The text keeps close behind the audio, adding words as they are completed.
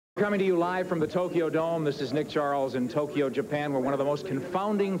Coming to you live from the Tokyo Dome, this is Nick Charles in Tokyo, Japan, where one of the most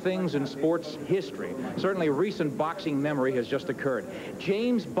confounding things in sports history, certainly recent boxing memory, has just occurred.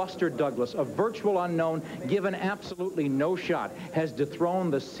 James Buster Douglas, a virtual unknown, given absolutely no shot, has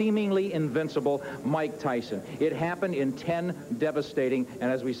dethroned the seemingly invincible Mike Tyson. It happened in 10 devastating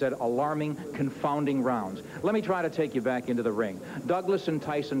and, as we said, alarming, confounding rounds. Let me try to take you back into the ring. Douglas and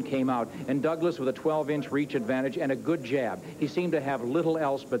Tyson came out, and Douglas with a 12-inch reach advantage and a good jab. He seemed to have little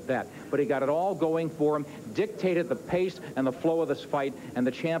else but that. But he got it all going for him, dictated the pace and the flow of this fight, and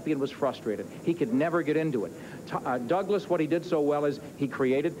the champion was frustrated. He could never get into it. Douglas, what he did so well is he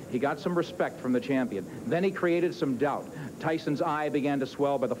got some respect from the champion. Then he created some doubt. Tyson's eye began to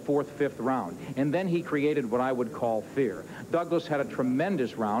swell by the 4th, 5th round. And then he created what I would call fear. Douglas had a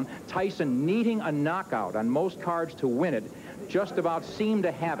tremendous round. Tyson, needing a knockout on most cards to win it, just about seemed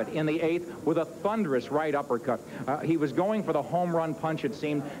to have it in the 8th with a thunderous right uppercut. He was going for the home run punch, it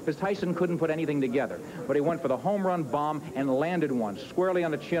seemed, because Tyson couldn't put anything together. But he went for the home run bomb and landed one squarely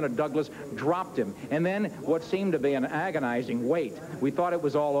on the chin of Douglas, dropped him. And then what seemed to be an agonizing wait. We thought it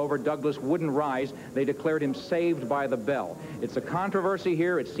was all over. Douglas wouldn't rise. They declared him saved by the bell. It's a controversy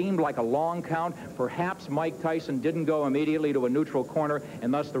here. It seemed like a long count. Perhaps Mike Tyson didn't go immediately to a neutral corner,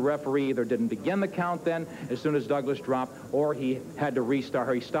 and thus the referee either didn't begin the count then as soon as Douglas dropped, or he had to restart,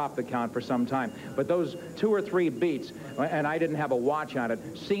 or he stopped the count for some time. But those 2 or 3 beats, and I didn't have a watch on it,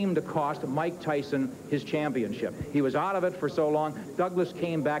 seemed to cost Mike Tyson his championship. He was out of it for so long. Douglas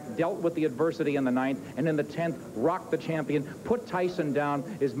came back, dealt with the adversity in the 9th, and in the 10th, rocked the champion, put Tyson down,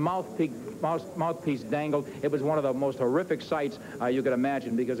 his mouthpiece dangled. It was one of the most horrific sights you could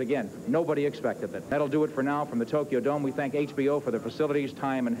imagine, because, again, nobody expected it. That'll do it for now from the Tokyo Dome. We thank HBO for their facilities,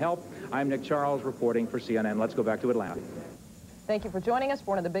 time, and help. I'm Nick Charles reporting for CNN. Let's go back to Atlanta. Thank you for joining us for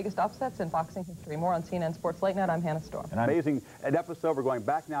one of the biggest upsets in boxing history. More on CNN Sports Late Night. I'm Hannah Storm. An amazing episode. We're going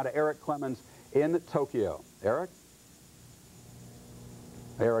back now to Eric Clemens in Tokyo. Eric?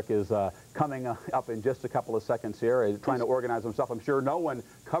 Eric is coming up in just a couple of seconds here. He's trying to organize himself. I'm sure no one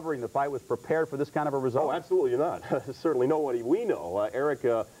covering the fight was prepared for this kind of a result. Oh, absolutely not. Certainly nobody we know. Eric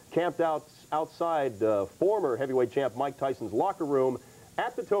camped outside former heavyweight champ Mike Tyson's locker room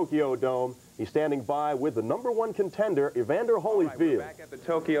at the Tokyo Dome. He's standing by with the #1 contender, Evander Holyfield. Right, we're back at the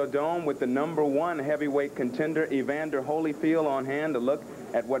Tokyo Dome with the #1 heavyweight contender, Evander Holyfield, on hand to look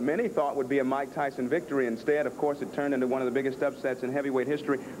at what many thought would be a Mike Tyson victory. Instead, of course, it turned into one of the biggest upsets in heavyweight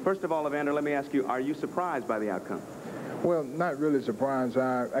history. First of all, Evander, let me ask you, are you surprised by the outcome? Well, not really surprised.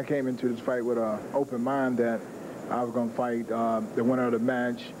 I came into this fight with an open mind that I was going to fight the winner of the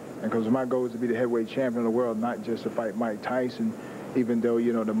match, and because my goal is to be the heavyweight champion of the world, not just to fight Mike Tyson, even though,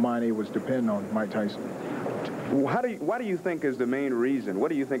 you know, the money was dependent on Mike Tyson. Why do you think is the main reason? What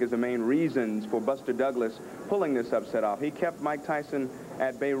do you think is the main reasons for Buster Douglas pulling this upset off? He kept Mike Tyson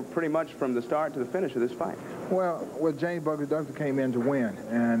at bay pretty much from the start to the finish of this fight. Well, James Buster Douglas came in to win,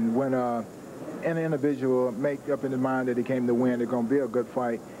 and when an individual make up in his mind that he came to win, it's going to be a good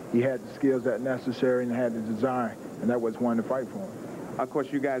fight, he had the skills that necessary and had the desire, and that was one to fight for him. Of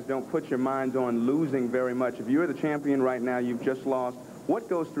course, you guys don't put your minds on losing very much. If you're the champion right now, you've just lost. What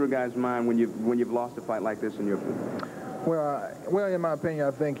goes through a guy's mind when you've lost a fight like this in your opinion? Well, in my opinion,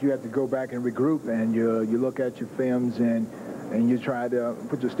 I think you have to go back and regroup, and you look at your films and you try to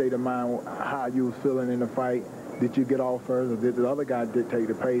put your state of mind how you were feeling in the fight. Did you get off first, or did the other guy dictate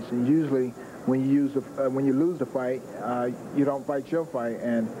the pace? And usually, when you lose the fight, you don't fight your fight.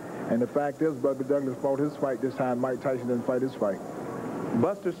 And the fact is, Buster Douglas fought his fight this time. Mike Tyson didn't fight his fight.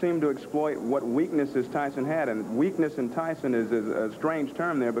 Buster seemed to exploit what weaknesses Tyson had, and weakness in Tyson is a strange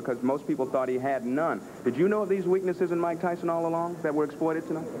term there because most people thought he had none. Did you know of these weaknesses in Mike Tyson all along that were exploited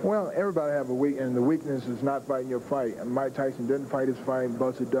tonight? Well, everybody have a weakness, and the weakness is not fighting your fight. And Mike Tyson didn't fight his fight,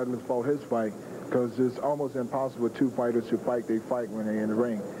 Buster Douglas fought his fight, because it's almost impossible for 2 fighters to fight. They fight when they're in the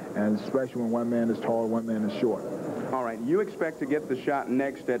ring, and especially when one man is tall, one man is short. All right, you expect to get the shot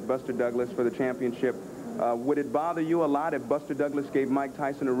next at Buster Douglas for the championship. Would it bother you a lot if Buster Douglas gave Mike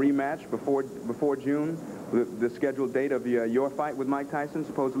Tyson a rematch before June, the scheduled date of your fight with Mike Tyson,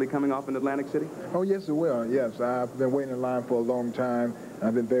 supposedly coming off in Atlantic City? Oh, yes, it will. Yes, I've been waiting in line for a long time.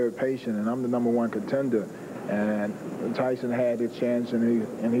 I've been very patient, and I'm the #1 contender. And Tyson had his chance,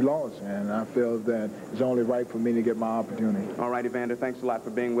 and he lost. And I feel that it's only right for me to get my opportunity. All right, Evander, thanks a lot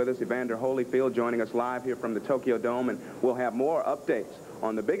for being with us. Evander Holyfield joining us live here from the Tokyo Dome, and we'll have more updates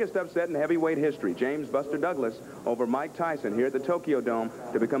on the biggest upset in heavyweight history, James Buster Douglas over Mike Tyson here at the Tokyo Dome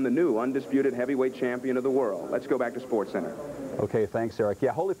to become the new undisputed heavyweight champion of the world. Let's go back to SportsCenter. Okay, thanks, Eric.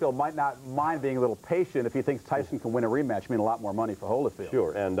 Yeah, Holyfield might not mind being a little patient if he thinks Tyson can win a rematch. Mean a lot more money for Holyfield.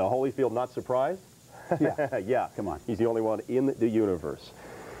 Sure, and Holyfield not surprised? Yeah. Yeah. Come on. He's the only one in the universe.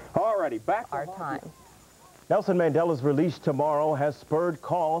 All righty, back to Our time. Nelson Mandela's release tomorrow has spurred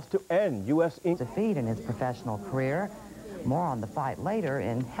calls to end U.S. defeat in his professional career. More on the fight later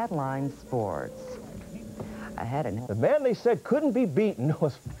in Headline Sports. Ahead in The man they said couldn't be beaten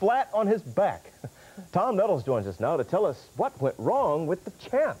was flat on his back. Tom Nettles joins us now to tell us what went wrong with the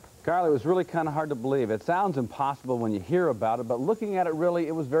champ. Carl, it was really kind of hard to believe. It sounds impossible when you hear about it, but looking at it, really,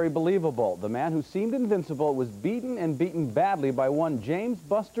 it was very believable. The man who seemed invincible was beaten and beaten badly by one James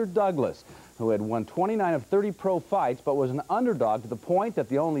Buster Douglas, who had won 29 of 30 pro fights, but was an underdog to the point that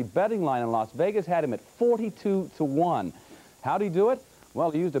the only betting line in Las Vegas had him at 42-1. How'd he do it?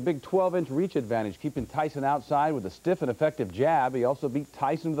 Well, he used a big 12-inch reach advantage, keeping Tyson outside with a stiff and effective jab. He also beat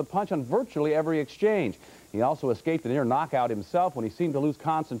Tyson with a punch on virtually every exchange. He also escaped a near knockout himself when he seemed to lose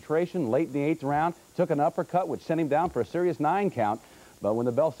concentration late in the 8th round, took an uppercut which sent him down for a serious 9 count. But when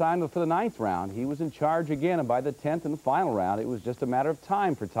the bell signaled for the 9th round, he was in charge again, and by the 10th and final round, it was just a matter of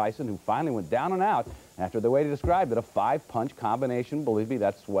time for Tyson, who finally went down and out after the way he described it, a 5-punch combination. Believe me,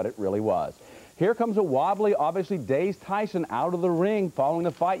 that's what it really was. Here comes a wobbly, obviously dazed Tyson out of the ring. Following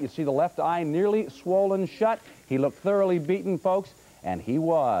the fight, you see the left eye nearly swollen shut. He looked thoroughly beaten, folks, and he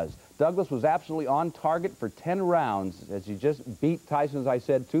was. Douglas was absolutely on target for 10 rounds as he just beat Tyson, as I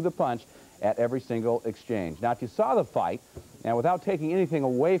said, to the punch at every single exchange. Now, if you saw the fight, and without taking anything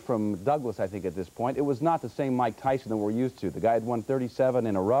away from Douglas, I think at this point, it was not the same Mike Tyson that we're used to. The guy had won 37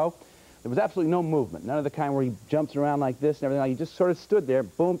 in a row. There was absolutely no movement, none of the kind where he jumps around like this and everything. He just sort of stood there,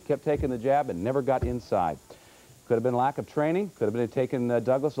 boom, kept taking the jab and never got inside. Could have been lack of training. Could have been taking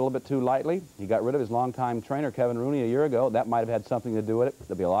Douglas a little bit too lightly. He got rid of his longtime trainer, Kevin Rooney, a year ago. That might have had something to do with it.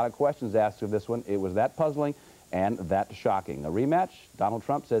 There'll be a lot of questions asked of this one. It was that puzzling and that shocking. A rematch? Donald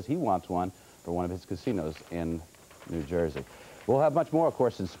Trump says he wants one for one of his casinos in New Jersey. We'll have much more, of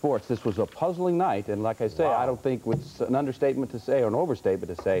course, in sports. This was a puzzling night, and like I say, I don't think it's an understatement to say, or an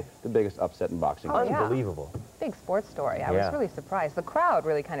overstatement to say, the biggest upset in boxing. Oh, yeah. Unbelievable. Big sports story. I was really surprised. The crowd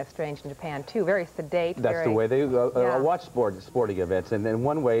really kind of strange in Japan, too. Very sedate. That's the way they watch sporting events. And in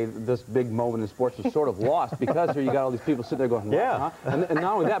one way, this big moment in sports was sort of lost because here you got all these people sitting there going, yeah. And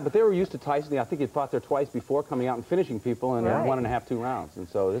not only that, but they were used to Tyson. I think he'd fought there twice before, coming out and finishing people in 1.5, 2 rounds. And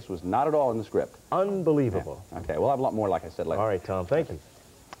so this was not at all in the script. Unbelievable. Yeah. Okay, we'll have a lot more, like I said, later. All right, Tom, thank you.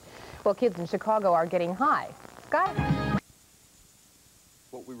 Well, kids in Chicago are getting high. Scott?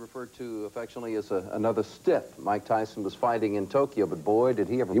 What we refer to affectionately as another stiff. Mike Tyson was fighting in Tokyo, but boy, did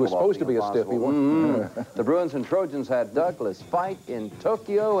he ever pull off the impossible. He was supposed to be a stiff. He wasn't. The Bruins and Trojans had Douglas fight in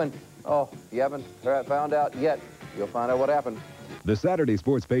Tokyo, and, oh, you haven't found out yet. You'll find out what happened. The Saturday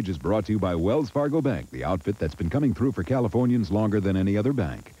Sports Page is brought to you by Wells Fargo Bank, the outfit that's been coming through for Californians longer than any other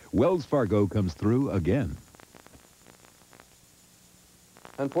bank. Wells Fargo comes through again.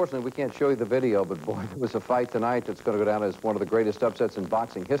 Unfortunately, we can't show you the video, but boy, there was a fight tonight that's going to go down as one of the greatest upsets in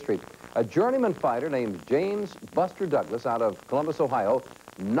boxing history. A journeyman fighter named James Buster Douglas out of Columbus, Ohio,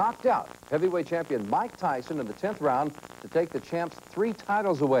 knocked out heavyweight champion Mike Tyson in the 10th round to take the champ's 3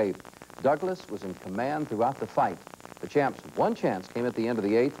 titles away. Douglas was in command throughout the fight. The champ's one chance came at the end of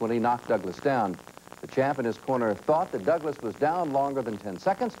the 8th when he knocked Douglas down. The champ in his corner thought that Douglas was down longer than 10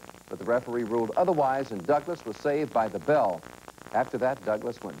 seconds, but the referee ruled otherwise, and Douglas was saved by the bell. After that,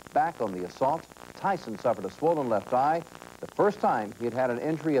 Douglas went back on the assault. Tyson suffered a swollen left eye, the first time he had had an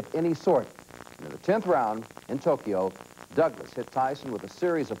injury of any sort. And in the 10th round in Tokyo, Douglas hit Tyson with a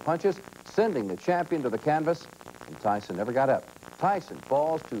series of punches, sending the champion to the canvas, and Tyson never got up. Tyson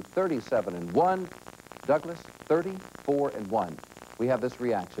falls to 37-1, Douglas 34-1. We have this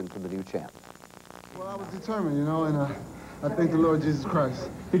reaction from the new champ. Well, I was determined, you know, and I thank the Lord Jesus Christ.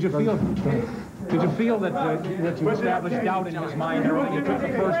 Did you feel that you established doubt in his mind early? You took the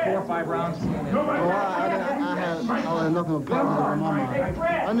first 4 or 5 rounds? Oh, I had nothing but positive in my mind.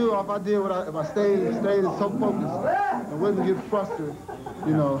 I knew if I did if I stayed so focused and wouldn't get frustrated,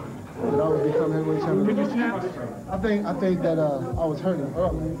 you know, that I would become heavyweight champion. Did you snap? I think that I was hurting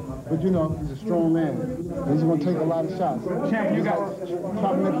early, but you know, he's a strong man. He's going to take a lot of shots. Champ, you got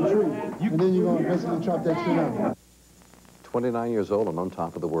chopping at the tree, and then you're going to basically chop that tree down. 29 years old and on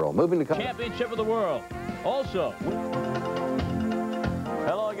top of the world. Moving to championship of the world. Also.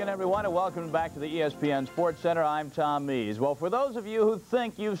 Hello again, everyone, and welcome back to the ESPN Sports Center. I'm Tom Mees. Well, for those of you who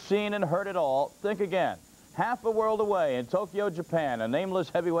think you've seen and heard it all, think again. Half a world away in Tokyo, Japan, a nameless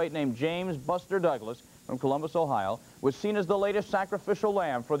heavyweight named James Buster Douglas from Columbus, Ohio, was seen as the latest sacrificial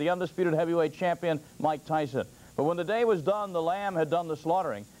lamb for the undisputed heavyweight champion Mike Tyson. But when the day was done, the lamb had done the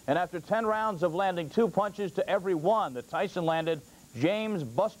slaughtering. And after 10 rounds of landing 2 punches to every one that Tyson landed, James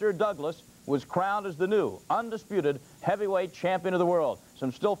Buster Douglas was crowned as the new, undisputed heavyweight champion of the world.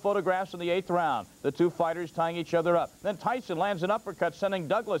 Some still photographs in the 8th round. The two fighters tying each other up. Then Tyson lands an uppercut, sending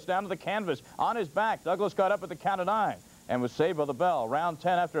Douglas down to the canvas. On his back, Douglas got up at the count of 9 and was saved by the bell. Round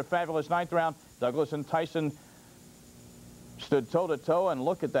 10 after a fabulous 9th round. Douglas and Tyson stood toe-to-toe, and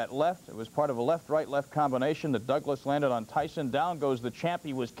look at that left. It was part of a left-right-left combination that Douglas landed on Tyson. Down goes the champ.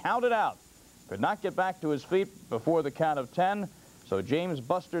 He was counted out. Could not get back to his feet before the count of 10. So James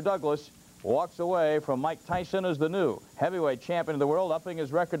Buster Douglas walks away from Mike Tyson as the new heavyweight champion of the world, upping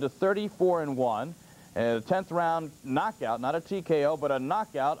his record to 34-1. A 10th round knockout, not a TKO, but a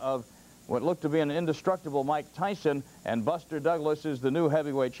knockout of what looked to be an indestructible Mike Tyson, and Buster Douglas is the new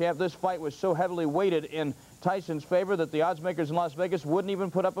heavyweight champ. This fight was so heavily weighted in Tyson's favor that the odds makers in Las Vegas wouldn't even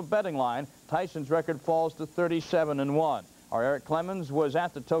put up a betting line. Tyson's record falls to 37-1. Our Eric Clemens was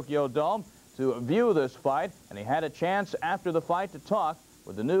at the Tokyo Dome to view this fight, and he had a chance after the fight to talk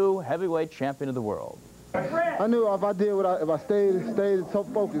with the new heavyweight champion of the world. I knew if I did if I stayed so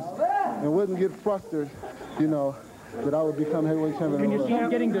focused and wouldn't get frustrated, you know, that I would become heavyweight champion. Can you see him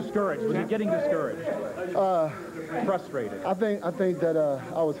getting discouraged? Was he getting discouraged? Frustrated? I think that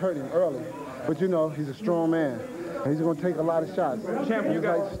I was hurting early, but you know, he's a strong man. And he's going to take a lot of shots. Champ, you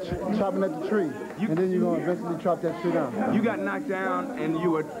got like chopping at the tree, and then you're going to eventually chop that tree down. You got knocked down, and you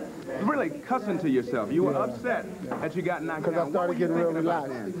were really cussing to yourself. You were upset that you got knocked down. Because I started getting real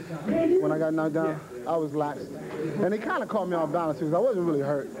relaxed. When I got knocked down, I was laxed. And it kind of caught me off balance because I wasn't really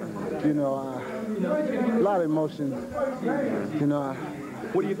hurt. You know, a lot of emotion. You know.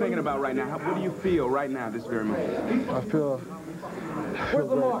 What are you thinking about right now? What do you feel right now, this very moment? I feel Where's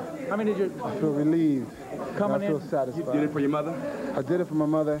the more? How many did you? I feel relieved. Coming I feel in. satisfied. You did it for your mother? I did it for my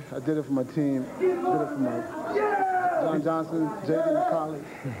mother. I did it for my team. I did it for my John Johnson, J.D.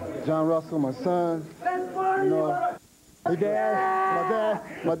 McCauley, John Russell, my son. You know, my dad.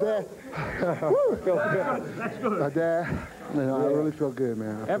 Woo, feel good. That's good. My dad. You know, I really feel good,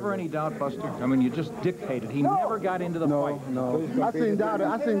 man. Ever any doubt, Buster? I mean, you just dictated. He never got into the fight. No. I seen doubt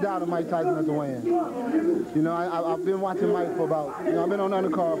in Mike Tyson at the weigh-in. You know, I've been watching Mike for about, you know, I've been on the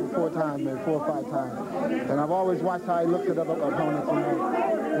undercard for 4 times, maybe 4 or 5 times. And I've always watched how he looks at other opponents. You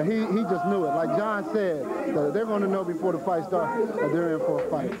know. And he just knew it. Like John said, that they're going to know before the fight starts that they're in for a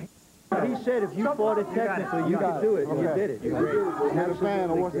fight. He said if you fought it technically, you could do it. Okay. You did it. You're great. I'm a fan.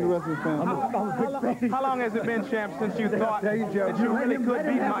 I'm watching the wrestling fan. I'm a big fan. How long has it been, champ, since you thought that you really could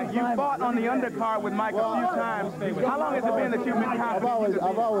beat Mike? You fought on the undercard with Mike a few times. How long has it been that you've been confident?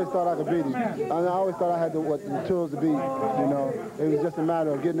 I've always thought I could beat him. I always thought I had the tools to beat him. You know, it was just a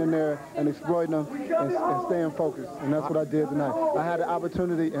matter of getting in there and exploiting them and staying focused. And that's what I did tonight. I had the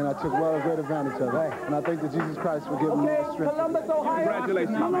opportunity, and I took great advantage of it. And I thank that Jesus Christ for giving me the strength.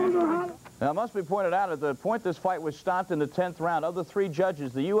 Congratulations, man. Now, it must be pointed out, at the point this fight was stopped in the 10th round, of the 3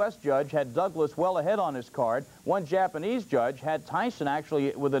 judges, the U.S. judge had Douglas well ahead on his card. One Japanese judge had Tyson actually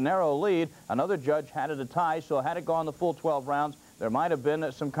with a narrow lead. Another judge had it a tie, so had it gone the full 12 rounds, there might have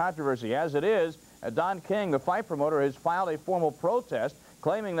been some controversy. As it is, Don King, the fight promoter, has filed a formal protest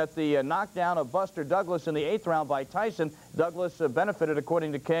claiming that the knockdown of Buster Douglas in the 8th round by Tyson, Douglas benefited,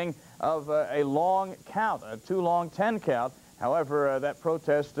 according to King, of a long count, a too long 10 count. However, that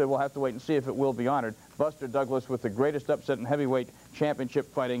protest, we'll have to wait and see if it will be honored. Buster Douglas with the greatest upset in heavyweight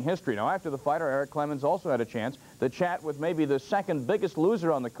championship fighting history. Now, after the fighter, Eric Clemens also had a chance to chat with maybe the second biggest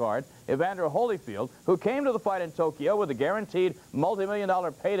loser on the card, Evander Holyfield, who came to the fight in Tokyo with a guaranteed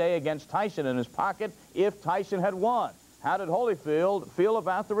multi-million-dollar payday against Tyson in his pocket if Tyson had won. How did Holyfield feel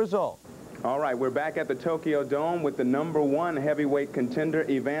about the result? All right, we're back at the Tokyo Dome with the #1 heavyweight contender,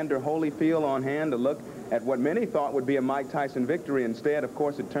 Evander Holyfield, on hand to look at what many thought would be a Mike Tyson victory. Instead, of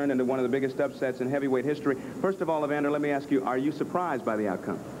course, it turned into one of the biggest upsets in heavyweight history. First of all, Evander, let me ask you, are you surprised by the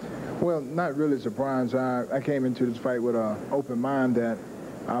outcome? Well, not really surprised. I came into this fight with an open mind that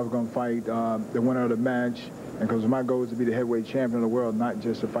I was going to fight the winner of the match, and because my goal is to be the heavyweight champion of the world, not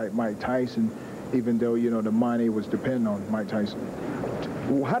just to fight Mike Tyson, even though, you know, the money was dependent on Mike Tyson.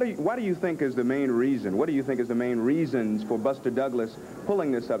 Why do you think is the main reason? What do you think is the main reasons for Buster Douglas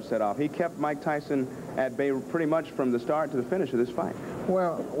pulling this upset off? He kept Mike Tyson at bay pretty much from the start to the finish of this fight.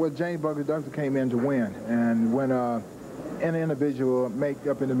 Well, James Buster Douglas came in to win, and when an individual make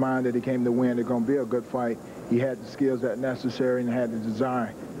up in his mind that he came to win, it's going to be a good fight, he had the skills that necessary and had the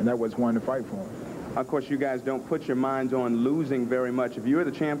desire, and that was one to fight for him. Of course, you guys don't put your minds on losing very much. If you're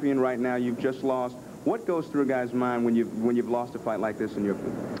the champion right now, you've just lost. What goes through a guy's mind when you've lost a fight like this in your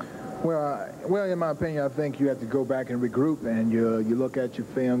opinion? Well, in my opinion, I think you have to go back and regroup, and you look at your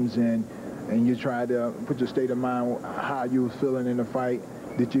films and you try to put your state of mind how you were feeling in the fight,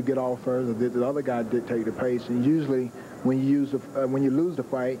 did you get off first, or did the other guy dictate the pace? And usually, when you lose the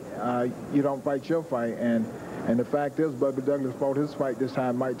fight, you don't fight your fight. And the fact is, Buster Douglas fought his fight this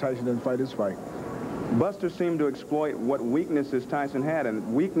time. Mike Tyson didn't fight his fight. Buster seemed to exploit what weaknesses Tyson had,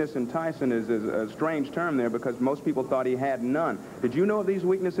 and weakness in Tyson is a strange term there because most people thought he had none. Did you know of these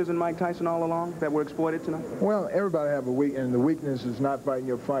weaknesses in Mike Tyson all along that were exploited tonight? Well, everybody have a weakness, and the weakness is not fighting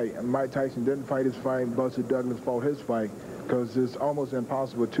your fight. And Mike Tyson didn't fight his fight, Buster Douglas fought his fight, because it's almost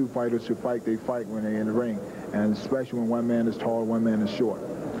impossible for two fighters to fight. They fight when they're in the ring, and especially when one man is tall, one man is short.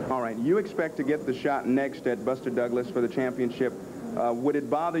 All right, you expect to get the shot next at Buster Douglas for the championship. Would it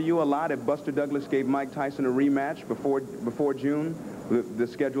bother you a lot if Buster Douglas gave Mike Tyson a rematch before June, the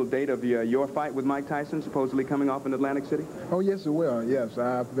scheduled date of your fight with Mike Tyson, supposedly coming off in Atlantic City? Oh, yes, it will, yes.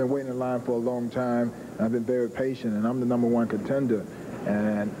 I've been waiting in line for a long time. I've been very patient, and I'm the #1 contender.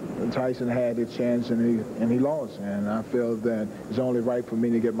 And Tyson had his chance, and he lost. And I feel that it's only right for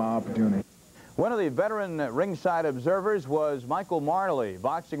me to get my opportunity. One of the veteran ringside observers was Michael Marley,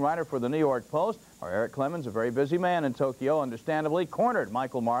 boxing writer for the New York Post. Our Eric Clemens, a very busy man in Tokyo, understandably cornered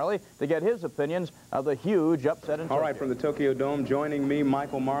Michael Marley to get his opinions of the huge upset in Tokyo. All right, from the Tokyo Dome, joining me,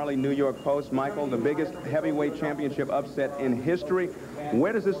 Michael Marley, New York Post. Michael, the biggest heavyweight championship upset in history.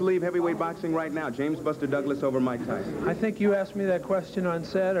 Where does this leave heavyweight boxing right now? James Buster Douglas over Mike Tyson. I think you asked me that question on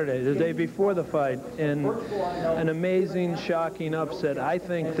Saturday, the day before the fight, and an amazing, shocking upset. I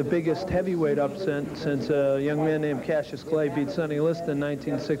think the biggest heavyweight upset since a young man named Cassius Clay beat Sonny Liston in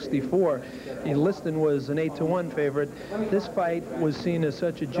 1964. Liston was an 8-1 favorite. This fight was seen as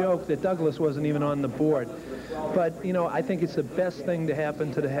such a joke that Douglas wasn't even on the board. But, you know, I think it's the best thing to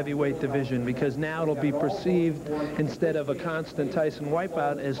happen to the heavyweight division because now it'll be perceived, instead of a constant Tyson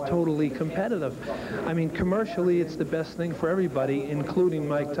wipeout, as totally competitive. I mean, commercially, it's the best thing for everybody, including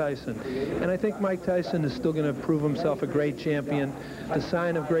Mike Tyson. And I think Mike Tyson is still going to prove himself a great champion. The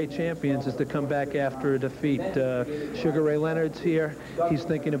sign of great champions is to come back after a defeat. Sugar Ray Leonard's here. He's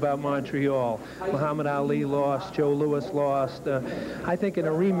thinking about Montreal. Muhammad Ali lost. Joe Louis lost. I think in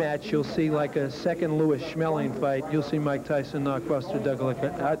a rematch, you'll see like a second Louis Schmeling fight. You'll see Mike Tyson knock Buster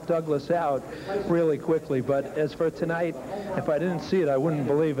Douglas out really quickly. But as for tonight, if I didn't see it, I wouldn't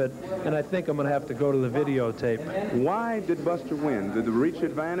believe it. And I think I'm going to have to go to the videotape. Why did Buster win? Did the reach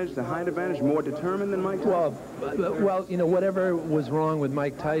advantage, the height advantage, more determined than Mike Tyson? Well, you know, whatever was wrong with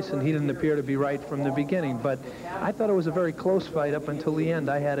Mike Tyson, he didn't appear to be right from the beginning. But I thought it was a very close fight up until the end.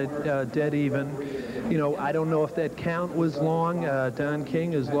 I had it dead even. You know, I don't know if that count was long. Don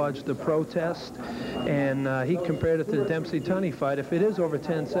King has lodged a protest, and he compared it to the Dempsey-Tunney fight. If it is over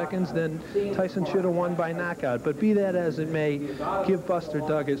 10 seconds, then Tyson should have won by knockout. But be that as it may, give Buster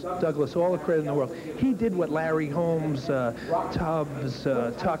Douglas all the credit in the world. He did what Larry Holmes, Tubbs,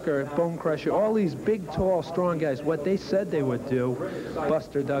 Tucker, Bone Crusher, all these big, tall, strong guys, what they said they would do,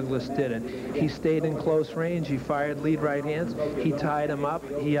 Buster Douglas didn't. He stayed in close range. He fired lead right hands. He tied him up.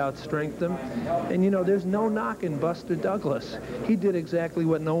 He outstrengthed him. And, you know, there's no knocking Buster Douglas. He did exactly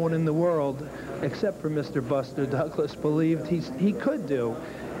what no one in the world, except for Mr. Buster Douglas, believed he could do.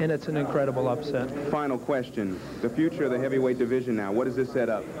 And it's an incredible upset. Final question. The future of the heavyweight division now. What does this set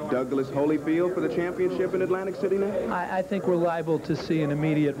up? Douglas Holyfield for the championship in Atlantic City now? I think we're liable to see an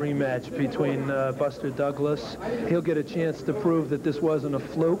immediate rematch between Buster Douglas. He'll get a chance to prove that this wasn't a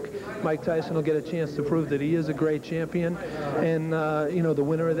fluke. Mike Tyson will get a chance to prove that he is a great champion. And, you know, the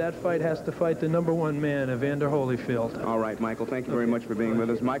winner of that fight has to fight the #1 man, Evander Holyfield. All right, Michael, thank you very much for being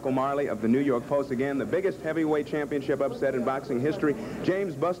with us. Michael Marley of the New York Post again, the biggest heavyweight championship upset in boxing history.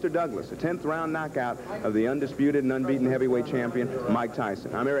 James Buster Douglas, a 10th round knockout of the undisputed and unbeaten heavyweight champion, Mike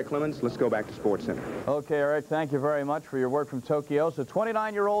Tyson. I'm Eric Clemens. Let's go back to Sports Center. Okay, Eric, thank you very much for your work from Tokyo. So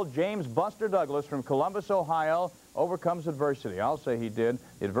 29-year-old James Buster Douglas from Columbus, Ohio, overcomes adversity. I'll say he did.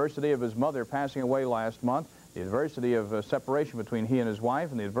 The adversity of his mother passing away last month, the adversity of separation between he and his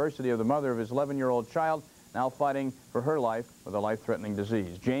wife, and the adversity of the mother of his 11-year-old child, now fighting for her life with a life-threatening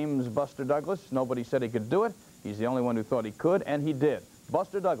disease. James Buster Douglas, nobody said he could do it. He's the only one who thought he could, and he did.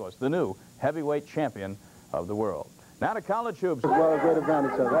 Buster Douglas, the new heavyweight champion of the world. Now to college hoops. Well, a great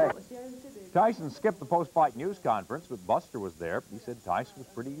advantage of that. Tyson skipped the post-fight news conference, but Buster was there. He said Tyson was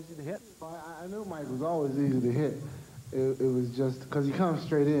pretty easy to hit. I knew Mike was always easy to hit. It was just because he comes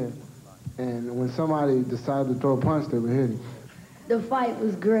straight in. And when somebody decided to throw a punch, they would hit him. The fight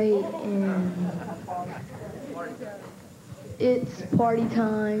was great, and it's party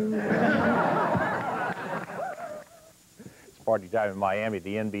time. Party time in Miami.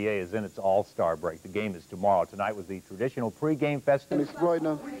 The NBA is in its all-star break. The game is tomorrow. Tonight was the traditional pregame festival. Exploiting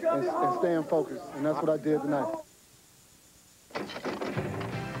them and staying focused, and that's what I did tonight.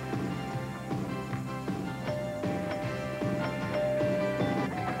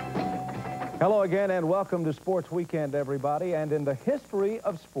 Hello again and welcome to Sports Weekend, everybody. And in the history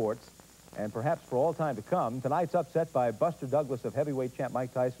of sports, and perhaps for all time to come, tonight's upset by Buster Douglas of heavyweight champ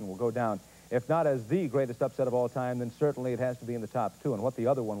Mike Tyson will go down, if not as the greatest upset of all time, then certainly it has to be in the top two. And what the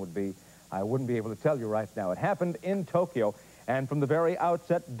other one would be, I wouldn't be able to tell you right now. It happened in Tokyo, and from the very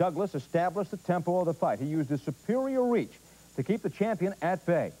outset, Douglas established the tempo of the fight. He used his superior reach to keep the champion at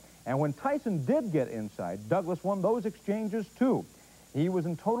bay. And when Tyson did get inside, Douglas won those exchanges too. He was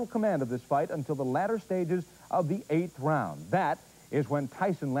in total command of this fight until the latter stages of the 8th round. That is when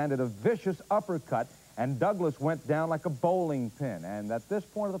Tyson landed a vicious uppercut and Douglas went down like a bowling pin. And at this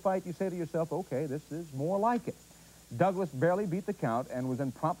point of the fight, you say to yourself, okay, this is more like it. Douglas barely beat the count and was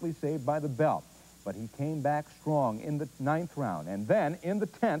then promptly saved by the bell. But he came back strong in the 9th round. And then in the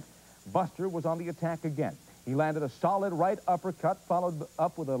 10th, Buster was on the attack again. He landed a solid right uppercut, followed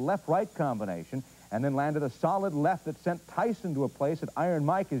up with a left-right combination, and then landed a solid left that sent Tyson to a place that Iron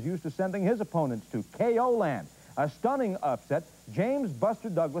Mike is used to sending his opponents to, KO land. A stunning upset, James Buster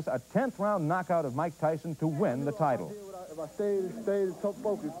Douglas, a 10th round knockout of Mike Tyson to win the title. If I stayed top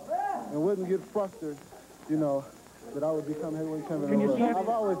focused and wouldn't get frustrated, you know, that I would become heavyweight champion. I've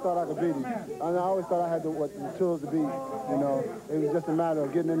always thought I could beat him. I always thought I had the tools to beat. You know, it was just a matter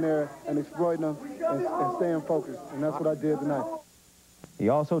of getting in there and exploiting them and staying focused, and that's what I did tonight. He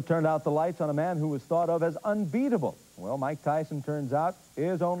also turned out the lights on a man who was thought of as unbeatable. Well, Mike Tyson, turns out,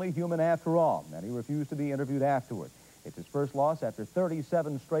 is only human after all, and he refused to be interviewed afterward. It's his first loss after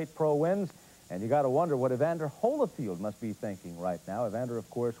 37 straight pro wins, and you got to wonder what Evander Holyfield must be thinking right now. Evander, of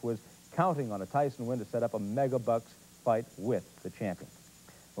course, was counting on a Tyson win to set up a mega-bucks fight with the champion.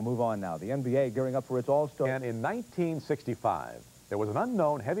 We'll move on now. The NBA gearing up for its All-Star. And in 1965, there was an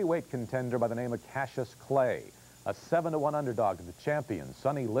unknown heavyweight contender by the name of Cassius Clay, a 7-to-1 underdog to the champion,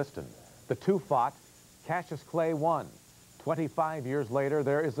 Sonny Liston. The two fought. Cassius Clay won. 25 years later,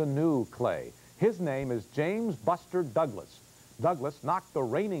 there is a new Clay. His name is James Buster Douglas. Douglas knocked the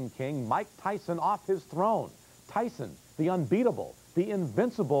reigning king, Mike Tyson, off his throne. Tyson, the unbeatable, the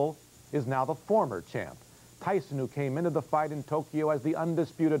invincible, is now the former champ. Tyson, who came into the fight in Tokyo as the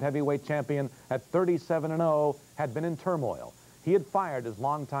undisputed heavyweight champion at 37-0, had been in turmoil. He had fired his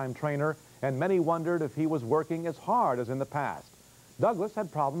longtime trainer, and many wondered if he was working as hard as in the past. Douglas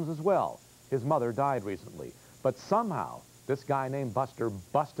had problems as well. His mother died recently. But somehow, this guy named Buster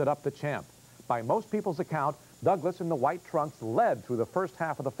busted up the champ. By most people's account, Douglas in the white trunks led through the first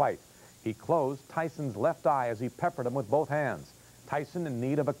half of the fight. He closed Tyson's left eye as he peppered him with both hands. Tyson, in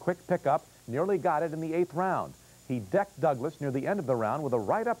need of a quick pickup, nearly got it in the 8th round. He decked Douglas near the end of the round with a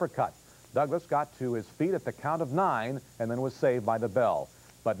right uppercut. Douglas got to his feet at the count of 9 and then was saved by the bell.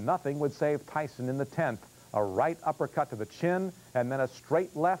 But nothing would save Tyson in the 10th. A right uppercut to the chin and then a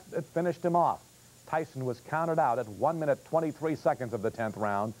straight left that finished him off. Tyson was counted out at 1 minute 23 seconds of the 10th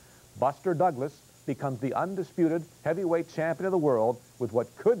round. Buster Douglas becomes the undisputed heavyweight champion of the world with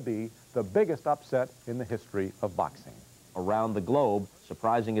what could be the biggest upset in the history of boxing. Around the globe,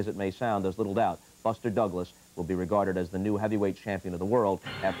 surprising as it may sound, there's little doubt, Buster Douglas will be regarded as the new heavyweight champion of the world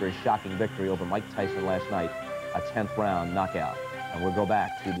after his shocking victory over Mike Tyson last night, a 10th round knockout. And we'll go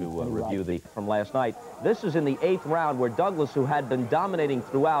back to review from last night. This is in the 8th round where Douglas, who had been dominating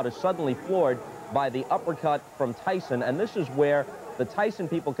throughout, is suddenly floored by the uppercut from Tyson. And this is where the Tyson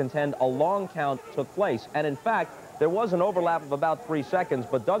people contend a long count took place. And in fact, there was an overlap of about 3 seconds,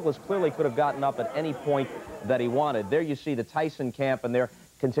 but Douglas clearly could have gotten up at any point that he wanted. There you see the Tyson camp, and they're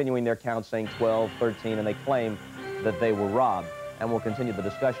continuing their count, saying 12, 13, and they claim that they were robbed. And we'll continue the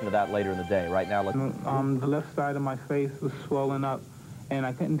discussion of that later in the day. Right now, let's... The left side of my face was swollen up, and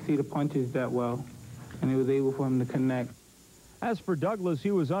I couldn't see the punches that well, and it was able for him to connect. As for Douglas,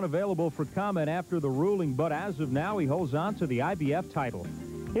 he was unavailable for comment after the ruling, but as of now, he holds on to the IBF title.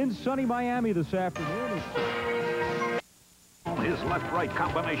 In sunny Miami this afternoon... His left-right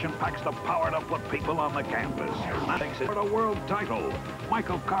combination packs the power to put people on the canvas. That takes it for the world title.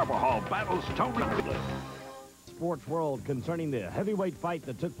 Michael Carvajal battles Tony. Sports world concerning the heavyweight fight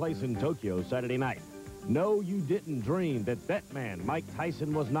that took place in Tokyo Saturday night. No, you didn't dream that man, Mike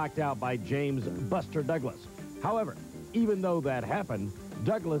Tyson, was knocked out by James Buster Douglas. However, even though that happened,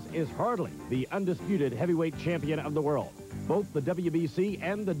 Douglas is hardly the undisputed heavyweight champion of the world. Both the WBC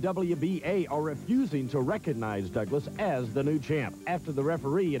and the WBA are refusing to recognize Douglas as the new champ after the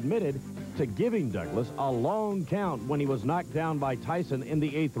referee admitted to giving Douglas a long count when he was knocked down by Tyson in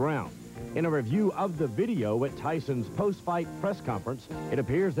the 8th round. In a review of the video at Tyson's post-fight press conference, it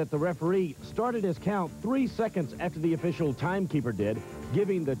appears that the referee started his count 3 seconds after the official timekeeper did,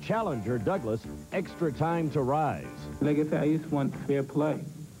 giving the challenger, Douglas, extra time to rise. Like I said, I just want fair play.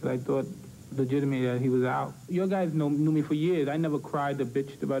 But I thought legitimately that he was out. Your guys knew me for years. I never cried or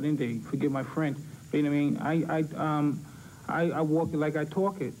bitched about anything. Forgive my French. But, you know what I mean? I walk it like I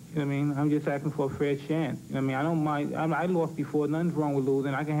talk it. You know what I mean? I'm just asking for a fair chance. You know what I mean? I don't mind. I lost before. Nothing's wrong with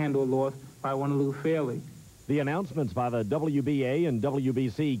losing. I can handle a loss, but I want to lose fairly. The announcements by the WBA and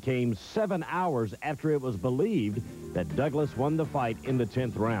WBC came 7 hours after it was believed that Douglas won the fight in the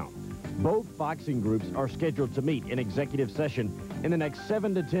 10th round. Both boxing groups are scheduled to meet in executive session in the next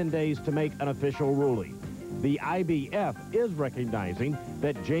 7 to 10 days to make an official ruling. The IBF is recognizing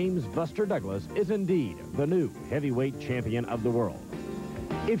that James Buster Douglas is indeed the new heavyweight champion of the world.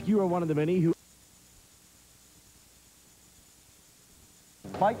 If you are one of the many who...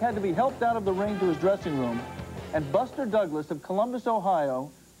 Mike had to be helped out of the ring to his dressing room, and Buster Douglas of Columbus, Ohio,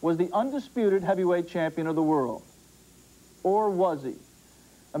 was the undisputed heavyweight champion of the world. Or was he?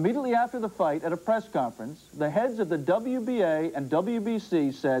 Immediately after the fight at a press conference, the heads of the WBA and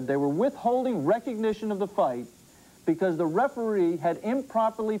WBC said they were withholding recognition of the fight because the referee had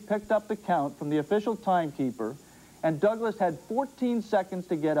improperly picked up the count from the official timekeeper, and Douglas had 14 seconds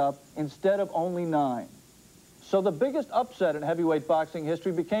to get up instead of only 9. So the biggest upset in heavyweight boxing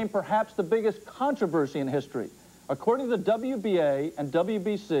history became perhaps the biggest controversy in history. According to the WBA and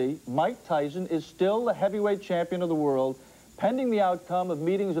WBC, Mike Tyson is still the heavyweight champion of the world, pending the outcome of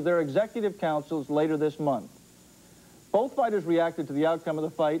meetings of their executive councils later this month. Both fighters reacted to the outcome of the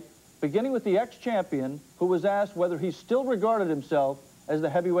fight, beginning with the ex-champion, who was asked whether he still regarded himself as the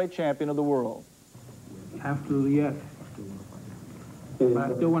heavyweight champion of the world. Absolutely, yes. But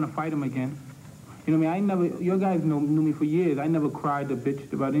I still want to fight him again. You know what I mean? Your guys knew me for years. I never cried or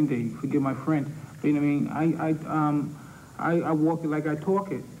bitched about anything. Forgive my French. But you know what I mean? I walk it like I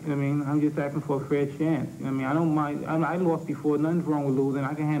talk it. You know what I mean? I'm just asking for a fair chance. You know what I mean? I don't mind. I lost before. Nothing's wrong with losing.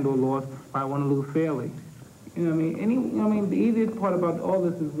 I can handle a loss, but I want to lose fairly. You know what I mean? You know what I mean? The easiest part about all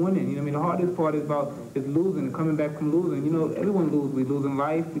this is winning. You know what I mean? The hardest part is losing, coming back from losing. You know, everyone loses. We lose in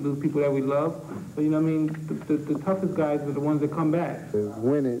life. We lose people that we love. But you know what I mean? The toughest guys are the ones that come back.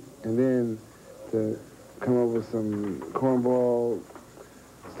 Win it, and then to come up with some cornball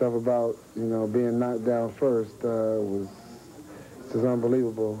stuff about, you know, being knocked down first was just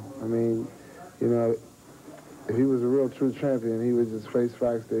unbelievable. I mean, you know, if he was a real true champion, he would just face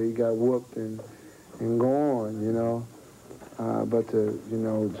facts that he got whooped and go on, you know. But to, you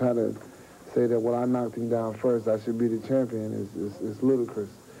know, try to say that, well, I knocked him down first, I should be the champion is ludicrous.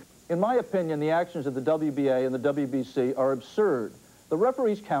 In my opinion, the actions of the WBA and the WBC are absurd. The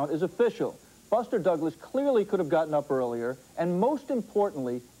referee's count is official. Buster Douglas clearly could have gotten up earlier, and most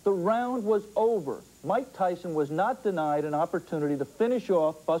importantly, the round was over. Mike Tyson was not denied an opportunity to finish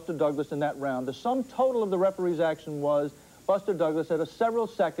off Buster Douglas in that round. The sum total of the referee's action was Buster Douglas had several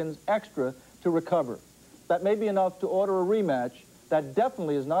seconds extra to recover. That may be enough to order a rematch. That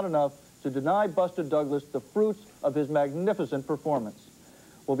definitely is not enough to deny Buster Douglas the fruits of his magnificent performance.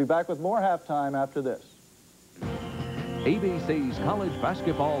 We'll be back with more halftime after this. ABC's College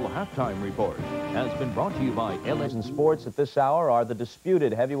Basketball Halftime Report has been brought to you by LS in sports at this hour are the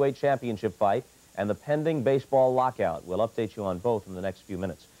disputed heavyweight championship fight and the pending baseball lockout. We'll update you on both in the next few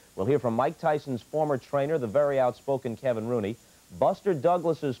minutes. We'll hear from Mike Tyson's former trainer, the very outspoken Kevin Rooney. Buster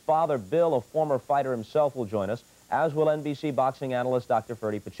Douglas's father, Bill, a former fighter himself, will join us, as will NBC boxing analyst Dr.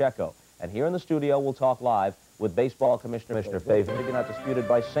 Ferdy Pacheco. And here in the studio, we'll talk live with Baseball Commissioner Faven. Maybe not disputed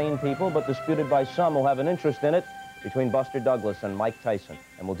by sane people, but disputed by some who have an interest in it, between Buster Douglas and Mike Tyson.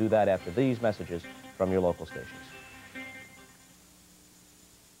 And we'll do that after these messages from your local stations.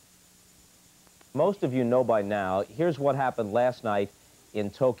 Most of you know by now, here's what happened last night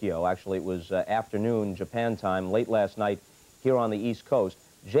in Tokyo. Actually, it was afternoon, Japan time, late last night here on the East Coast.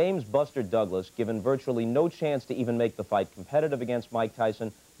 James Buster Douglas, given virtually no chance to even make the fight competitive against Mike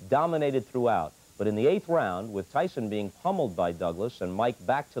Tyson, dominated throughout. But in the 8th round, with Tyson being pummeled by Douglas and Mike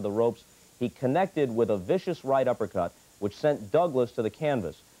back to the ropes, he connected with a vicious right uppercut, which sent Douglas to the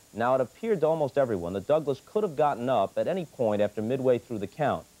canvas. Now, it appeared to almost everyone that Douglas could have gotten up at any point after midway through the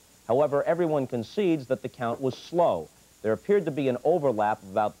count. However, everyone concedes that the count was slow. There appeared to be an overlap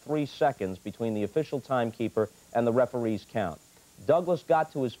of about 3 seconds between the official timekeeper and the referee's count. Douglas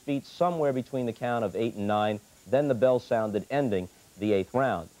got to his feet somewhere between the count of 8 and 9. Then the bell sounded, ending the 8th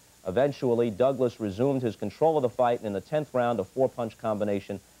round. Eventually, Douglas resumed his control of the fight, and in the 10th round, a 4-punch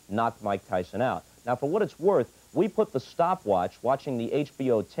combination knocked Mike Tyson out. Now, for what it's worth, we put the stopwatch, watching the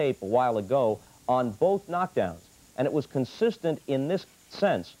HBO tape a while ago, on both knockdowns, and it was consistent in this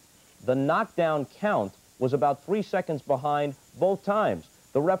sense. The knockdown count was about 3 seconds behind both times.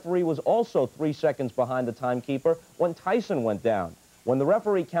 The referee was also 3 seconds behind the timekeeper when Tyson went down. When the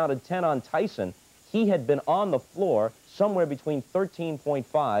referee counted 10 on Tyson, he had been on the floor somewhere between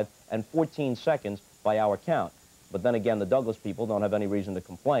 13.5 and 14 seconds by our count. But then again, the Douglas people don't have any reason to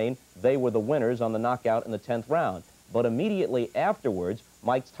complain. They were the winners on the knockout in the 10th round. But immediately afterwards,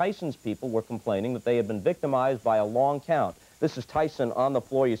 Mike Tyson's people were complaining that they had been victimized by a long count. This is Tyson on the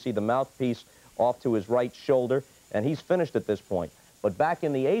floor. You see the mouthpiece off to his right shoulder, and he's finished at this point. But back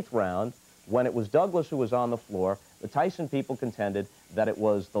in the 8th round, when it was Douglas who was on the floor, the Tyson people contended that it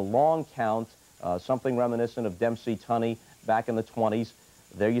was the long count, something reminiscent of Dempsey-Tunney back in the 20s.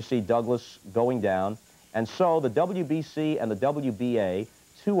 There you see Douglas going down. And so the WBC and the WBA,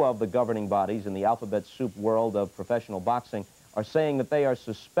 two of the governing bodies in the alphabet soup world of professional boxing, are saying that they are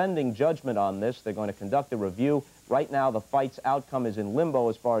suspending judgment on this. They're going to conduct a review. Right now, the fight's outcome is in limbo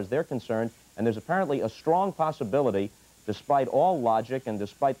as far as they're concerned, and there's apparently a strong possibility, despite all logic and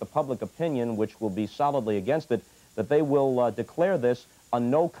despite the public opinion, which will be solidly against it, that they will declare this a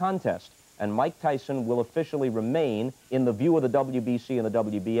no contest, and Mike Tyson will officially remain, in the view of the WBC and the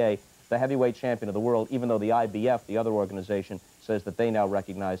WBA, the heavyweight champion of the world, even though the IBF, the other organization, says that they now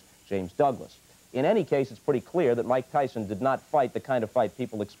recognize James Douglas. In any case, it's pretty clear that Mike Tyson did not fight the kind of fight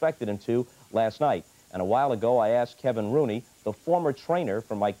people expected him to last night. And a while ago, I asked Kevin Rooney, the former trainer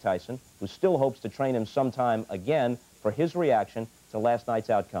for Mike Tyson, who still hopes to train him sometime again, for his reaction to last night's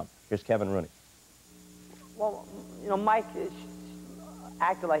outcome. Here's Kevin Rooney. Well, you know, Mike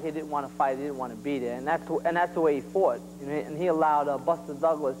acted like he didn't want to fight, he didn't want to be there, and that's the way he fought. You know, and he allowed Buster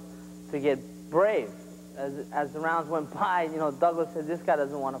Douglas to get brave. As the rounds went by, you know, Douglas said, "This guy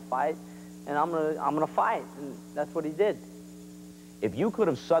doesn't want to fight, and I'm gonna fight," and that's what he did. If you could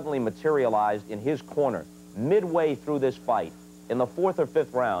have suddenly materialized in his corner midway through this fight, in the 4th or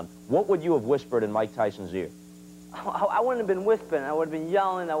 5th round, what would you have whispered in Mike Tyson's ear? I wouldn't have been whispering. I would have been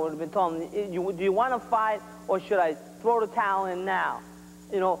yelling. I would have been telling him, "Do you want to fight, or should I throw the towel in now?"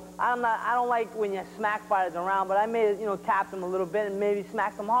 You know, I don't like when you smack fighters around, but I may have, you know, tapped him a little bit and maybe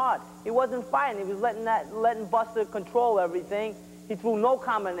smacked him hard. He wasn't fighting. He was letting Buster control everything. He threw no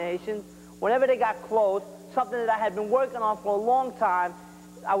combinations. Whenever they got close, something that I had been working on for a long time,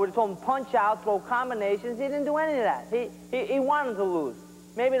 I would have told him punch out, throw combinations. He didn't do any of that. He wanted to lose.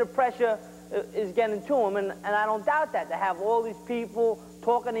 Maybe the pressure is getting to him, and I don't doubt that, to have all these people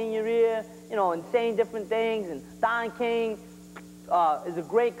talking in your ear, you know, and saying different things. And Don King is a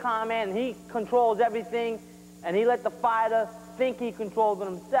great comment, and he controls everything, and he let the fighter think he controlled it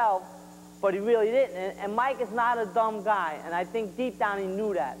himself, but he really didn't. And Mike is not a dumb guy, and I think deep down he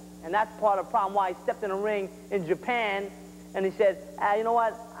knew that. And that's part of the problem why he stepped in the ring in Japan, and he said, you know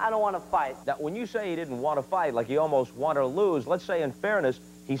what, I don't want to fight. Now, when you say he didn't want to fight, like he almost wanted to lose, let's say in fairness,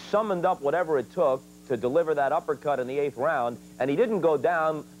 he summoned up whatever it took to deliver that uppercut in the 8th round, and he didn't go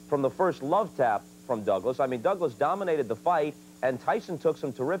down from the first love tap from Douglas. I mean, Douglas dominated the fight, and Tyson took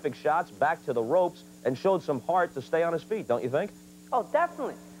some terrific shots back to the ropes and showed some heart to stay on his feet, don't you think? Oh,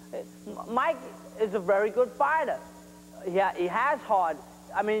 definitely. Mike is a very good fighter. Yeah, he has heart.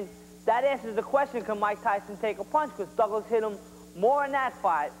 I mean, that answers the question, can Mike Tyson take a punch? Because Douglas hit him more in that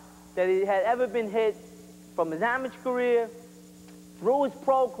fight than he had ever been hit from his amateur career, through his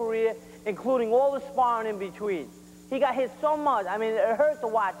pro career, including all the sparring in between. He got hit so much. I mean, it hurt to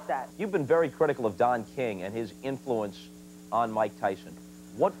watch that. You've been very critical of Don King and his influence on Mike Tyson.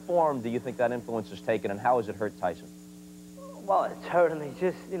 What form do you think that influence has taken, and how has it hurt Tyson? Well, it's hurt him. He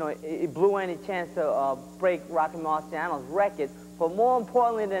just, you know, he blew any chance to break Rocky Marciano's record. But more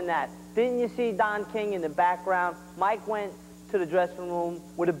importantly than that, didn't you see Don King in the background? Mike went to the dressing room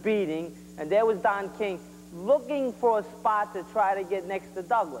with a beating, and there was Don King looking for a spot to try to get next to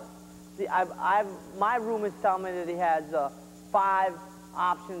Douglas. See, my rumors tell me that he has 5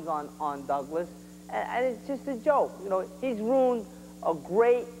 options on Douglas, and it's just a joke. You know, he's ruined a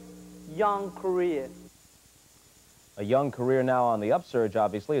great young career. A young career now on the upsurge,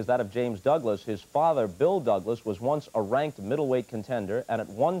 obviously, is that of James Douglas. His father, Bill Douglas, was once a ranked middleweight contender, and at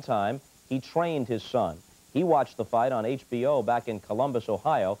one time, he trained his son. He watched the fight on HBO back in Columbus,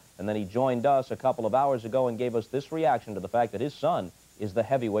 Ohio, and then he joined us a couple of hours ago and gave us this reaction to the fact that his son is the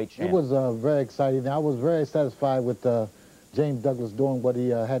heavyweight champion. It was very exciting. I was very satisfied with James Douglas doing what he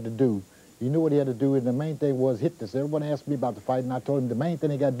had to do. He knew what he had to do, and the main thing was hit this. Everyone asked me about the fight, and I told him the main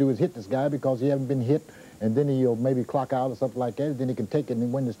thing he got to do is hit this guy because he hasn't been hit, and then he'll maybe clock out or something like that, and then he can take it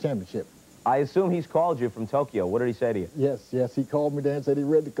and win this championship. I assume he's called you from Tokyo. What did he say to you? Yes, he called me there and said he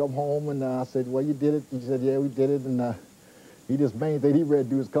ready to come home, and I said, well, you did it? He said, yeah, we did it, and he just main thing he ready to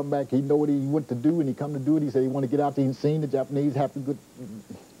do is come back. He know what he went to do, and he come to do it. He said he want to get out there and see the Japanese, have to good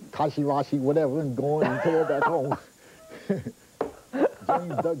kashi-rashi, whatever, and go and go back home.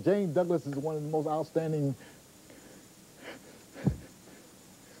 James Douglas is one of the most outstanding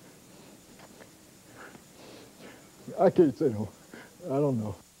I can't say no. I don't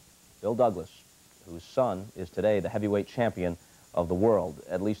know. Bill Douglas, whose son is today the heavyweight champion of the world,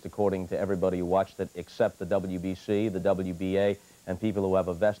 at least according to everybody who watched it, except the WBC, the WBA, and people who have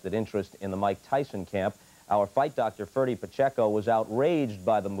a vested interest in the Mike Tyson camp. Our fight doctor, Ferdy Pacheco, was outraged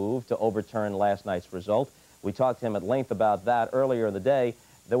by the move to overturn last night's result. We talked to him at length about that earlier in the day.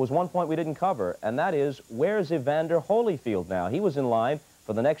 There was one point we didn't cover, and that is, where's Evander Holyfield now? He was in line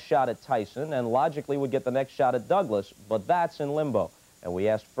for the next shot at Tyson and logically would get the next shot at Douglas, but that's in limbo. And we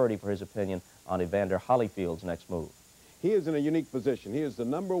asked Ferdy for his opinion on Evander Holyfield's next move. He is in a unique position. He is the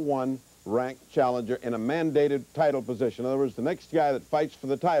 #1 ranked challenger in a mandated title position. In other words, the next guy that fights for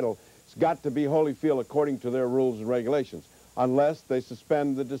the title has got to be Holyfield according to their rules and regulations, unless they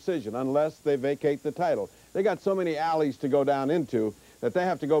suspend the decision, unless they vacate the title. They got so many alleys to go down into that they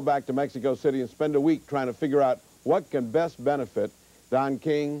have to go back to Mexico City and spend a week trying to figure out what can best benefit Don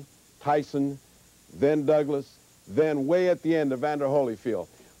King, Tyson, then Douglas, then way at the end, Evander Holyfield.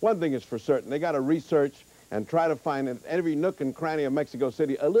 One thing is for certain, they got to research and try to find in every nook and cranny of Mexico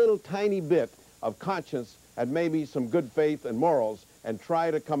City a little tiny bit of conscience and maybe some good faith and morals, and try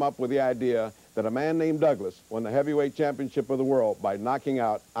to come up with the idea that a man named Douglas won the heavyweight championship of the world by knocking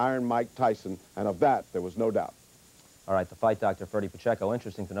out Iron Mike Tyson, and of that there was no doubt. All right, the fight doctor, Ferdy Pacheco.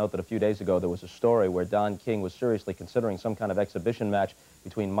 Interesting to note that a few days ago there was a story where Don King was seriously considering some kind of exhibition match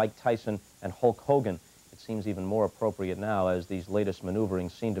between Mike Tyson and Hulk Hogan. It seems even more appropriate now, as these latest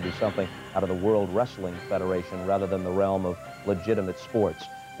maneuverings seem to be something out of the World Wrestling Federation rather than the realm of legitimate sports.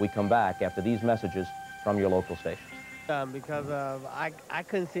 We come back after these messages from your local stations. Because I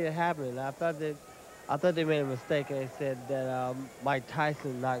couldn't see it happening. I thought they made a mistake and they said that Mike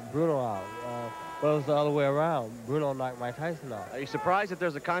Tyson knocked Bruno out. But it was the other way around. Bruno knocked Mike Tyson out. Are you surprised that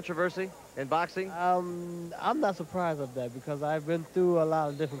there's a controversy in boxing? I'm not surprised of that because I've been through a lot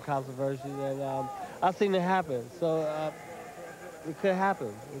of different controversies and I've seen it happen. So it could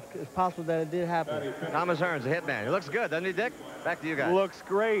happen. It's possible that it did happen. Thomas Hearns, the hitman. He looks good, doesn't he, Dick? Back to you guys. Looks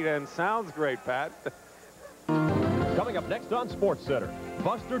great and sounds great, Pat. Coming up next on SportsCenter,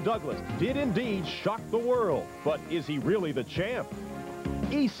 Buster Douglas did indeed shock the world, but is he really the champ?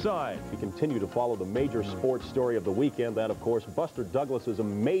 East Side. We continue to follow the major sports story of the weekend. That, of course, Buster Douglas's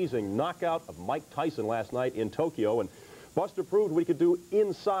amazing knockout of Mike Tyson last night in Tokyo. And Buster proved we could do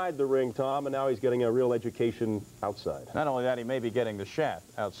inside the ring, Tom, and now he's getting a real education outside. Not only that, he may be getting the shaft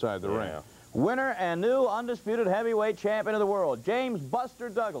outside the ring. Winner and new undisputed heavyweight champion of the world, James Buster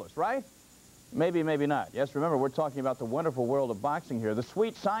Douglas, right? Maybe, maybe not. Yes, remember, we're talking about the wonderful world of boxing here. The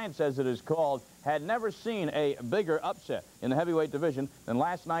Sweet Science, as it is called, had never seen a bigger upset in the heavyweight division than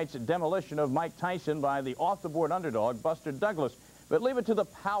last night's demolition of Mike Tyson by the off-the-board underdog, Buster Douglas. But leave it to the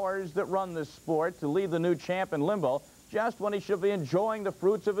powers that run this sport to leave the new champ in limbo just when he should be enjoying the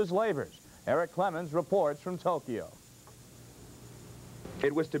fruits of his labors. Eric Clemens reports from Tokyo.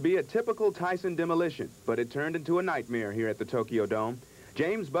 It was to be a typical Tyson demolition, but it turned into a nightmare here at the Tokyo Dome.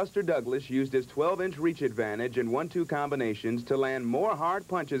 James Buster Douglas used his 12-inch reach advantage and 1-2 combinations to land more hard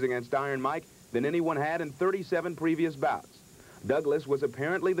punches against Iron Mike than anyone had in 37 previous bouts. Douglas was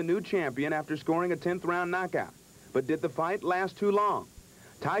apparently the new champion after scoring a 10th-round knockout. But did the fight last too long?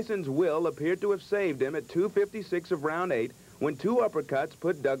 Tyson's will appeared to have saved him at 2:56 of round 8 when 2 uppercuts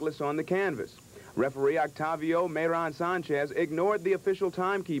put Douglas on the canvas. Referee Octavio Mayron Sanchez ignored the official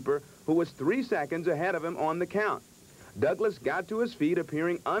timekeeper, who was 3 seconds ahead of him on the count. Douglas got to his feet,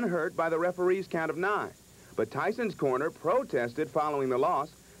 appearing unhurt by the referee's count of 9. But Tyson's corner protested following the loss,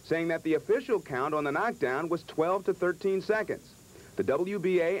 saying that the official count on the knockdown was 12 to 13 seconds. The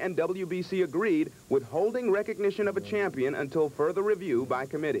WBA and WBC agreed, withholding recognition of a champion until further review by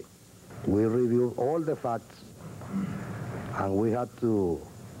committee. We reviewed all the facts, and we had to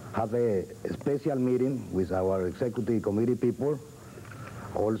have a special meeting with our executive committee people,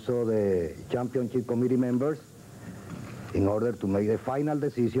 also the championship committee members, in order to make a final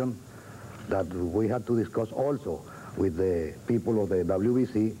decision that we had to discuss also with the people of the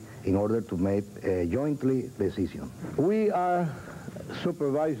WBC in order to make a jointly decision. We are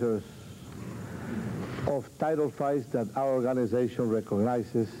supervisors of title fights that our organization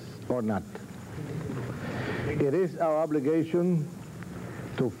recognizes or not. It is our obligation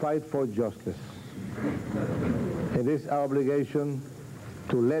to fight for justice. It is our obligation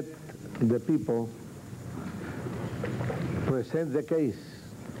to let the people present the case,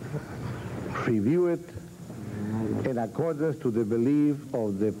 review it in accordance to the belief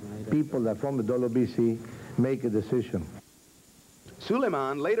of the people that from the WBC make a decision.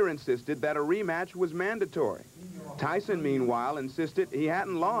 Suleiman later insisted that a rematch was mandatory. Tyson, meanwhile, insisted he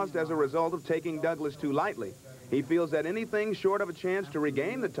hadn't lost as a result of taking Douglas too lightly. He feels that anything short of a chance to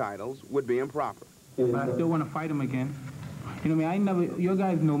regain the titles would be improper. But I still want to fight him again. You know what I mean? Your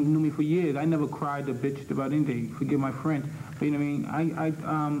guys knew me for years. I never cried or bitched about anything. Forgive my French. But you know what I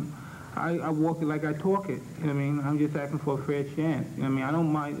mean? I walk it like I talk it. You know what I mean? I'm just asking for a fair chance. You know what I mean? I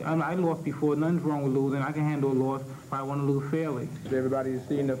don't mind. I lost before. Nothing's wrong with losing. I can handle a loss if I want to lose fairly. Everybody's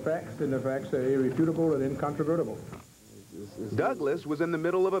seen the facts, and the facts are irrefutable and incontrovertible. Douglas was in the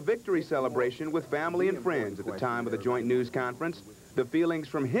middle of a victory celebration with family and friends at the time of the joint news conference. The feelings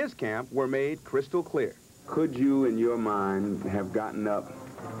from his camp were made crystal clear. Could you, in your mind, have gotten up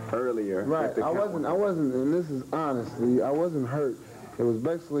earlier? Right. I wasn't, and this is honestly, I wasn't hurt. It was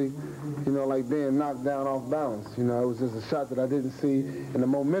basically, you know, like being knocked down off balance. You know, it was just a shot that I didn't see, and the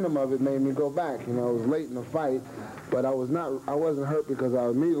momentum of it made me go back. You know, it was late in the fight, but I wasn't hurt because I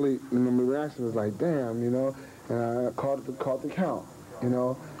immediately, you know, my reaction was like, damn, you know, and I caught the count, you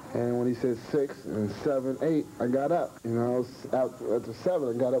know. And when he said 6 and 7, 8, I got up. You know, after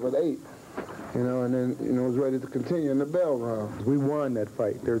 7, I got up at 8. You know, and then, you know, was ready to continue in the bell round. We won that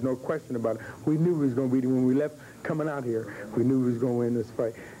fight. There's no question about it. We knew we was going to be, when we left coming out here, we knew we was going to win this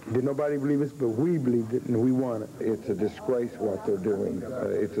fight. Did nobody believe us, but we believed it, and we won it. It's a disgrace what they're doing.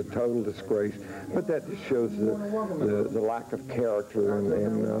 It's a total disgrace. But that just shows the lack of character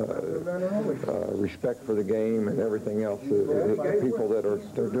and respect for the game and everything else. The people that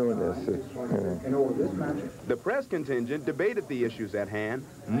are doing this. The press contingent debated the issues at hand,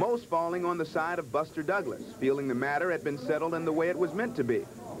 most falling on the side of Buster Douglas, feeling the matter had been settled in the way it was meant to be,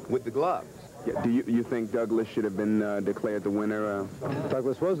 with the gloves. Yeah, do you think Douglas should have been declared the winner?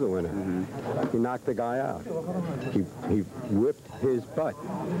 Douglas was the winner. He knocked the guy out. He whipped his butt.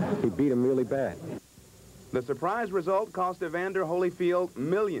 He beat him really bad. The surprise result cost Evander Holyfield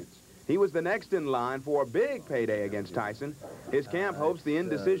millions. He was the next in line for a big payday against Tyson. His camp hopes the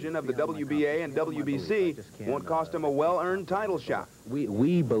indecision of the WBA and WBC won't cost him a well-earned title shot.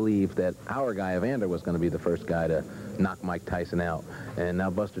 We believed that our guy, Evander, was going to be the first guy to knock Mike Tyson out. And now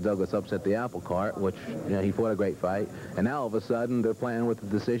Buster Douglas upset the apple cart, which, you know, he fought a great fight. And now all of a sudden they're playing with the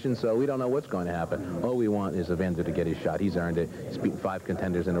decision, so we don't know what's going to happen. All we want is Evander to get his shot. He's earned it. He's beaten 5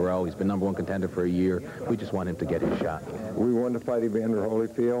 contenders in a row. He's been #1 contender for a year. We just want him to get his shot. We wanted to fight Evander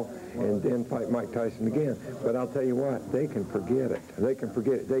Holyfield and then fight Mike Tyson again. But I'll tell you what, they can forget it. They can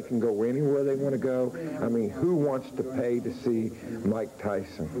forget it. They can go anywhere they want to go. I mean, who wants to pay to see Mike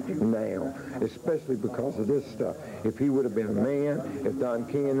Tyson now, especially because of this stuff? If he would have been a man, if Don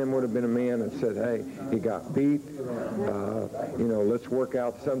King and them would have been a man and said, hey, he got beat, you know, let's work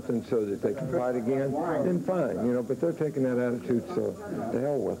out something so that they can fight again, then fine, you know, but they're taking that attitude, so to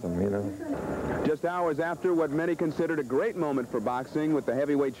hell with them, you know. Just hours after what many considered a great moment for boxing, with the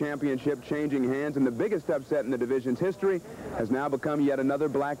heavyweight championship changing hands and the biggest upset in the division's history, has now become yet another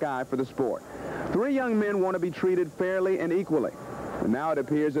black eye for the sport. 3 young men want to be treated fairly and equally, and now it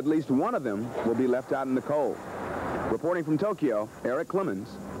appears at least one of them will be left out in the cold. Reporting from Tokyo, Eric Clemens,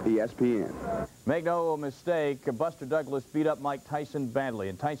 ESPN. Make no mistake, Buster Douglas beat up Mike Tyson badly,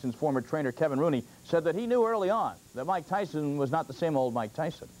 and Tyson's former trainer, Kevin Rooney, said that he knew early on that Mike Tyson was not the same old Mike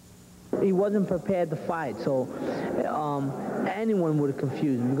Tyson. He wasn't prepared to fight, so anyone would have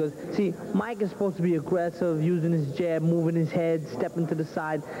confused him. Because, see, Mike is supposed to be aggressive, using his jab, moving his head, stepping to the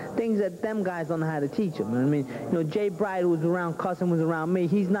side, things that them guys don't know how to teach him. I mean, you know, Jay Bright, who was around Cussing, was around me.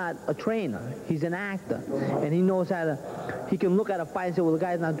 He's not a trainer. He's an actor. And he knows how to, he can look at a fight and say, well, the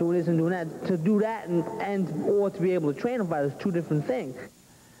guy's not doing this and doing that. To do that or to be able to train a fighter is 2 different things.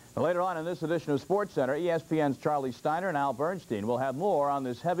 Later on in this edition of SportsCenter, ESPN's Charlie Steiner and Al Bernstein will have more on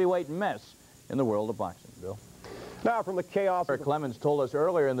this heavyweight mess in the world of boxing. Bill? Now from the chaos... Eric Clemens told us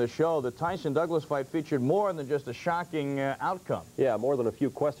earlier in the show the Tyson-Douglas fight featured more than just a shocking outcome. Yeah, more than a few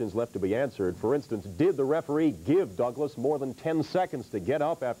questions left to be answered. For instance, did the referee give Douglas more than 10 seconds to get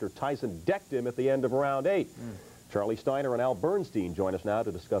up after Tyson decked him at the end of round 8? Charlie Steiner and Al Bernstein join us now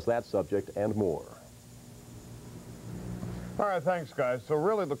to discuss that subject and more. All right, thanks, guys. So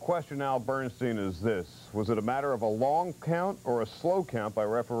really the question, Al Bernstein, is this. Was it a matter of a long count or a slow count by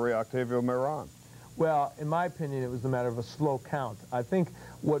referee Octavio Miran? Well, in my opinion, it was a matter of a slow count. I think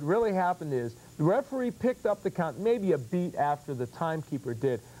what really happened is the referee picked up the count maybe a beat after the timekeeper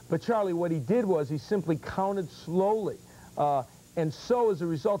did. But, Charlie, what he did was he simply counted slowly. And so, as a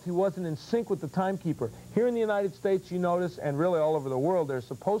result, he wasn't in sync with the timekeeper. Here in the United States, you notice, and really all over the world, they're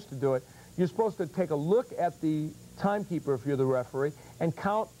supposed to do it. You're supposed to take a look at the timekeeper, if you're the referee, and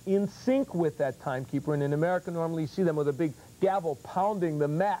count in sync with that timekeeper. And in America, normally you see them with a big gavel pounding the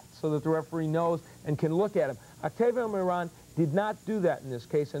mat so that the referee knows and can look at him. Octavio Miran did not do that in this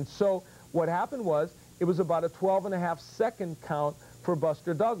case. And so what happened was it was about a 12.5-second count for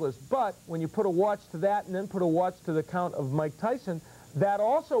Buster Douglas. But when you put a watch to that and then put a watch to the count of Mike Tyson, that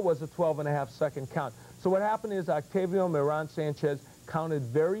also was a 12.5-second count. So what happened is Octavio Miran Sanchez counted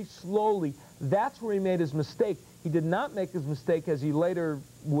very slowly. That's where he made his mistake. He did not make his mistake, as he later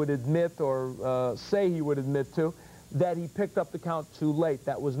would admit or say he would admit to, that he picked up the count too late.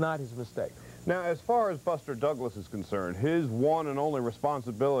 That was not his mistake. Now, as far as Buster Douglas is concerned, his one and only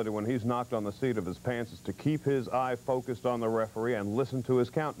responsibility when he's knocked on the seat of his pants is to keep his eye focused on the referee and listen to his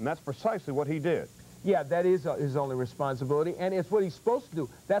count, and that's precisely what he did. Yeah, that is his only responsibility, and it's what he's supposed to do.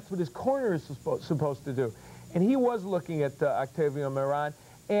 That's what his corner is supposed to do. And he was looking at Octavio Miran,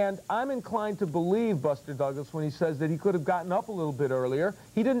 and I'm inclined to believe Buster Douglas when he says that he could have gotten up a little bit earlier.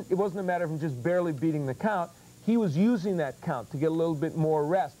 He didn't. It wasn't a matter of him just barely beating the count. He was using that count to get a little bit more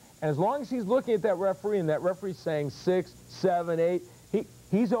rest. And as long as he's looking at that referee and that referee's saying 6, 7, 8,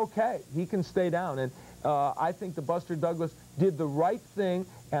 he's okay. He can stay down. And I think that Buster Douglas did the right thing,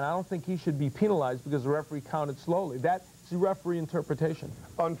 and I don't think he should be penalized because the referee counted slowly. That's the referee interpretation.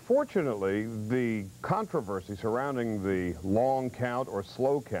 Unfortunately, the controversy surrounding the long count or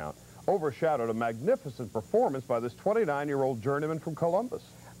slow count overshadowed a magnificent performance by this 29-year-old journeyman from Columbus.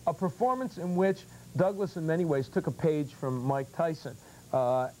 A performance in which Douglas, in many ways, took a page from Mike Tyson.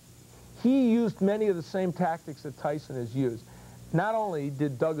 He used many of the same tactics that Tyson has used. Not only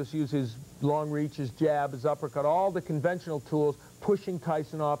did Douglas use his long reach, his jab, his uppercut, all the conventional tools, pushing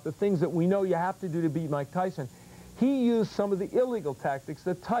Tyson off, the things that we know you have to do to beat Mike Tyson, he used some of the illegal tactics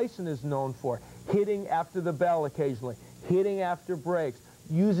that Tyson is known for, hitting after the bell occasionally, hitting after breaks,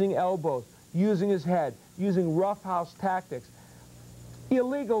 using elbows, using his head, using roughhouse tactics.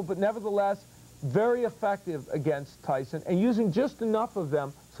 Illegal, but nevertheless, very effective against Tyson, and using just enough of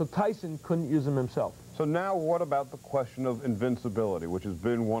them so Tyson couldn't use them himself. So now what about the question of invincibility, which has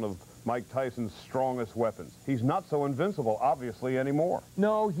been one of Mike Tyson's strongest weapons? He's not so invincible, obviously, anymore.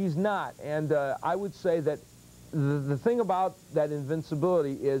 No, he's not. And I would say that the thing about that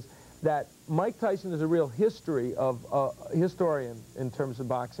invincibility is that Mike Tyson is a real historian in terms of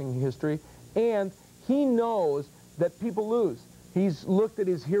boxing history, and he knows that people lose. He's looked at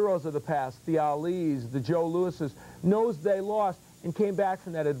his heroes of the past, the Alis, the Joe Lewises, knows they lost and came back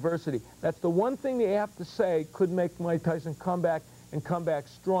from that adversity. That's the one thing they have to say could make Mike Tyson come back and come back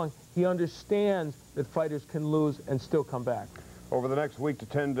strong. He understands that fighters can lose and still come back. Over the next week to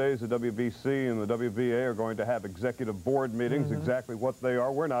 10 days, the WBC and the WBA are going to have executive board meetings. Exactly what they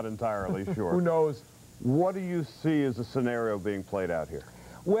are, we're not entirely sure. Who knows? What do you see as a scenario being played out here?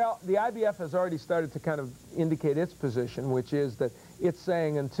 Well, the IBF has already started to kind of indicate its position, which is that it's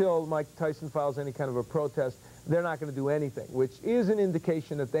saying until Mike Tyson files any kind of a protest, they're not going to do anything, which is an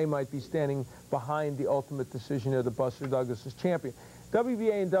indication that they might be standing behind the ultimate decision of the Buster Douglas as champion.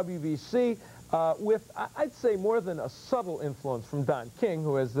 WBA and WBC, with, I'd say, more than a subtle influence from Don King,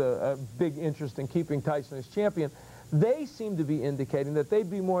 who has a big interest in keeping Tyson as champion, they seem to be indicating that they'd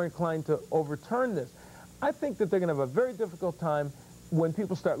be more inclined to overturn this. I think that they're going to have a very difficult time when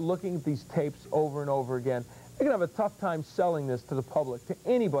people start looking at these tapes over and over again. They're going to have a tough time selling this to the public, to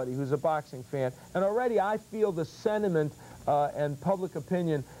anybody who's a boxing fan. And already I feel the sentiment and public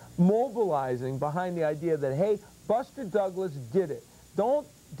opinion mobilizing behind the idea that, hey, Buster Douglas did it. Don't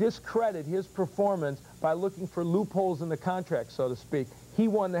discredit his performance by looking for loopholes in the contract, so to speak. He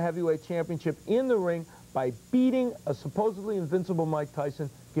won the heavyweight championship in the ring by beating a supposedly invincible Mike Tyson,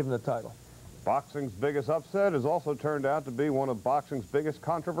 given the title. Boxing's biggest upset has also turned out to be one of boxing's biggest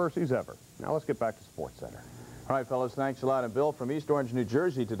controversies ever. Now let's get back to SportsCenter. All right, fellas, thanks a lot. And Bill, from East Orange, New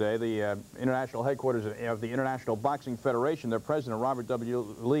Jersey today, the international headquarters of the International Boxing Federation, their president, Robert W.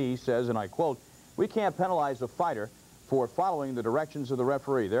 Lee, says, and I quote, "We can't penalize a fighter for following the directions of the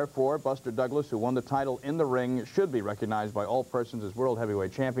referee. Therefore, Buster Douglas, who won the title in the ring, should be recognized by all persons as world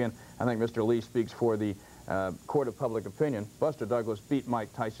heavyweight champion." I think Mr. Lee speaks for the court of public opinion. Buster Douglas beat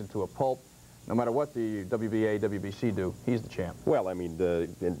Mike Tyson to a pulp. No matter what the WBA, WBC do, he's the champ. Well, I mean,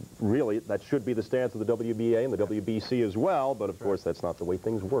 and really, that should be the stance of the WBA and the WBC as well, but of course, that's not the way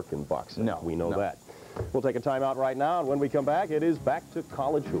things work in boxing. No. We know that. We'll take a timeout right now, and when we come back, it is back to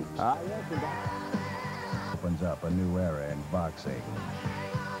college hoops. Opens up a new era in boxing.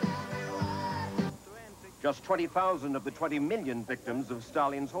 Just 20,000 of the 20 million victims of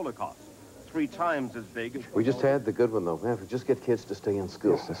Stalin's Holocaust. 3 times as big. We just had the good one, though. Man, if we just get kids to stay in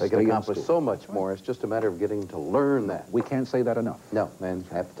school, they can accomplish so much more. It's just a matter of getting to learn that. We can't say that enough. No, man.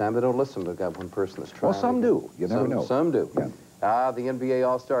 Half the time they don't listen. They've got one person that's trying. Well, some do. You never know. Some do. Yeah. The NBA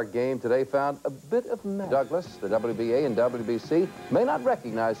All-Star Game today found a bit of magic. Douglas, the WBA and WBC may not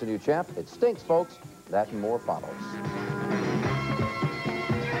recognize the new champ. It stinks, folks. That and more follows.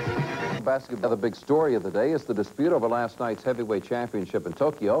 Basketball. The big story of the day is the dispute over last night's heavyweight championship in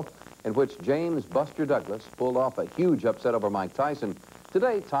Tokyo, in which James Buster Douglas pulled off a huge upset over Mike Tyson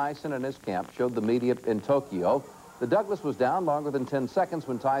Today, Tyson and his camp showed the media in Tokyo that Douglas was down longer than 10 seconds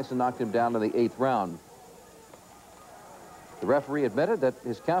when Tyson knocked him down in the 8th round. The referee admitted that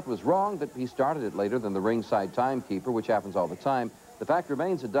his count was wrong, that he started it later than the ringside timekeeper, which happens all the time. The fact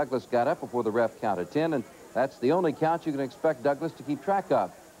remains that Douglas got up before the ref counted 10, and that's the only count you can expect Douglas to keep track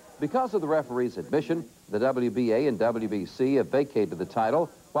of. Because of the referee's admission, the WBA and WBC have vacated the title,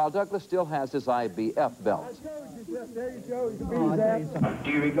 while Douglas still has his IBF belt.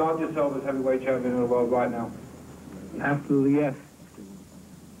 Do you regard yourself as heavyweight champion of the world right now? Absolutely, yes.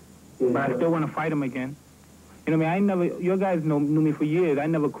 But I still want to fight him again. You know what I mean? You guys knew me for years. I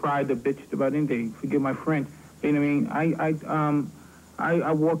never cried or bitched about anything. Forgive my French. You know what I mean?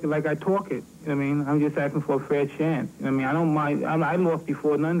 I walk it like I talk it. You know what I mean? I'm just asking for a fair chance. You know what I mean? I don't mind. I lost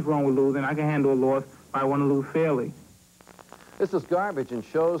before. Nothing's wrong with losing. I can handle a loss, but I want to lose fairly. This is garbage and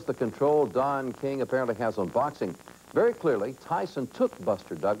shows the control Don King apparently has on boxing. Very clearly, Tyson took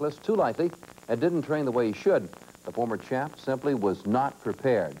Buster Douglas too lightly and didn't train the way he should. The former champ simply was not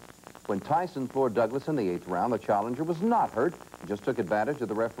prepared. When Tyson floored Douglas in the 8th round, the challenger was not hurt. He just took advantage of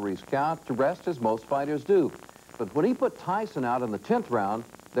the referee's count to rest, as most fighters do. But when he put Tyson out in the 10th round,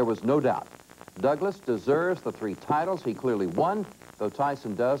 there was no doubt. Douglas deserves the 3 titles he clearly won, though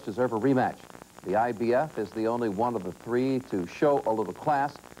Tyson does deserve a rematch. The IBF is the only one of the 3 to show a little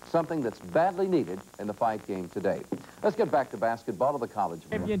class, something that's badly needed in the fight game today. Let's get back to basketball of the college.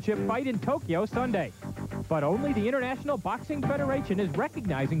 Championship fight in Tokyo Sunday. But only the International Boxing Federation is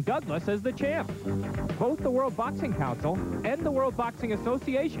recognizing Douglas as the champ. Both the World Boxing Council and the World Boxing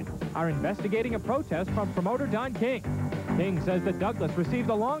Association are investigating a protest from promoter Don King. King says that Douglas received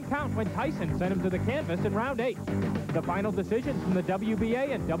a long count when Tyson sent him to the canvas in round 8. The final decisions from the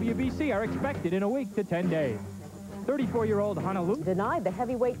WBA and WBC are expected in a week to 10 days. 34-year-old Honolulu denied the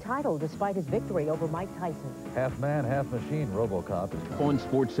heavyweight title despite his victory over Mike Tyson. Half man, half machine, RoboCop. On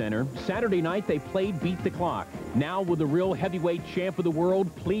SportsCenter, Saturday night they played Beat the Clock. Now will the real heavyweight champ of the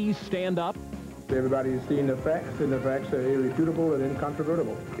world please stand up? Everybody's seen the facts, and the facts are irrefutable and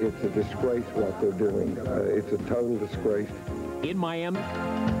incontrovertible. It's a disgrace what they're doing. It's a total disgrace. In Miami.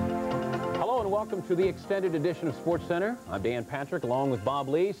 Hello and welcome to the extended edition of SportsCenter. I'm Dan Patrick along with Bob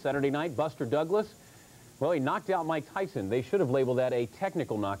Lee. Saturday night, Buster Douglas. Well, he knocked out Mike Tyson. They should have labeled that a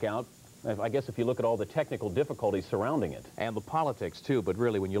technical knockout. I guess if you look at all the technical difficulties surrounding it. And the politics, too. But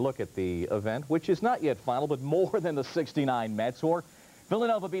really, when you look at the event, which is not yet final, but more than the '69 Mets or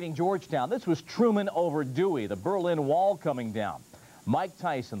Villanova beating Georgetown, this was Truman over Dewey, the Berlin Wall coming down. Mike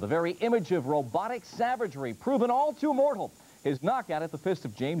Tyson, the very image of robotic savagery, proven all too mortal. His knockout at the fist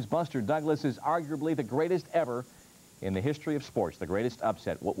of James Buster Douglas is arguably the greatest ever in the history of sports, the greatest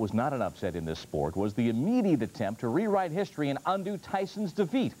upset. What was not an upset in this sport was the immediate attempt to rewrite history and undo Tyson's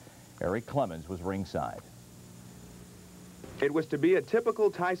defeat. Eric Clemens was ringside. It was to be a typical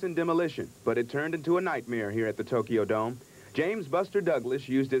Tyson demolition, but it turned into a nightmare here at the Tokyo Dome. James Buster Douglas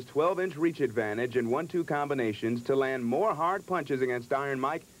used his 12-inch reach advantage and 1-2 combinations to land more hard punches against Iron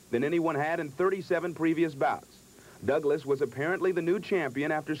Mike than anyone had in 37 previous bouts. Douglas was apparently the new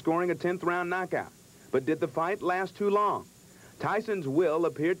champion after scoring a 10th round knockout. But did the fight last too long? Tyson's will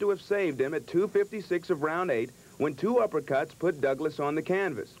appeared to have saved him at 2:56 of round 8 when 2 uppercuts put Douglas on the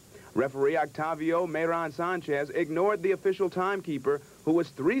canvas. Referee Octavio Mayron Sanchez ignored the official timekeeper, who was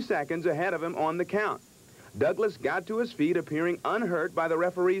 3 seconds ahead of him on the count. Douglas got to his feet, appearing unhurt by the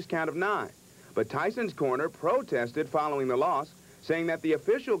referee's count of 9. But Tyson's corner protested following the loss, saying that the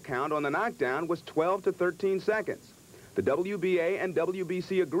official count on the knockdown was 12 to 13 seconds. The WBA and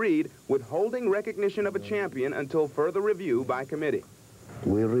WBC agreed, withholding recognition of a champion until further review by committee.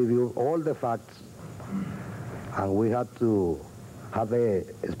 We reviewed all the facts, and we had to have a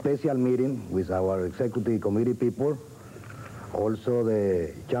special meeting with our executive committee people, also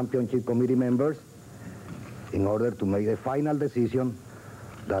the championship committee members, in order to make a final decision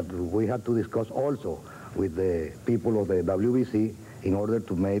that we had to discuss also with the people of the WBC in order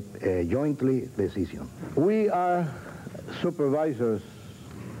to make a jointly decision. We are supervisors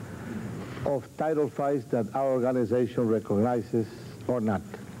of title fights that our organization recognizes or not.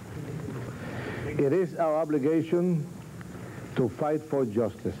 It is our obligation to fight for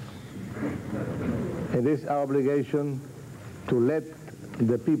justice. It is our obligation to let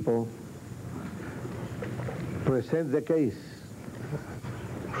the people present the case,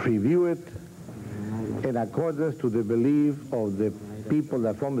 review it in accordance to the belief of the people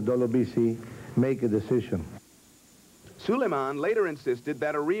that from the WBC make a decision. Suleiman later insisted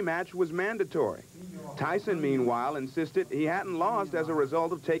that a rematch was mandatory. Tyson, meanwhile, insisted he hadn't lost as a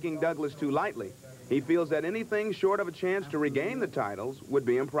result of taking Douglas too lightly. He feels that anything short of a chance to regain the titles would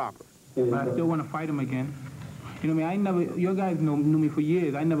be improper. But I still want to fight him again. You know what I mean? Your guys knew me for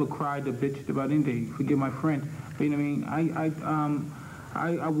years. I never cried or bitched about anything. Forgive my friend. But you know what I mean?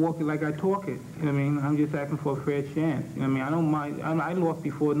 I walk it like I talk it. You know what I mean? I'm just asking for a fair chance. You know what I mean? I don't mind. I lost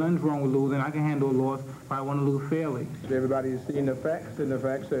before. Nothing's wrong with losing. I can handle a loss, but I want to lose fairly. Everybody's seen the facts, and the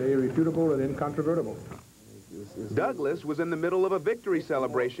facts are irrefutable and incontrovertible. Douglas was in the middle of a victory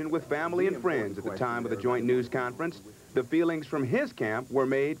celebration with family and friends at the time of the joint news conference. The feelings from his camp were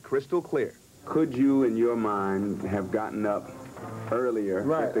made crystal clear. Could you, in your mind, have gotten up earlier?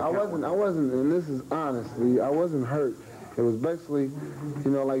 Right. I wasn't, and this is honestly, I wasn't hurt. It was basically,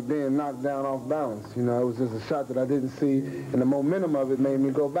 you know, like being knocked down off balance. You know, it was just a shot that I didn't see, and the momentum of it made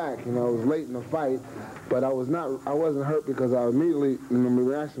me go back. You know, it was late in the fight, but I wasn't hurt because I immediately, you know, my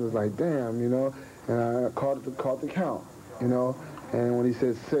reaction was like, damn, you know, and I caught the count, you know, and when he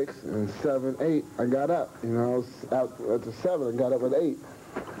said 6 and 7, 8, I got up, you know, after 7, I got up at 8.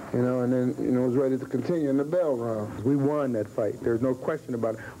 You know, and then, you know, was ready to continue in the bell round. We won that fight. There's no question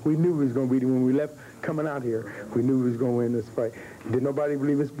about it. We knew we was going to beat him when we left coming out here. We knew we was going to win this fight. Did nobody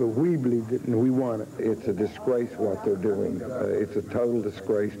believe us, but we believed it, and we won it. It's a disgrace what they're doing. It's a total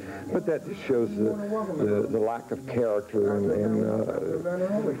disgrace. But that just shows the lack of character and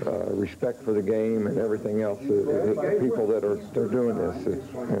respect for the game and everything else. The people that are doing this.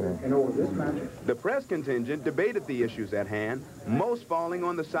 The press contingent debated the issues at hand, most falling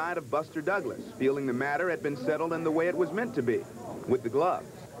on the side of Buster Douglas, feeling the matter had been settled in the way it was meant to be, with the gloves.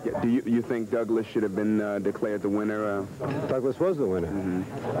 Do you think Douglas should have been declared the winner? Douglas was the winner.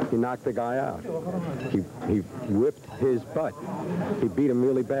 Mm-hmm. He knocked the guy out. He whipped his butt. He beat him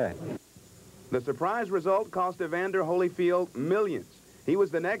really bad. The surprise result cost Evander Holyfield millions. He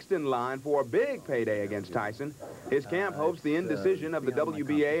was the next in line for a big payday against Tyson. His camp hopes the indecision of the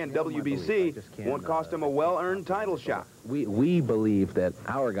WBA and WBC won't cost him a well-earned title shot. We believe that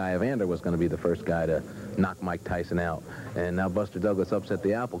our guy, Evander, was going to be the first guy to knock Mike Tyson out. And now Buster Douglas upset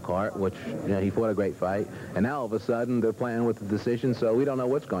the apple cart, which, you know, he fought a great fight. And now all of a sudden they're playing with the decision, so we don't know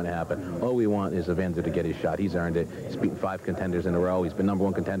what's going to happen. All we want is Evander to get his shot. He's earned it. He's beaten 5 contenders in a row. He's been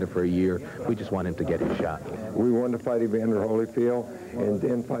 #1 contender for a year. We just want him to get his shot. We wanted to fight Evander Holyfield and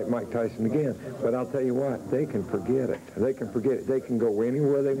then fight Mike Tyson again. But I'll tell you what, they can forget it. They can forget it. They can go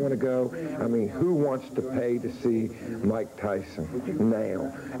anywhere they want to go. I mean, who wants to pay to see Mike Tyson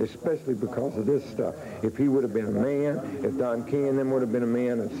now? Especially because of this stuff. If he would have been a man, if Don King and them would have been a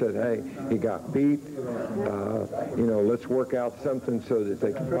man and said, hey, he got beat, you know, let's work out something so that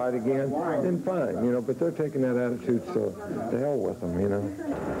they can fight again, then fine, you know, but they're taking that attitude, so to hell with them, you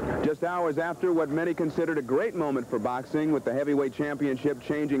know. Just hours after what many considered a great moment for boxing, with the heavyweight championship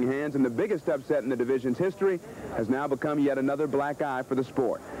changing hands and the biggest upset in the division's history, has now become yet another black eye for the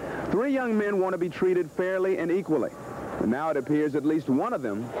sport. 3 young men want to be treated fairly and equally, and now it appears at least one of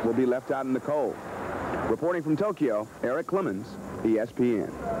them will be left out in the cold. Reporting from Tokyo, Eric Clemens,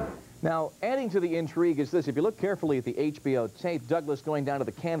 ESPN. Now, adding to the intrigue is this. If you look carefully at the HBO tape, Douglas going down to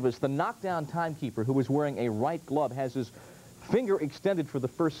the canvas, the knockdown timekeeper, who was wearing a right glove, has his finger extended for the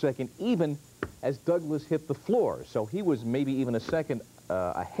first second, even as Douglas hit the floor. So he was maybe even a second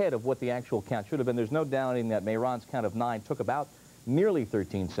ahead of what the actual count should have been. There's no doubting that Mehran's count of 9 took about nearly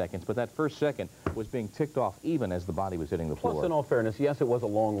 13 seconds, but that first second was being ticked off even as the body was hitting the floor. Plus, in all fairness, yes, it was a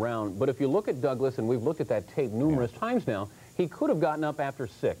long round, but if you look at Douglas, and we've looked at that tape numerous times now, he could have gotten up after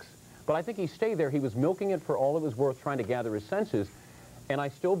 6. But I think he stayed there. He was milking it for all it was worth, trying to gather his senses. And I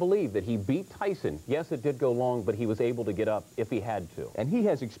still believe that he beat Tyson. Yes, it did go long, but he was able to get up if he had to. And he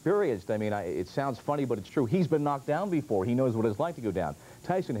has experienced, I mean, it sounds funny, but it's true. He's been knocked down before. He knows what it's like to go down.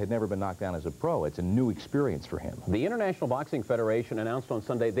 Tyson had never been knocked down as a pro. It's a new experience for him. The International Boxing Federation announced on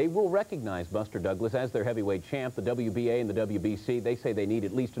Sunday they will recognize Buster Douglas as their heavyweight champ. The WBA and the WBC, they say they need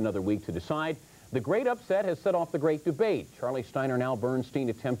at least another week to decide. The great upset has set off the great debate. Charlie Steiner and Al Bernstein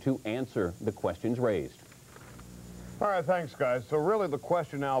attempt to answer the questions raised. All right, thanks, guys. So really the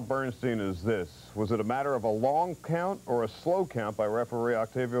question, Al Bernstein, is this. Was it a matter of a long count or a slow count by referee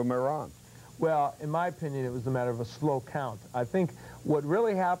Octavio Mehran? Well, in my opinion, it was a matter of a slow count. I think what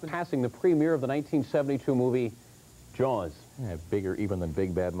really happened... Passing the premiere of the 1972 movie Jaws. Yeah, bigger even than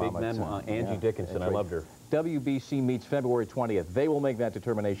Big Bad Mama. Big Mama, Angie Dickinson, I loved her. WBC meets February 20th. They will make that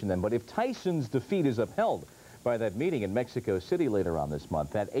determination then. But if Tyson's defeat is upheld by that meeting in Mexico City later on this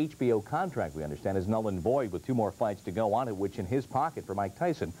month, that HBO contract, we understand, is null and void with 2 more fights to go on it, which in his pocket for Mike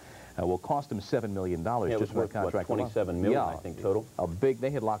Tyson will cost him $7 million just for the contract. What, $27 million, I think, total?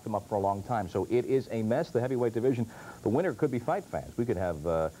 They had locked him up for a long time. So it is a mess, the heavyweight division. The winner could be fight fans. We could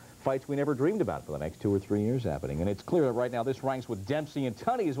have fights we never dreamed about for the next 2 or 3 years happening. And it's clear that right now this ranks with Dempsey and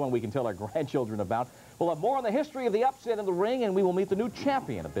Tunney is one we can tell our grandchildren about. We'll have more on the history of the upset in the ring, and we will meet the new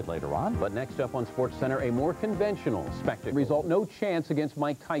champion a bit later on. But next up on SportsCenter, a more conventional spectacle. Result, no chance against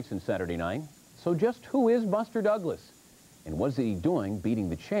Mike Tyson Saturday night. So just who is Buster Douglas? And what's he doing beating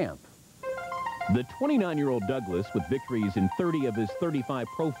the champ? The 29-year-old Douglas, with victories in 30 of his 35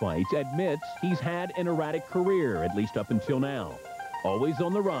 pro fights, admits he's had an erratic career, at least up until now. Always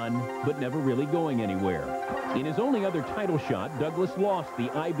on the run, but never really going anywhere. In his only other title shot, Douglas lost the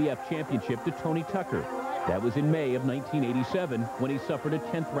IBF championship to Tony Tucker. That was in May of 1987 when he suffered a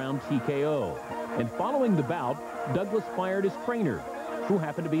 10th round TKO. And following the bout, Douglas fired his trainer, who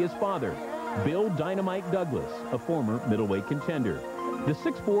happened to be his father, Bill Dynamite Douglas, a former middleweight contender. The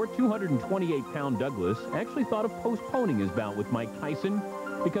 6'4", 228-pound Douglas actually thought of postponing his bout with Mike Tyson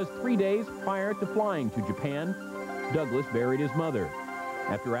because 3 days prior to flying to Japan, Douglas buried his mother.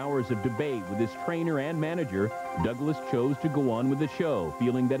 After hours of debate with his trainer and manager, Douglas chose to go on with the show,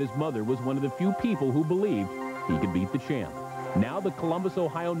 feeling that his mother was one of the few people who believed he could beat the champ. Now the Columbus,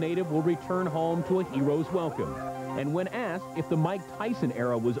 Ohio native will return home to a hero's welcome. And when asked if the Mike Tyson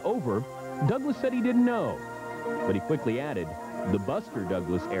era was over, Douglas said he didn't know. But he quickly added, the Buster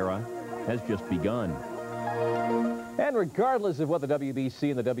Douglas era has just begun. And regardless of what the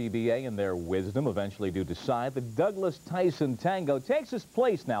WBC and the WBA in their wisdom eventually do decide, the Douglas-Tyson tango takes its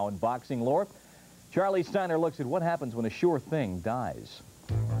place now in boxing lore. Charlie Steiner looks at what happens when a sure thing dies.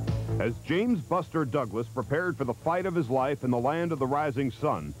 As James Buster Douglas prepared for the fight of his life in the land of the rising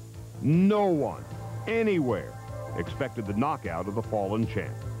sun, no one, anywhere, expected the knockout of the fallen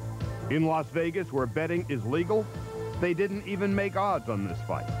champ. In Las Vegas, where betting is legal, they didn't even make odds on this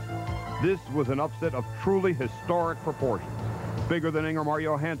fight. This was an upset of truly historic proportions, bigger than Ingemar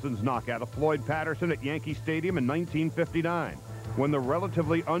Johansson's knockout of Floyd Patterson at Yankee Stadium in 1959, when the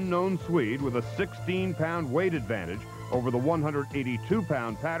relatively unknown Swede, with a 16-pound weight advantage over the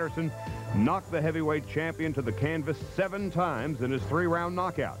 182-pound Patterson, knocked the heavyweight champion to the canvas 7 times in his 3-round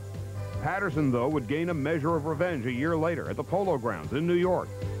knockout. Patterson, though, would gain a measure of revenge a year later at the Polo Grounds in New York,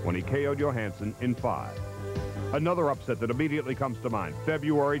 when he KO'd Johansson in 5. Another upset that immediately comes to mind,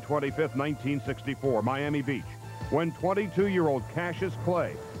 February 25th, 1964, Miami Beach, when 22-year-old Cassius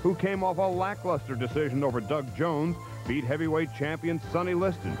Clay, who came off a lackluster decision over Doug Jones, beat heavyweight champion Sonny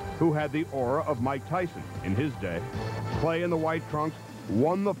Liston, who had the aura of Mike Tyson in his day. Clay in the white trunks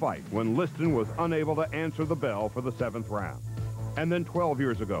won the fight when Liston was unable to answer the bell for the 7th round. And then 12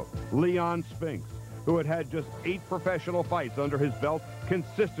 years ago, Leon Spinks, who had had just 8 professional fights under his belt,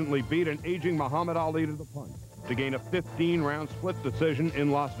 consistently beat an aging Muhammad Ali to the punch to gain a 15-round split decision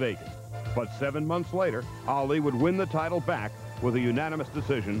in Las Vegas. But 7 months later, Ali would win the title back with a unanimous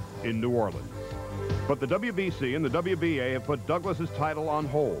decision in New Orleans. But the WBC and the WBA have put Douglas's title on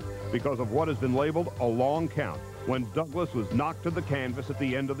hold because of what has been labeled a long count, when Douglas was knocked to the canvas at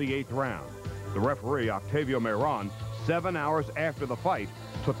the end of the 8th round. The referee, Octavio Meron, 7 hours after the fight,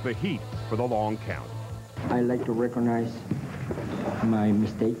 took the heat for the long count. I like to recognize my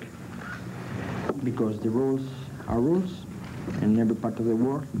mistake, because the rules are rules in every part of the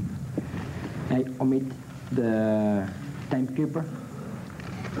world. I omit the timekeeper.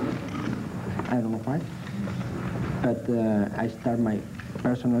 I don't know why, but I start my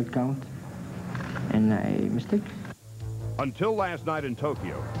personal count and I mistake. Until last night in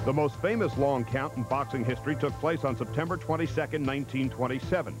Tokyo, the most famous long count in boxing history took place on September 22nd,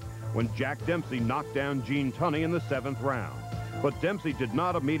 1927, when Jack Dempsey knocked down Gene Tunney in the 7th round. But Dempsey did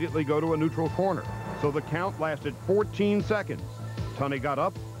not immediately go to a neutral corner, so the count lasted 14 seconds. Tunney got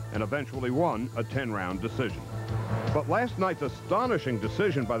up and eventually won a 10-round decision. But last night's astonishing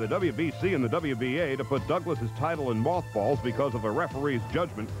decision by the WBC and the WBA to put Douglas's title in mothballs because of a referee's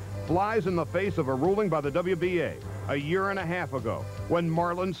judgment flies in the face of a ruling by the WBA a year and a half ago, when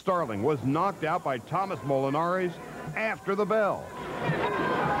Marlon Starling was knocked out by Thomas Molinares after the bell.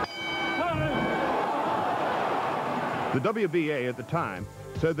 The WBA at the time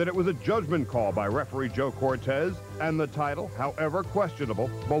said that it was a judgment call by referee Joe Cortez, and the title, however questionable,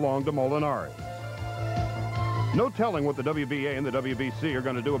 belonged to Molinares. No telling what the WBA and the WBC are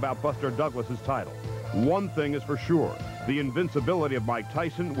going to do about Buster Douglas's title. One thing is for sure, the invincibility of Mike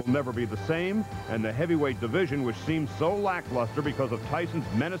Tyson will never be the same, and the heavyweight division, which seems so lackluster because of Tyson's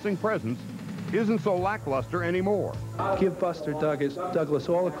menacing presence, isn't so lackluster anymore. Give Buster Douglas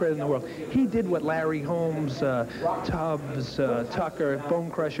all the credit in the world. He did what Larry Holmes, Tubbs, Tucker,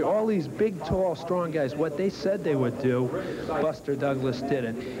 Bone Crusher, all these big, tall, strong guys, what they said they would do, Buster Douglas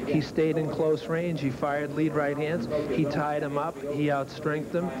didn't. He stayed in close range. He fired lead right hands. He tied him up. He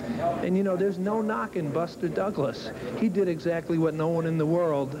outstrengthed them. And, you know, there's no knocking Buster Douglas. He did exactly what no one in the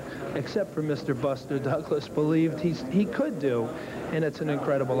world, except for Mr. Buster Douglas, believed he could do. And it's an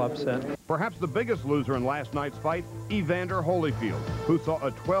incredible upset. Perhaps the biggest loser in last night's fight, Evander Holyfield, who saw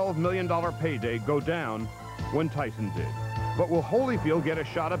a $12 million payday go down when Tyson did. But will Holyfield get a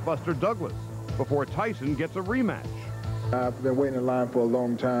shot at Buster Douglas before Tyson gets a rematch? I've been waiting in line for a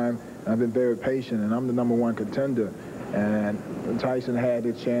long time. I've been very patient, and I'm the #1 contender. And Tyson had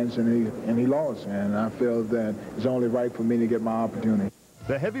his chance, and he lost. And I feel that it's only right for me to get my opportunity.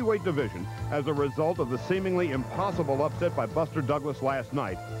 The heavyweight division, as a result of the seemingly impossible upset by Buster Douglas last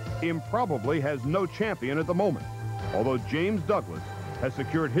night, improbably has no champion at the moment, although James Douglas has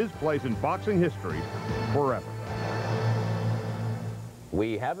secured his place in boxing history forever.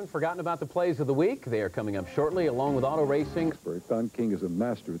 We haven't forgotten about the plays of the week. They are coming up shortly, along with auto racing. Don King is a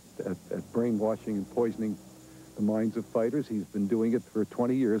master at brainwashing and poisoning the minds of fighters. He's been doing it for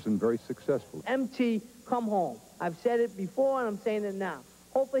 20 years and very successful. MT, come home. I've said it before, and I'm saying it now.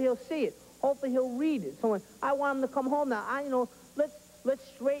 Hopefully he'll see it. Hopefully he'll read it. So I want him to come home now. Let's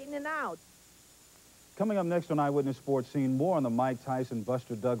straighten it out. Coming up next on Eyewitness Sports Scene, more on the Mike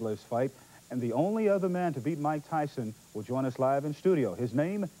Tyson-Buster Douglas fight. And the only other man to beat Mike Tyson will join us live in studio. His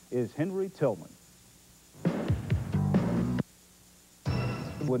name is Henry Tillman.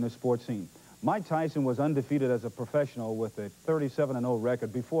 Eyewitness Sports Scene. Mike Tyson was undefeated as a professional with a 37-0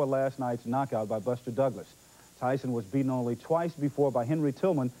 record before last night's knockout by Buster Douglas. Tyson was beaten only twice before by Henry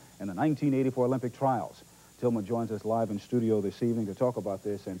Tillman in the 1984 Olympic trials. Tillman joins us live in studio this evening to talk about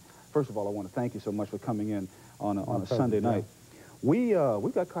this. And first of all, I want to thank you so much for coming in on a Sunday night. We've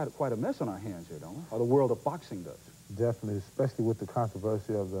got quite a mess on our hands here, don't we? Or the world of boxing does. Definitely, especially with the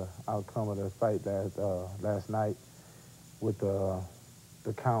controversy of the outcome of the fight last night with the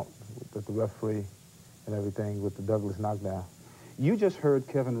count, with the referee and everything, with the Douglas knockdown. You just heard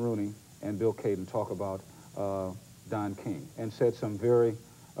Kevin Rooney and Bill Caden talk about Don King and said some very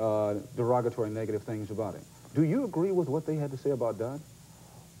derogatory, negative things about him. Do you agree with what they had to say about Don?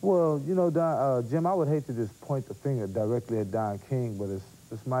 Well, you know, Jim, I would hate to just point the finger directly at Don King, but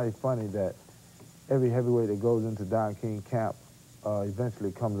it's mighty funny that every heavyweight that goes into Don King camp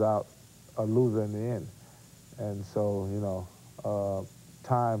eventually comes out a loser in the end. And so, you know,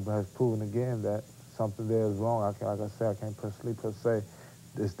 time has proven again that something there is wrong. Like I say, I can't personally say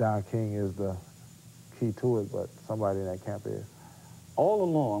this Don King is the key to it, but somebody in that camp is. All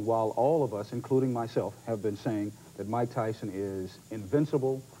along, while all of us, including myself, have been saying that Mike Tyson is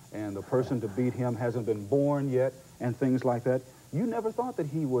invincible and the person to beat him hasn't been born yet and things like that, you never thought that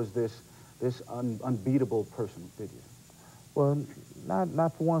he was this unbeatable person, did you? Well,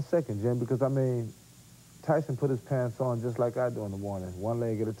 not for 1 second, Jim, because, I mean, Tyson put his pants on just like I do in the morning, one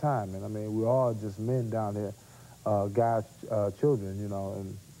leg at a time. And, I mean, we're all just men down here, God's children, you know,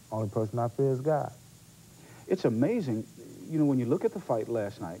 and only person I fear is God. It's amazing, you know, when you look at the fight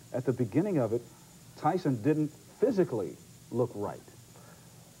last night, at the beginning of it, Tyson didn't physically look right.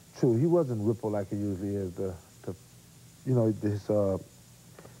 True, he wasn't rippled like he usually is. You know, his,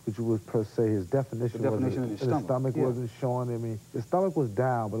 which you would per se, his definition, in his stomach yeah. wasn't showing. I mean, his stomach was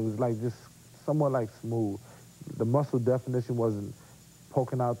down, but it was like just somewhat like smooth. The muscle definition wasn't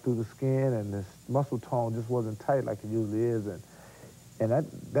poking out through the skin, and his muscle tone just wasn't tight like it usually is. And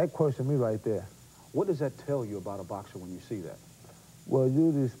that questioned me right there. What does that tell you about a boxer when you see that? Well,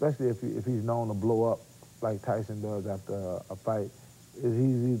 usually, especially if he's known to blow up like Tyson does after a fight, is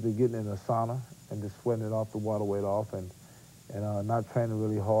he's either getting in a sauna and just sweating it off, the water weight off, and not training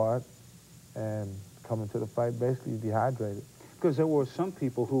really hard, and coming to the fight basically dehydrated. Because there were some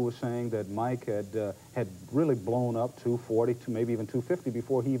people who were saying that Mike had really blown up 240 to maybe even 250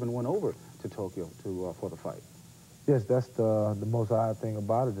 before he even went over to Tokyo for the fight. Yes, that's the most odd thing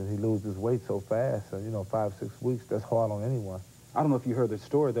about it, that he loses weight so fast. You know, 5-6 weeks, that's hard on anyone. I don't know if you heard the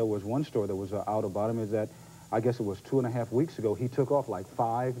story. There was one story that was out about him, is that I guess it was 2.5 weeks ago, he took off like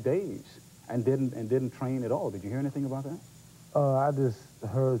 5 days and didn't train at all. Did you hear anything about that? I just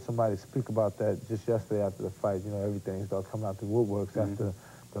heard somebody speak about that just yesterday after the fight. You know, everything started coming out the woodworks after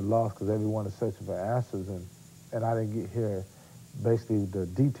the loss, because everyone is searching for answers, and I didn't hear basically the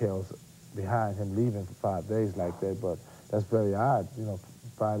details behind him leaving for 5 days like that. But that's very odd. You know,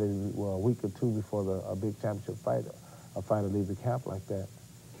 5 days, well, a week or two before a big championship fight, a fighter leaves the camp like that.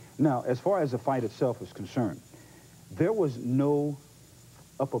 Now, as far as the fight itself is concerned, there was no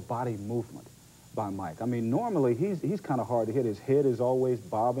upper body movement. by Mike. I mean, normally he's kind of hard to hit. His head is always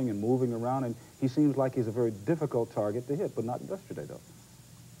bobbing and moving around, and he seems like he's a very difficult target to hit, but not yesterday, though.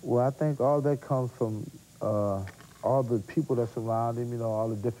 Well, I think all that comes from all the people that surround him, you know, all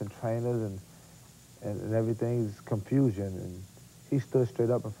the different trainers and everything is confusion. And he stood straight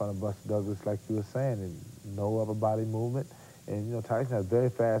up in front of Buster Douglas, like you were saying, and no upper body movement. And, you know, Tyson has very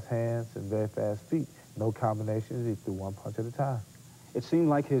fast hands and very fast feet. No combinations. He threw one punch at a time. It seemed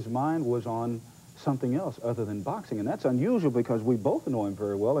like his mind was on something else other than boxing, and that's unusual because we both know him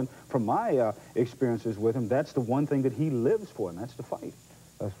very well, and from my experiences with him, that's the one thing that he lives for, and that's the fight.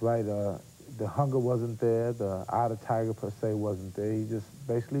 That's right. The hunger wasn't there. The eye of the tiger, per se, wasn't there. He just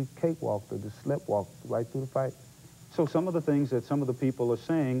basically cakewalked or just sleptwalked right through the fight. So some of the things that some of the people are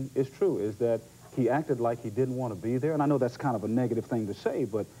saying is true, is that he acted like he didn't want to be there, and I know that's kind of a negative thing to say,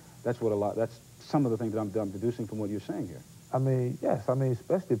 but that's some of the things that I'm deducing from what you're saying here. I mean, yes. I mean,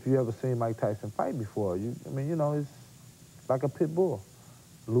 especially if you ever seen Mike Tyson fight before. I mean, you know, it's like a pit bull,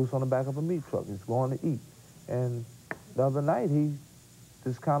 loose on the back of a meat truck. He's going to eat. And the other night, he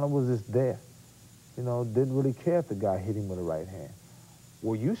just kind of was just there. You know, didn't really care if the guy hit him with the right hand.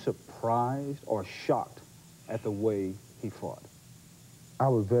 Were you surprised or shocked at the way he fought? I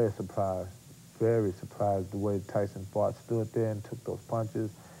was very surprised the way Tyson fought, stood there and took those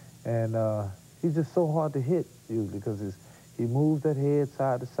punches. And he's just so hard to hit, usually, because he moves that head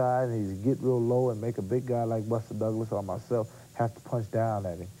side to side, and he get real low and make a big guy like Buster Douglas or myself have to punch down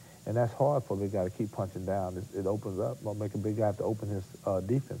at him. And that's hard for a big guy to keep punching down. It opens up, or make a big guy have to open his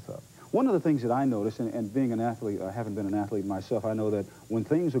defense up. One of the things that I noticed, and being an athlete, I haven't been an athlete myself, I know that when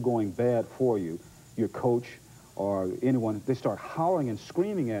things are going bad for you, your coach or anyone, they start howling and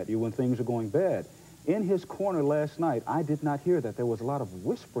screaming at you when things are going bad. In his corner last night, I did not hear that. There was a lot of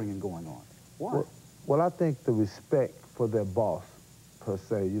whispering going on. Why? Well, I think the respect for their boss, per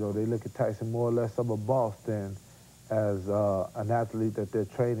se. You know, they look at Tyson more or less of a boss than as an athlete that they're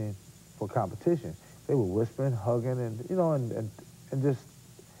training for competition. They were whispering, hugging, and, you know, and just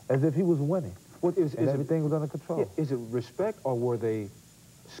as if he was winning. Well, and everything was under control. Yeah, is it respect, or were they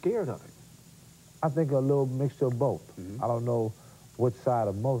scared of him? I think a little mixture of both. I don't know which side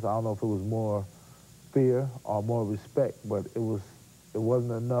of most. I don't know if it was more fear or more respect, but it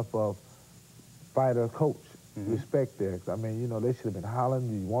wasn't enough of fighter coach respect there. I mean, you know, they should have been hollering,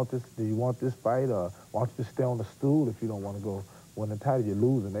 do you want this fight, or why don't you just stay on the stool if you don't want to go win the title, you're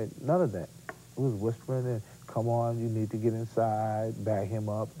losing. None of that. It was whispering and, come on, you need to get inside, back him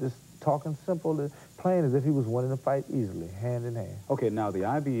up, just talking simple, plain as if he was winning the fight easily, hand in hand. Okay, now the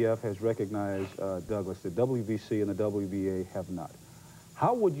IBF has recognized Douglas. The WBC and the WBA have not.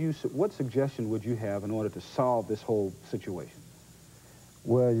 What suggestion would you have in order to solve this whole situation?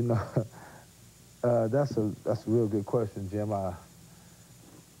 Well, you know, that's a real good question, Jim.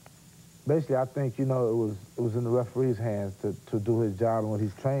 Basically, I think, you know, it was in the referee's hands to do his job, and what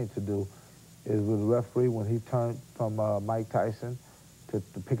he's trained to do is with the referee when he turned from Mike Tyson to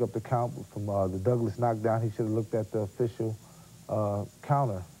pick up the count from the Douglas knockdown. He should have looked at the official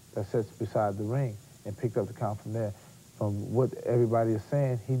counter that sits beside the ring and picked up the count from there. From what everybody is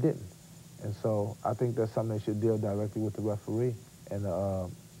saying, he didn't. And so I think that's something they should deal directly with the referee and the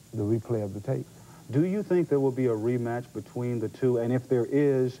replay of the tape. Do you think there will be a rematch between the two? And if there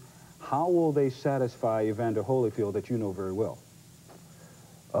is, how will they satisfy Evander Holyfield that you know very well?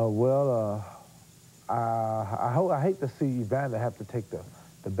 I hate to see Evander have to take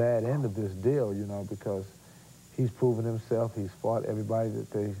the bad end of this deal, you know, because he's proven himself. He's fought everybody that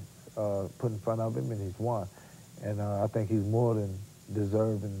they put in front of him, and he's won. And I think he's more than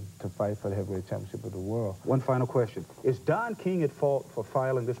deserving to fight for the heavyweight championship of the world. One final question. Is Don King at fault for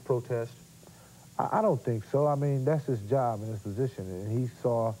filing this protest? I don't think so. I mean, that's his job and his position. And he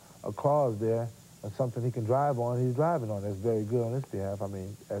saw a clause there of something he can drive on. He's driving on. That's very good on his behalf. I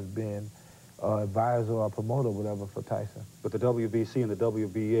mean, as being advisor or promoter, whatever, for Tyson. But the WBC and the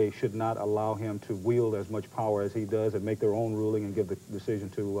WBA should not allow him to wield as much power as he does and make their own ruling and give the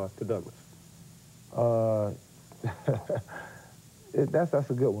decision to Douglas. That's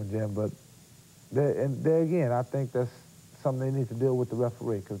a good one, Jim. But there again, I think that's something they need to deal with the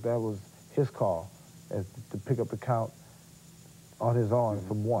referee, because that was his call, as to pick up the count on his own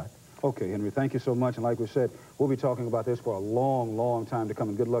from one. Okay, Henry, thank you so much. And like we said, we'll be talking about this for a long, long time to come,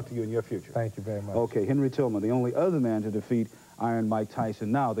 and good luck to you in your future. Thank you very much. Okay, Henry Tillman, the only other man to defeat Iron Mike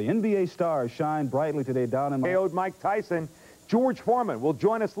Tyson. Now, the NBA stars shine brightly today down in KO'd Mike Tyson. George Foreman will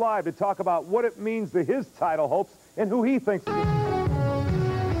join us live to talk about what it means to his title hopes and who he thinks is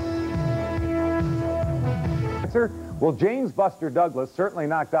answer. Well, James Buster Douglas certainly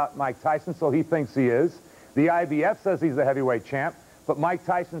knocked out Mike Tyson, so he thinks he is. The IBF says he's the heavyweight champ, but Mike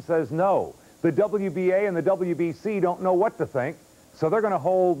Tyson says no. The WBA and the WBC don't know what to think, so they're going to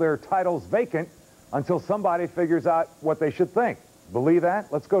hold their titles vacant until somebody figures out what they should think. Believe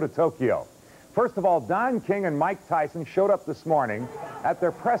that? Let's go to Tokyo. First of all, Don King and Mike Tyson showed up this morning at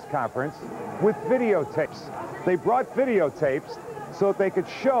their press conference with videotapes. They brought videotapes so that they could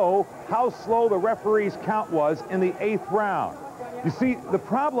show how slow the referee's count was in the 8th round. You see, the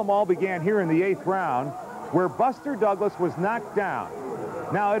problem all began here in the 8th round, where Buster Douglas was knocked down.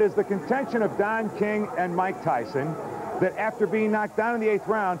 Now, it is the contention of Don King and Mike Tyson that after being knocked down in the 8th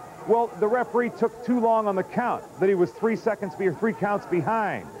round, well, the referee took too long on the count, that he was 3 counts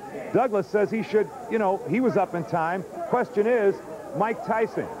behind. Douglas says he should, he was up in time. Question is, Mike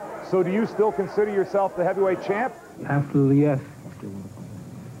Tyson, so do you still consider yourself the heavyweight champ? Absolutely, yes.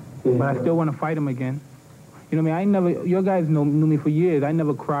 But I still want to fight him again. You know what I mean? Your guys knew me for years. I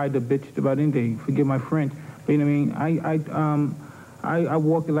never cried or bitched about anything. Forgive my French. But you know what I mean? I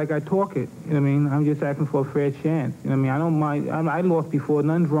walk it like I talk it. You know what I mean? I'm just asking for a fair chance. You know what I mean? I don't mind. I lost before.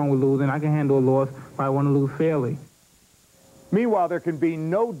 Nothing's wrong with losing. I can handle a loss, but I want to lose fairly. Meanwhile, there can be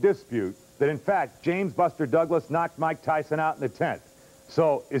no dispute that, in fact, James Buster Douglas knocked Mike Tyson out in the 10th.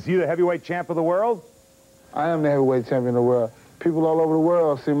 So, is he the heavyweight champ of the world? I am the heavyweight champion of the world. People all over the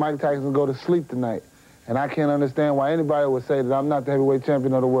world see Mike Tyson go to sleep tonight. And I can't understand why anybody would say that I'm not the heavyweight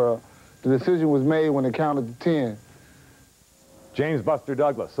champion of the world. The decision was made when it counted to 10. James Buster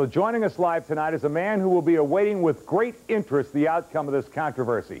Douglas. So joining us live tonight is a man who will be awaiting with great interest the outcome of this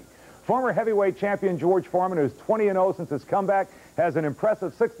controversy. Former heavyweight champion George Foreman, who's 20-0 since his comeback, has an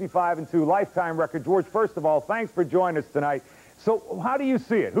impressive 65-2 lifetime record. George, first of all, thanks for joining us tonight. So how do you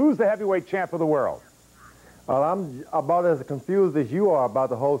see it? Who's the heavyweight champ of the world? Well, I'm about as confused as you are about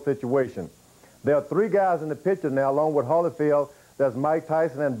the whole situation. There are 3 guys in the picture now, along with Holyfield. There's Mike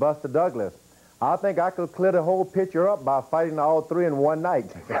Tyson and Buster Douglas. I think I could clear the whole picture up by fighting all 3 in one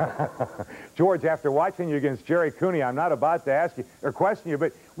night. George, after watching you against Jerry Cooney, I'm not about to ask you or question you,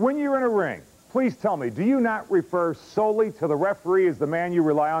 but when you're in a ring, please tell me, do you not refer solely to the referee as the man you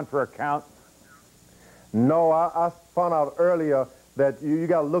rely on for a count? No, I found out earlier that you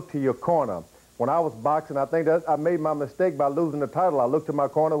got to look to your corner. When I was boxing, I think that I made my mistake by losing the title. I looked to my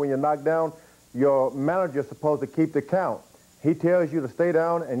corner. When you're knocked down, your manager's supposed to keep the count. He tells you to stay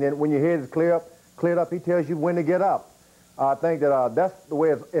down, and then when your head is cleared up, he tells you when to get up. I think that that's the way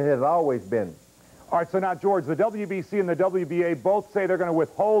it has always been. All right, so now, George, the WBC and the WBA both say they're going to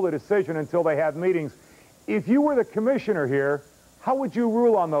withhold the decision until they have meetings. If you were the commissioner here, how would you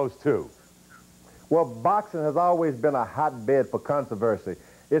rule on those two? Well, boxing has always been a hotbed for controversy.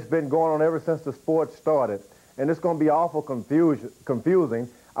 It's been going on ever since the sport started, and it's going to be awful confusing.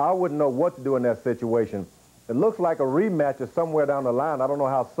 I wouldn't know what to do in that situation. It looks like a rematch is somewhere down the line. I don't know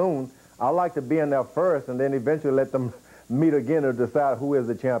how soon. I like to be in there first and then eventually let them meet again to decide who is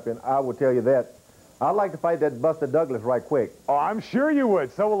the champion. I will tell you that. I'd like to fight that Buster Douglas right quick. Oh, I'm sure you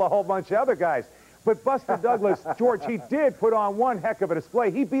would. So will a whole bunch of other guys. But Buster Douglas, George, he did put on one heck of a display.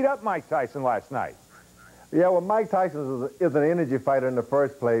 He beat up Mike Tyson last night. Yeah, well, Mike Tyson is an energy fighter in the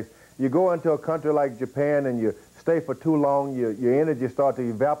first place. You go into a country like Japan and you stay for too long, your energy starts to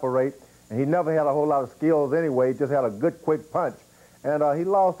evaporate. And he never had a whole lot of skills anyway. He just had a good, quick punch. And he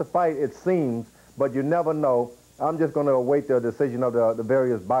lost the fight, it seems, but you never know. I'm just going to await the decision of the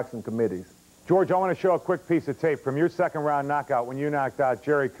various boxing committees. George, I want to show a quick piece of tape from your second-round knockout when you knocked out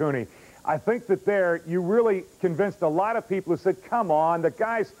Jerry Cooney. I think that there you really convinced a lot of people who said, come on, the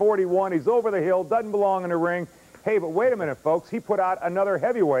guy's 41, he's over the hill, doesn't belong in the ring. Hey, but wait a minute, folks. He put out another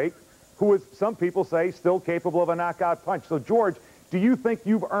heavyweight who is, some people say, still capable of a knockout punch. So, George, do you think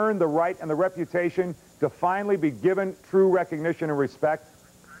you've earned the right and the reputation to finally be given true recognition and respect?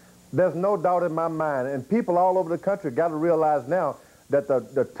 There's no doubt in my mind, and people all over the country got to realize now that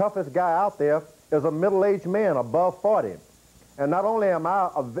the toughest guy out there is a middle-aged man above 40. And not only am I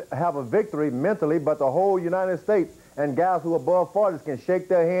have a victory mentally, but the whole United States and guys who are above 40 can shake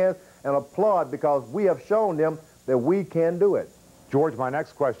their hands and applaud because we have shown them that we can do it. George, my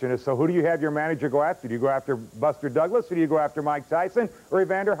next question is, so who do you have your manager go after? Do you go after Buster Douglas, or do you go after Mike Tyson, or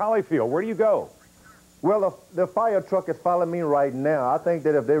Evander Holyfield? Where do you go? Well, the fire truck is following me right now. I think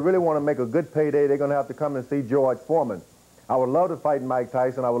that if they really want to make a good payday, they're going to have to come and see George Foreman. I would love to fight Mike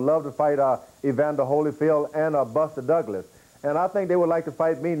Tyson. I would love to fight Evander Holyfield and Buster Douglas. And I think they would like to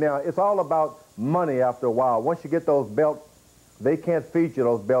fight me now. It's all about money after a while. Once you get those belts, they can't feed you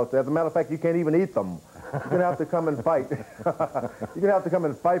those belts. As a matter of fact, you can't even eat them. You're going to have to come and fight. You're going to have to come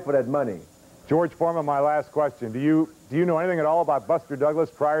and fight for that money. George Foreman, my last question. Do you know anything at all about Buster Douglas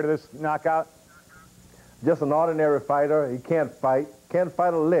prior to this knockout? Just an ordinary fighter. He can't fight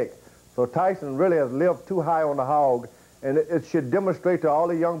a lick. So Tyson really has lived too high on the hog, and it should demonstrate to all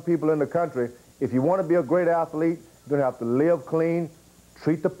the young people in the country, if you want to be a great athlete, you're going to have to live clean,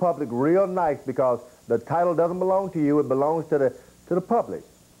 treat the public real nice, because the title doesn't belong to you, it belongs to the public.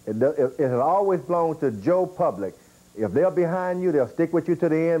 It has always belonged to Joe Public. If they're behind you, they'll stick with you to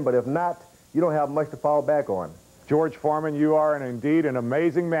the end, but if not, you don't have much to fall back on. George Foreman, you are indeed an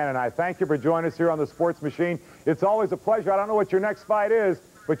amazing man, and I thank you for joining us here on the Sports Machine. It's always a pleasure. I don't know what your next fight is,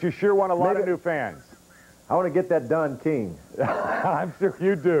 but you sure want a lot of new fans. I want to get that done, King. I'm sure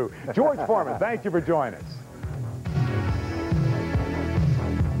you do. George Foreman, thank you for joining us.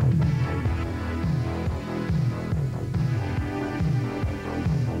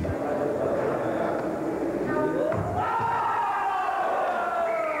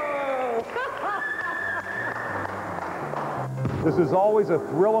 This is always a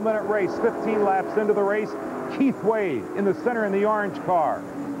thrill-a-minute race. 15 laps into the race, Keith Wade in the center in the orange car.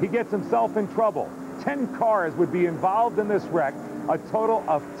 He gets himself in trouble. 10 cars would be involved in this wreck. A total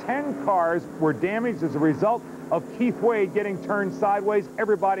of 10 cars were damaged as a result of Keith Wade getting turned sideways,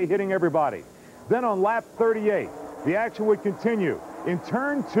 everybody hitting everybody. Then on lap 38, the action would continue. In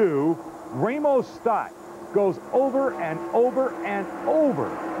turn 2, Ramos Stott goes over and over and over,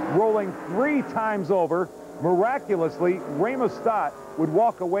 rolling 3 times over. Miraculously, Ramos Stott would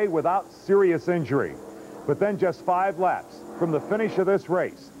walk away without serious injury. But then just 5 laps from the finish of this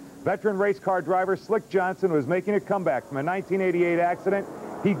race, veteran race car driver Slick Johnson was making a comeback from a 1988 accident.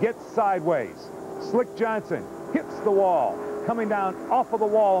 He gets sideways. Slick Johnson hits the wall. Coming down off of the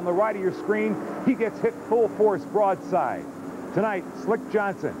wall on the right of your screen, he gets hit full force broadside. Tonight, Slick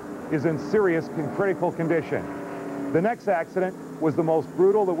Johnson is in serious and critical condition. The next accident was the most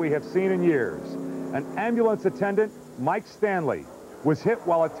brutal that we have seen in years. An ambulance attendant, Mike Stanley, was hit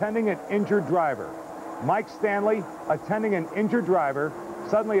while attending an injured driver. Mike Stanley attending an injured driver,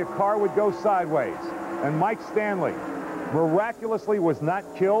 suddenly a car would go sideways, and Mike Stanley miraculously was not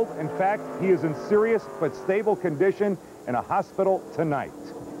killed. In fact, he is in serious but stable condition in a hospital tonight.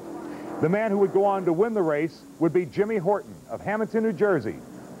 The man who would go on to win the race would be Jimmy Horton of Hamilton, New Jersey,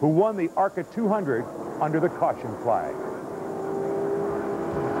 who won the ARCA 200 under the caution flag.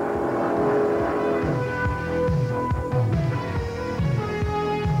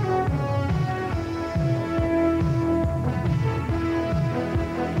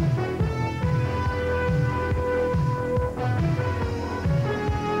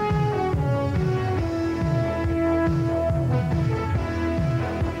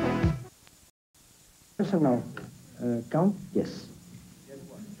 Personal count, yes.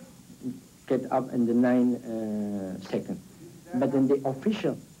 Get up in the 9 seconds. But in the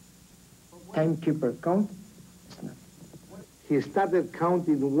official timekeeper count, it's not. He started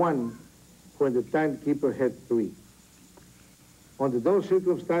counting 1 when the timekeeper had 3. Under those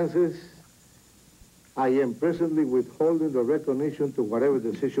circumstances, I am presently withholding the recognition to whatever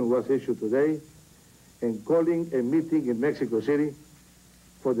decision was issued today and calling a meeting in Mexico City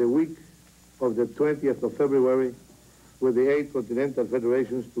for the week of the 20th of February with the 8 continental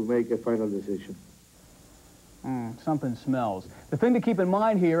federations to make a final decision. Something smells. The thing to keep in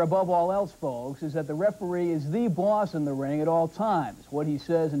mind here, above all else, folks, is that the referee is the boss in the ring at all times. What he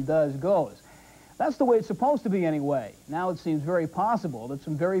says and does goes. That's the way it's supposed to be anyway. Now it seems very possible that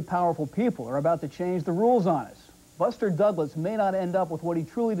some very powerful people are about to change the rules on us. Buster Douglas may not end up with what he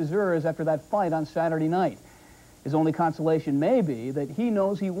truly deserves after that fight on Saturday night. His only consolation may be that he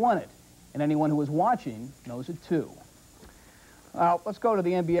knows he won it, and anyone who is watching knows it too. Let's go to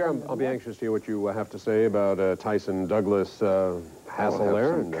the NBA. I'll be anxious to hear what you have to say about Tyson-Douglas hassle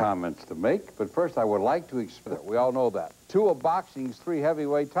there. Some comments to make, but first I would like to express, we all know that 2 of boxing's 3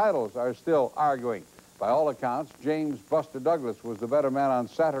 heavyweight titles are still arguing. By all accounts, James Buster Douglas was the better man on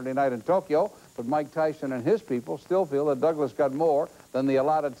Saturday night in Tokyo, but Mike Tyson and his people still feel that Douglas got more than the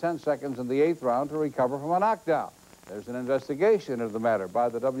allotted 10 seconds in the 8th round to recover from a knockdown. There's an investigation into the matter by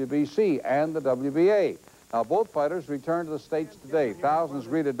the WBC and the WBA. Now, both fighters returned to the States today. Thousands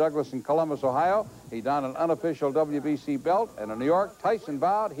greeted Douglas in Columbus, Ohio. He donned an unofficial WBC belt, and in New York, Tyson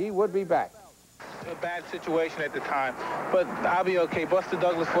vowed he would be back. A bad situation at the time, but I'll be okay. Buster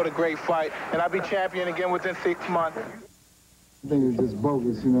Douglas fought a great fight, and I'll be champion again within 6 months. I think it's just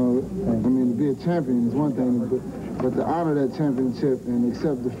bogus, you know. I mean, to be a champion is one thing, but to honor that championship and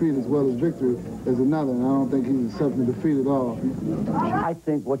accept defeat as well as victory is another, and I don't think he's accepting defeat at all. I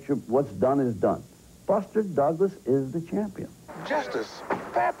think what's done is done. Buster Douglas is the champion. Justice,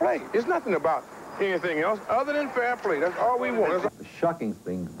 fair play. It's nothing about anything else other than fair play. That's all we want. The shocking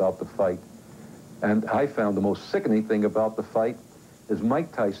thing about the fight, and I found the most sickening thing about the fight, is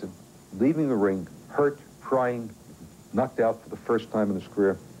Mike Tyson leaving the ring, hurt, crying, knocked out for the first time in his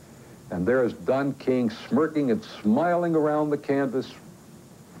career, And there's Don King smirking and smiling around the canvas,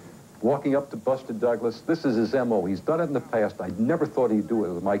 walking up to Buster Douglas. This is his M.O. He's done it in the past. I never thought he'd do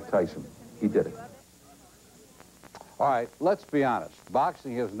it with Mike Tyson. He did it. All right, let's be honest.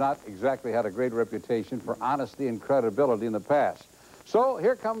 Boxing has not exactly had a great reputation for honesty and credibility in the past. So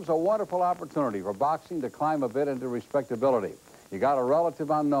here comes a wonderful opportunity for boxing to climb a bit into respectability. You got a relative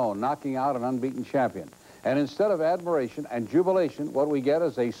unknown knocking out an unbeaten champion. And instead of admiration and jubilation, what we get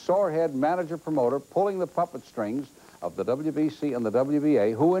is a sorehead manager-promoter pulling the puppet strings of the WBC and the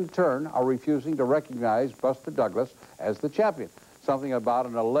WBA, who in turn are refusing to recognize Buster Douglas as the champion. Something about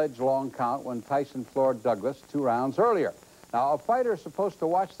an alleged long count when Tyson floored Douglas 2 rounds earlier. Now, a fighter is supposed to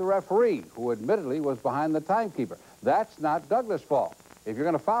watch the referee, who admittedly was behind the timekeeper. That's not Douglas' fault. If you're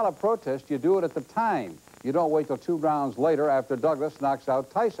going to file a protest, you do it at the time. You don't wait till 2 rounds later after Douglas knocks out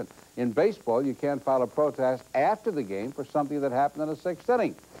Tyson. In baseball, you can't file a protest after the game for something that happened in the 6th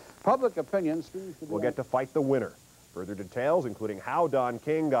inning. Public opinion seems to be... We'll get to fight the winner. Further details, including how Don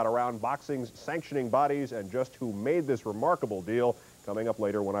King got around boxing's sanctioning bodies and just who made this remarkable deal, coming up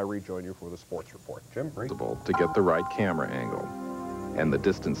later when I rejoin you for the sports report. Jim, Bree. To get the right camera angle. And the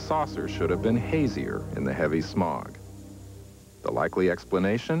distant saucer should have been hazier in the heavy smog. The likely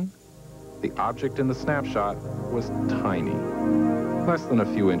explanation? The object in the snapshot was tiny, less than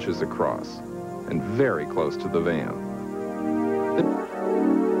a few inches across, and very close to the van.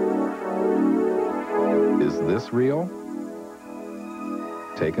 Is this real?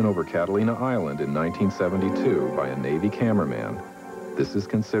 Taken over Catalina Island in 1972 by a Navy cameraman, this is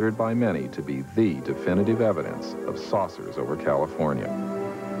considered by many to be the definitive evidence of saucers over California.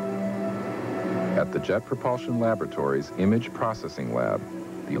 At the Jet Propulsion Laboratory's Image Processing Lab,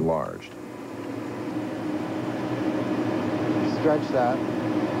 the enlarged. Stretch that.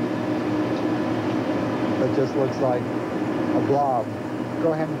 That just looks like a blob.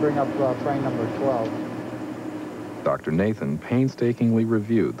 Go ahead and bring up frame number 12. Dr. Nathan painstakingly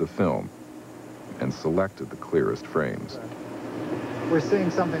reviewed the film and selected the clearest frames. We're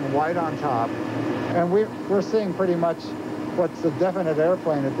seeing something white on top, and we're seeing pretty much what's a definite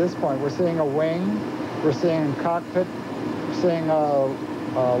airplane at this point. We're seeing a wing, we're seeing a cockpit, we're seeing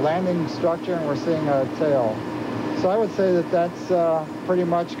a landing structure, and we're seeing a tail. So I would say that that's pretty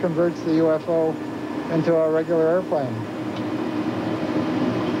much converts the UFO into a regular airplane.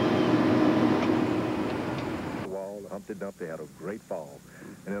 Humpty Dumpty had a great fall.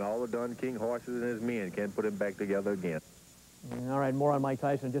 And then all the Don King horses and his men can't put him back together again. All right, more on Mike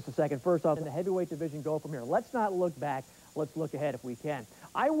Tyson in just a second. First off, in the heavyweight division go from here. Let's not look back. Let's look ahead if we can.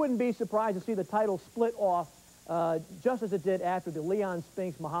 I wouldn't be surprised to see the title split off just as it did after the Leon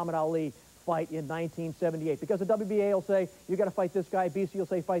Spinks Muhammad Ali fight in 1978. Because the WBA will say, you got to fight this guy. BC will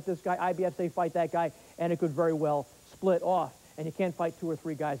say, fight this guy. IBF say, fight that guy. And it could very well split off. And you can't fight 2 or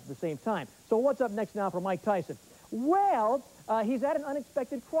 3 guys at the same time. So what's up next now for Mike Tyson? Well, he's at an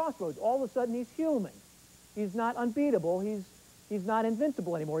unexpected crossroads. All of a sudden, he's human. He's not unbeatable. He's not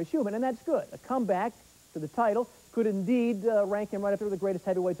invincible anymore. He's human, and that's good. A comeback to the title could indeed rank him right up there with the greatest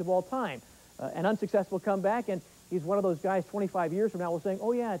heavyweights of all time. An unsuccessful comeback, and he's one of those guys 25 years from now was saying,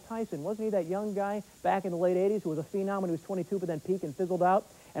 oh, yeah, Tyson, wasn't he that young guy back in the late 80s who was a phenom when he was 22 but then peaked and fizzled out?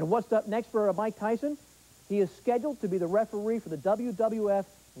 And what's up next for Mike Tyson? He is scheduled to be the referee for the WWF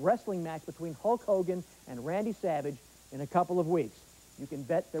wrestling match between Hulk Hogan and Randy Savage in a couple of weeks. You can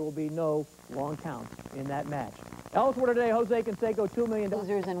bet there will be no long counts in that match. Elsewhere today, Jose Canseco, $2 million.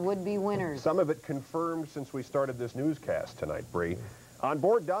 Losers and would-be winners. Some of it confirmed since we started this newscast tonight, Bree. On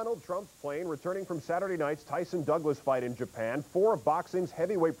board Donald Trump's plane, returning from Saturday night's Tyson-Douglas fight in Japan, 4 of boxing's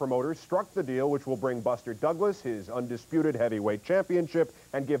heavyweight promoters struck the deal which will bring Buster Douglas his undisputed heavyweight championship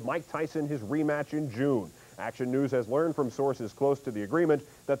and give Mike Tyson his rematch in June. Action News has learned from sources close to the agreement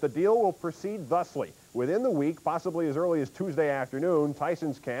that the deal will proceed thusly. Within the week, possibly as early as Tuesday afternoon,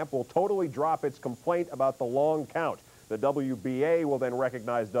 Tyson's camp will totally drop its complaint about the long count. The WBA will then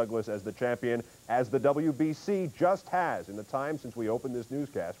recognize Douglas as the champion, as the WBC just has in the time since we opened this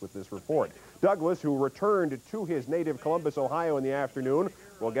newscast with this report. Douglas, who returned to his native Columbus, Ohio in the afternoon,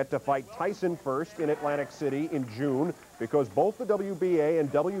 will get to fight Tyson first in Atlantic City in June because both the WBA and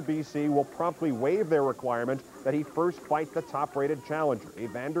WBC will promptly waive their requirement that he first fight the top-rated challenger,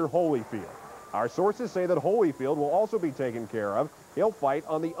 Evander Holyfield. Our sources say that Holyfield will also be taken care of. He'll fight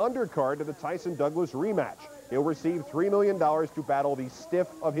on the undercard of the Tyson-Douglas rematch. He'll receive $3 million to battle the stiff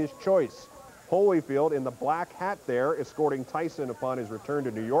of his choice. Holyfield, in the black hat there, escorting Tyson upon his return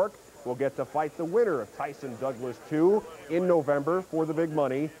to New York, will get to fight the winner of Tyson-Douglas 2 in November for the big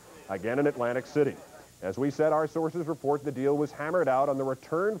money, again in Atlantic City. As we said, our sources report the deal was hammered out on the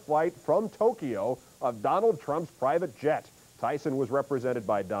return flight from Tokyo of Donald Trump's private jet. Tyson was represented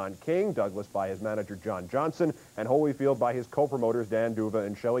by Don King, Douglas by his manager John Johnson, and Holyfield by his co-promoters Dan Duva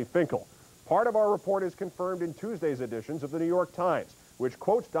and Shelley Finkel. Part of our report is confirmed in Tuesday's editions of the New York Times, which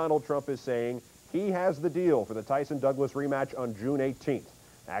quotes Donald Trump as saying he has the deal for the Tyson-Douglas rematch on June 18th.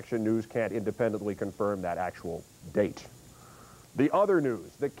 Action News can't independently confirm that actual date. The other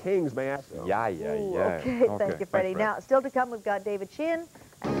news, the Kings may ask... Yeah. Okay, thank you, Freddie. Now, still to come, we've got David Shin.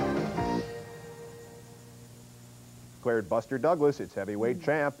 Declared Buster Douglas its heavyweight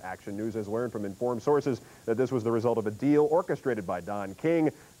champ. Action News has learned from informed sources that this was the result of a deal orchestrated by Don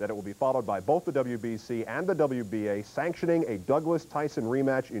King, that it will be followed by both the WBC and the WBA sanctioning a Douglas-Tyson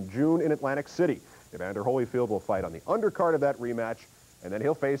rematch in June in Atlantic City. Evander Holyfield will fight on the undercard of that rematch, and then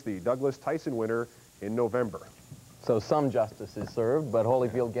he'll face the Douglas-Tyson winner in November. So some justice is served, but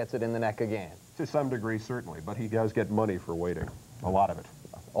Holyfield gets it in the neck again. To some degree, certainly, but he does get money for waiting. A lot of it.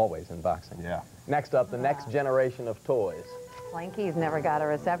 Always in boxing. Yeah. Next up, the next generation of toys. Slinky's never got a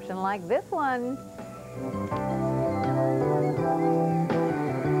reception like this one.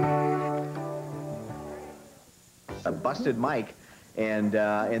 A busted Mike, and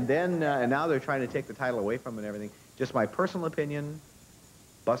now they're trying to take the title away from him and everything. Just my personal opinion,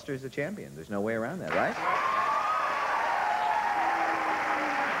 Buster's the champion. There's no way around that, right?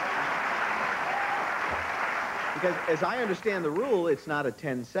 Because as I understand the rule, it's not a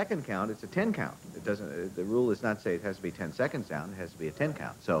 10-second count, it's a 10 count. It doesn't, the rule does not say it has to be 10 seconds down, it has to be a 10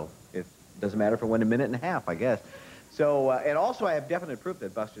 count. So it doesn't matter if it went a minute and a half, I guess. So, and also I have definite proof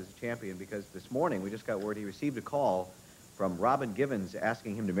that Buster's a champion because this morning we just got word he received a call from Robin Givens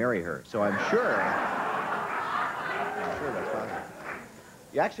asking him to marry her. So I'm sure that's possible.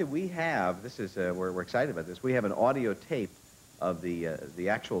 Yeah, actually, we have, this is, we're excited about this, we have an audio tape of the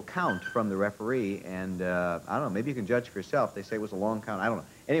actual count from the referee, and I don't know, maybe you can judge for yourself. They say it was a long count. I don't know.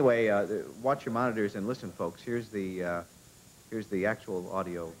 Anyway, watch your monitors and listen, folks. Here's the actual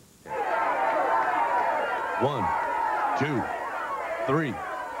audio. 1, 2, 3,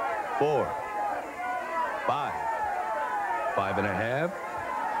 4, 5, 5.5,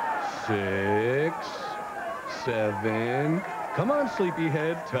 6, 7. Come on,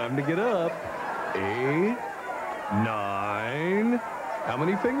 sleepyhead. Time to get up. 8, 9. How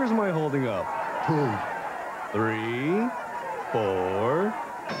many fingers am I holding up? 2, 3, 4.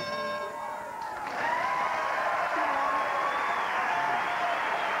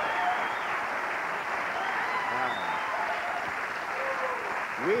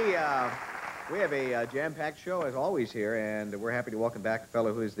 We have a jam-packed show, as always, here, and we're happy to welcome back a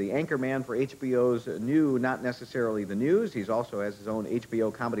fellow who is the anchor man for HBO's new, not necessarily the news. He's also has his own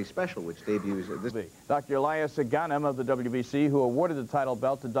HBO comedy special, which debuts this week. Dr. Elias Ghanem of the WBC, who awarded the title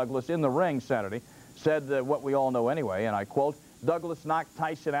belt to Douglas in the ring Saturday, said what we all know anyway, and I quote, "Douglas knocked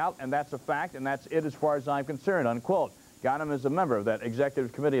Tyson out, and that's a fact, and that's it as far as I'm concerned," unquote. Ghanem is a member of that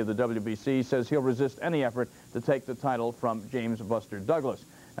executive committee of the WBC, says he'll resist any effort to take the title from James Buster Douglas.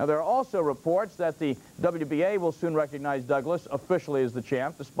 Now, there are also reports that the WBA will soon recognize Douglas officially as the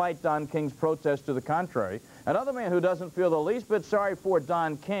champ, despite Don King's protest to the contrary. Another man who doesn't feel the least bit sorry for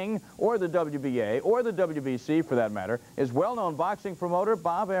Don King or the WBA or the WBC, for that matter, is well-known boxing promoter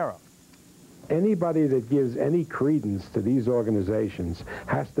Bob Arum. Anybody that gives any credence to these organizations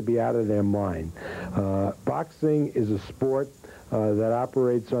has to be out of their mind. Boxing is a sport that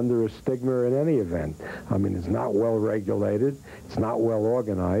operates under a stigma in any event. I mean, it's not well regulated, it's not well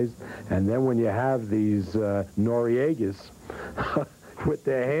organized, and then when you have these Noriegas with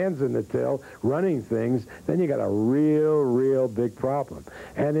their hands in the till running things, then you got a real big problem.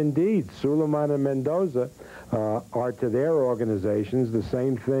 And indeed, Suleiman and Mendoza are to their organizations the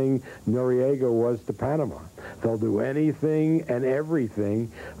same thing Noriega was to Panama. They'll do anything and everything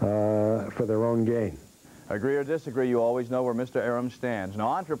for their own gain. Agree or disagree, you always know where Mr. Arum stands. Now,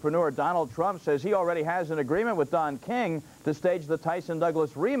 entrepreneur Donald Trump says he already has an agreement with Don King to stage the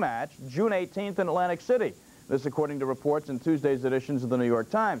Tyson-Douglas rematch June 18th in Atlantic City. This according to reports in Tuesday's editions of the New York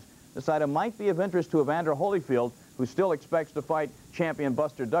Times. This item might be of interest to Evander Holyfield, who still expects to fight champion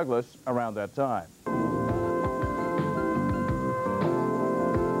Buster Douglas around that time.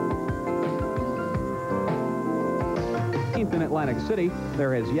 In Atlantic City,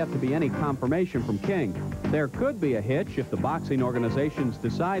 there has yet to be any confirmation from King. There could be a hitch if the boxing organizations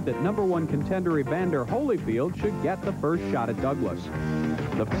decide that #1 contender Evander Holyfield should get the first shot at Douglas.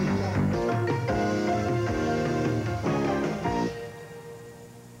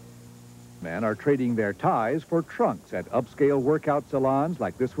 Men are trading their ties for trunks at upscale workout salons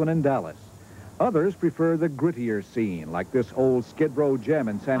like this one in Dallas. Others prefer the grittier scene, like this old Skid Row gem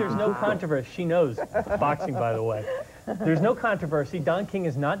in San Francisco. There's no controversy. She knows boxing, by the way. There's no controversy. Don King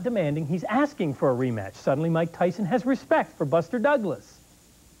is not demanding. He's asking for a rematch. Suddenly, Mike Tyson has respect for Buster Douglas.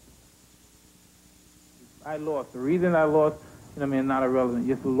 I lost. The reason I lost, I mean, not irrelevant.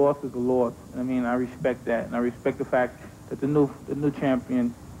 Just the loss is a loss. I mean, I respect that, and I respect the fact that the new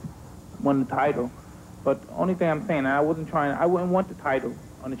champion won the title. But the only thing I'm saying, I wouldn't want the title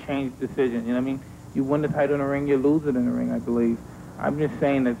on a change decision. You know what I mean? You win the title in the ring, you lose it in the ring, I believe. I'm just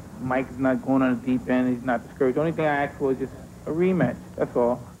saying that Mike is not going on the deep end. He's not discouraged. The only thing I asked for is just a rematch. That's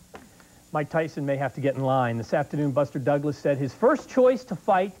all. Mike Tyson may have to get in line. This afternoon, Buster Douglas said his first choice to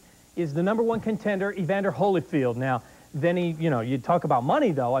fight is the #1 contender, Evander Holyfield. Now, then you talk about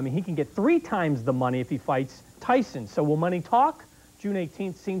money, though. I mean, he can get 3 times the money if he fights Tyson. So will money talk? June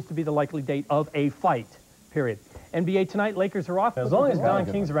 18th seems to be the likely date of a fight, period. NBA tonight, Lakers are off. As long as Don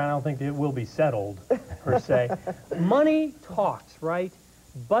King's around, I don't think it will be settled, per se. Money talks, right?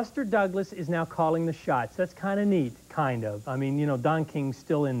 Buster Douglas is now calling the shots. That's kind of neat, kind of. I mean, Don King's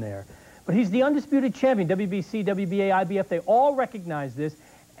still in there. But he's the undisputed champion. WBC, WBA, IBF, they all recognize this.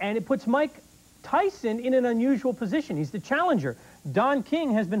 And it puts Mike Tyson in an unusual position. He's the challenger. Don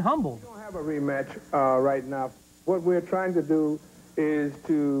King has been humbled. We don't have a rematch right now. What we're trying to do is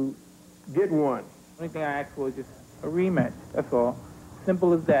to get one. The only thing I asked for is just a rematch. That's all.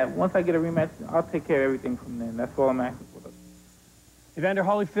 Simple as that. Once I get a rematch, I'll take care of everything from then. That's all I'm asking for. Evander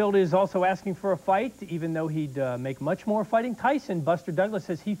Holyfield is also asking for a fight, even though he'd make much more fighting Tyson. Buster Douglas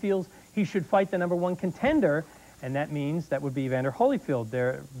says he feels he should fight the #1 contender, and that means that would be Evander Holyfield.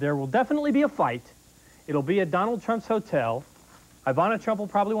 There will definitely be a fight. It'll be at Donald Trump's hotel. Ivana Trump will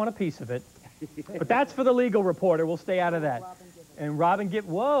probably want a piece of it. But that's for the legal reporter. We'll stay out of that. And Robin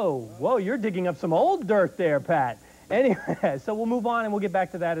whoa, you're digging up some old dirt there, Pat. Anyway, so we'll move on and we'll get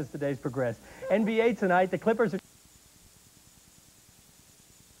back to that as the days progress. NBA tonight, the Clippers are...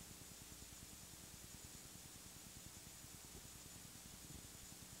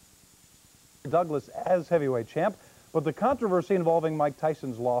 Douglas as heavyweight champ, but the controversy involving Mike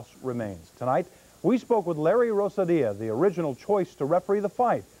Tyson's loss remains. Tonight, we spoke with Larry Rosadilla, the original choice to referee the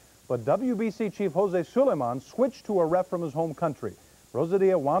fight, but WBC chief Jose Suleiman switched to a ref from his home country.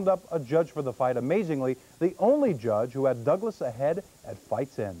 Rosadilla wound up a judge for the fight, amazingly, the only judge who had Douglas ahead at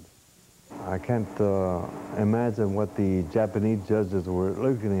fight's end. I can't imagine what the Japanese judges were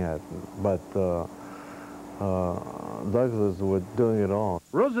looking at, but Douglas was doing it all.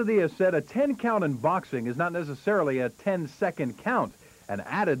 Rosadilla said a 10 count in boxing is not necessarily a 10-second count, and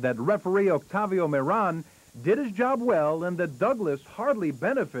added that referee Octavio Miran did his job well and that Douglas hardly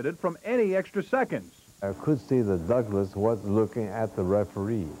benefited from any extra seconds. I could see that Douglas was looking at the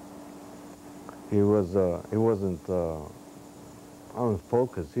referee. He wasn't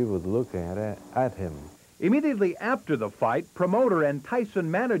unfocused. He was looking at him. Immediately after the fight, promoter and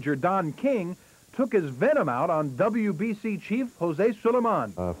Tyson manager Don King took his venom out on WBC chief Jose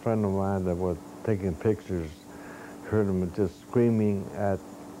Suleiman. A friend of mine that was taking pictures heard him just screaming at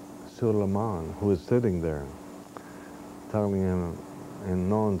Suleiman, who was sitting there, telling him in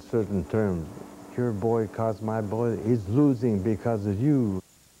no uncertain terms, "Your boy caused my boy, he's losing because of you."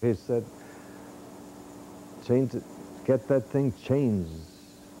 He said, "Change it, get that thing changed."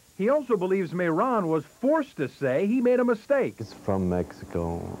 He also believes Miran was forced to say he made a mistake. He's from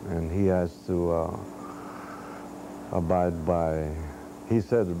Mexico, and he has to abide by, he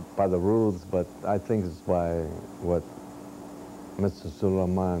said by the rules, but I think it's by what Mr.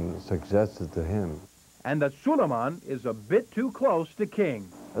 Suleiman suggested to him. And that Suleiman is a bit too close to King.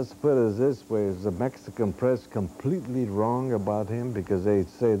 Let's put it this way, is the Mexican press completely wrong about him? Because they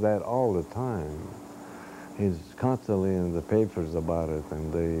say that all the time. He's constantly in the papers about it,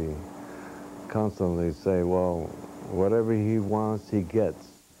 and they constantly say, well, whatever he wants, he gets.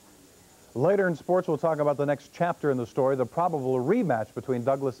 Later in sports, we'll talk about the next chapter in the story, the probable rematch between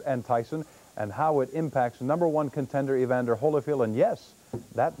Douglas and Tyson, and how it impacts #1 contender Evander Holyfield. And yes,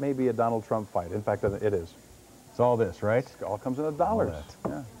 that may be a Donald Trump fight. In fact, it is. It's all this, right? It all comes into dollars.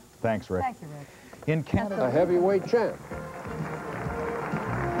 Yeah. Thanks, Rick. Thank you, Rick. In Canada, a heavyweight champ.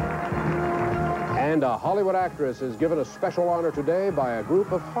 And a Hollywood actress is given a special honor today by a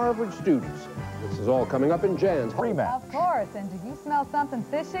group of Harvard students. This is all coming up in Jan's rematch. Of course. And did you smell something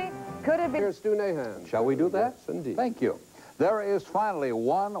fishy? Could it be? Here's Stu Nahan. Shall we do that? Yes, indeed. Thank you. There is finally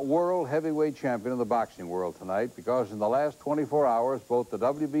one world heavyweight champion in the boxing world tonight, because in the last 24 hours, both the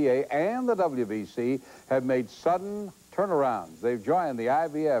WBA and the WBC have made sudden turnarounds. They've joined the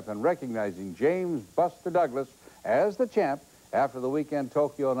IBF in recognizing James Buster Douglas as the champ after the weekend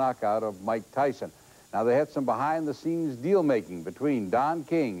Tokyo knockout of Mike Tyson. Now, they had some behind-the-scenes deal-making between Don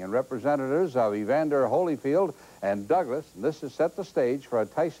King and representatives of Evander Holyfield and Douglas, and this has set the stage for a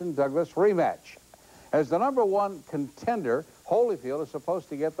Tyson-Douglas rematch. As the #1 contender, Holyfield is supposed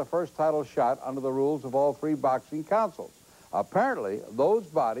to get the first title shot under the rules of all 3 boxing councils. Apparently, those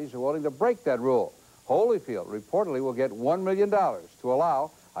bodies are willing to break that rule. Holyfield reportedly will get $1 million to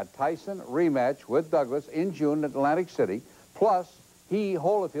allow a Tyson rematch with Douglas in June at Atlantic City. Plus,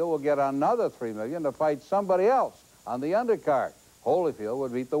 Holyfield, will get another $3 million to fight somebody else on the undercard. Holyfield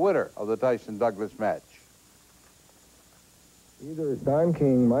would beat the winner of the Tyson-Douglas match. Either Don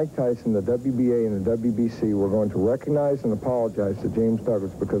King, Mike Tyson, the WBA, and the WBC were going to recognize and apologize to James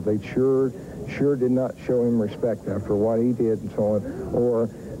Douglas because they sure did not show him respect after what he did and so on, or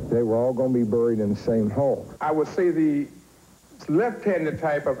they were all going to be buried in the same hole. I would say the left-handed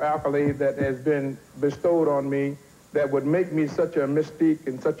type of accolade that has been bestowed on me that would make me such a mystique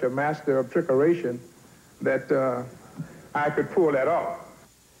and such a master of trickeration that I could pull that off.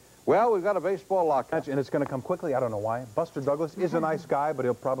 Well, we've got a baseball lockout. And it's going to come quickly. I don't know why. Buster Douglas is a nice guy, but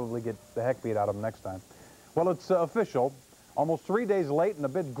he'll probably get the heck beat out of him next time. Well, it's official. Almost 3 days late and a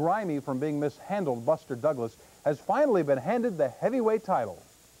bit grimy from being mishandled, Buster Douglas has finally been handed the heavyweight title.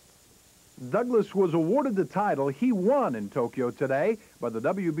 Douglas was awarded the title he won in Tokyo today by the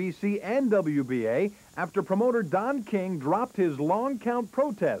WBC and WBA after promoter Don King dropped his long count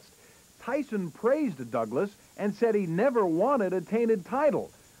protest. Tyson praised Douglas and said he never wanted a tainted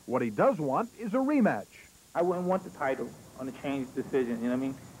title. What he does want is a rematch. I wouldn't want the title on a changed decision, you know what I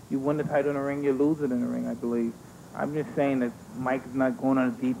mean? You win the title in the ring, you lose it in the ring, I believe. I'm just saying that Mike is not going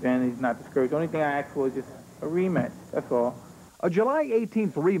on the deep end, he's not discouraged. The only thing I ask for is just a rematch, that's all. A July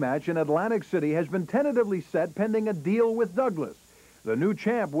 18th rematch in Atlantic City has been tentatively set pending a deal with Douglas. The new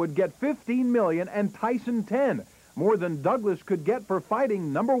champ would get $15 million and Tyson $10 million, more than Douglas could get for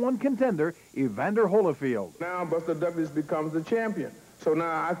fighting #1 contender Evander Holyfield. Now Buster Douglas becomes the champion. So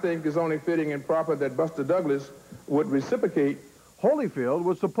now I think it's only fitting and proper that Buster Douglas would reciprocate. Holyfield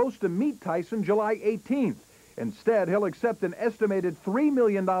was supposed to meet Tyson July 18th. Instead, he'll accept an estimated $3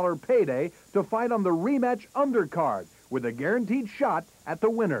 million payday to fight on the rematch undercard with a guaranteed shot at the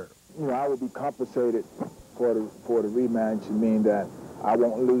winner. You know, I will be compensated for the rematch, meaning that I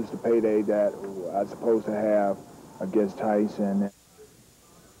won't lose the payday that I'm supposed to have against Tyson.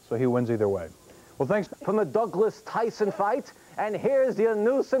 So he wins either way. Well, thanks. From the Douglas-Tyson fight, and here's the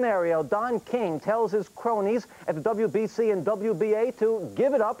new scenario. Don King tells his cronies at the WBC and WBA to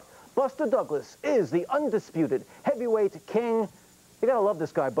give it up. Buster Douglas is the undisputed heavyweight king. You gotta love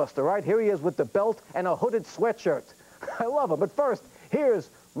this guy, Buster, right? Here he is with the belt and a hooded sweatshirt. I love him. But first,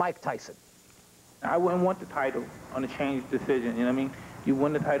 here's Mike Tyson. I wouldn't want the title on a changed decision, you know what I mean? You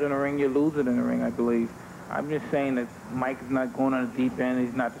win the title in the ring, you lose it in the ring, I believe. I'm just saying that Mike is not going on the deep end,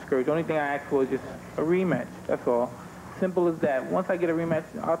 he's not discouraged. The only thing I ask for is just a rematch, that's all. Simple as that. Once I get a rematch,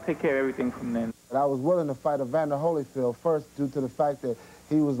 I'll take care of everything from then. I was willing to fight Evander Holyfield first due to the fact that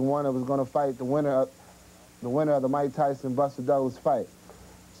he was the one that was going to fight the winner of the Mike Tyson-Buster Douglas fight.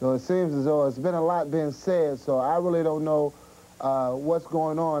 So it seems as though it's been a lot being said, so I really don't know what's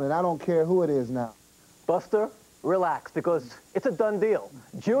going on, and I don't care who it is now. Buster, relax, because it's a done deal.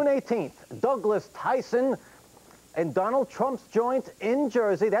 June 18th, Douglas-Tyson and Donald Trump's joint in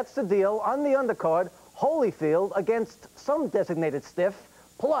Jersey. That's the deal. On the undercard, Holyfield against some designated stiff,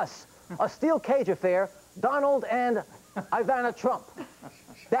 plus a steel cage affair, Donald and Ivana Trump.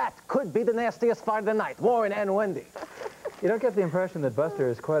 That could be the nastiest fight of the night, Warren and Wendy. You don't get the impression that Buster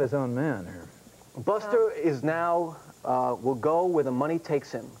is quite his own man here. Buster is now, will go where the money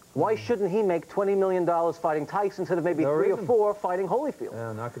takes him. Why shouldn't he make $20 million fighting Tyson instead of maybe three or four fighting Holyfield?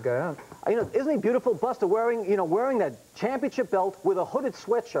 Yeah, knock the guy out. You know, isn't he beautiful, Buster, wearing that championship belt with a hooded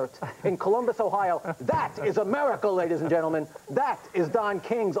sweatshirt in Columbus, Ohio? That is America, ladies and gentlemen. That is Don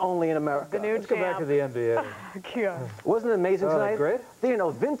King's only in America. The new Let's go back to the NBA. Wasn't it amazing tonight? Great. You know,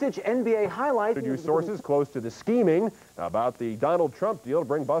 vintage NBA highlight. To use sources close to the scheming about the Donald Trump deal to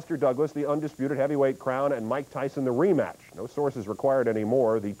bring Buster Douglas the undisputed heavyweight crown and Mike Tyson the rematch. No sources required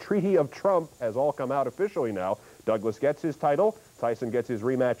anymore. The Treaty of Trump has all come out officially now. Douglas gets his title. Tyson gets his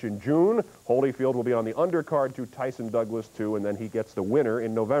rematch in June. Holyfield will be on the undercard to Tyson-Douglas 2, and then he gets the winner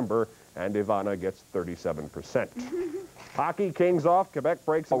in November, and Ivana gets 37%. Hockey kings off. Quebec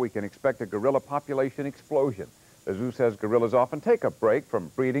breaks. We can expect a gorilla population explosion. The zoo says gorillas often take a break from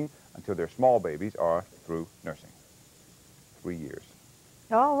breeding until their small babies are through nursing. 3 years.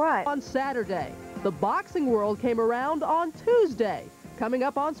 All right. On Saturday, the boxing world came around on Tuesday. Coming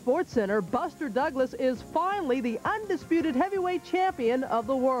up on SportsCenter, Buster Douglas is finally the undisputed heavyweight champion of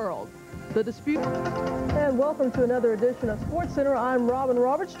the world. The dispute... and welcome to another edition of SportsCenter. I'm Robin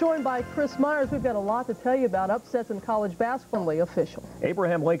Roberts, joined by Chris Myers. We've got a lot to tell you about upsets in college basketball. Official.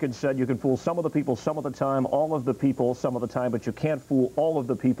 Abraham Lincoln said you can fool some of the people some of the time, all of the people some of the time, but you can't fool all of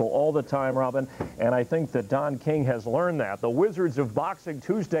the people all the time, Robin. And I think that Don King has learned that. The Wizards of Boxing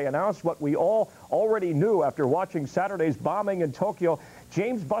Tuesday announced what we all already knew after watching Saturday's bombing in Tokyo.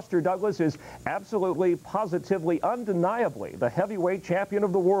 James Buster Douglas is absolutely, positively, undeniably the heavyweight champion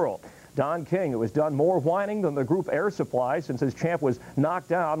of the world. Don King, who has done more whining than the group Air Supply since his champ was knocked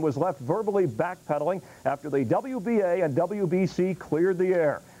down, was left verbally backpedaling after the WBA and WBC cleared the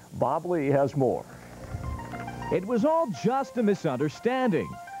air. Bob Lee has more. It was all just a misunderstanding.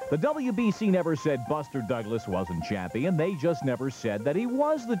 The WBC never said Buster Douglas wasn't champion. They just never said that he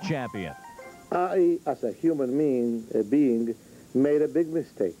was the champion. I, as a human being, made a big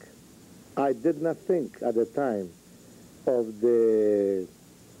mistake. I did not think at the time of the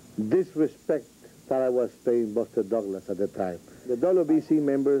disrespect that I was paying Buster Douglas at the time. The WBC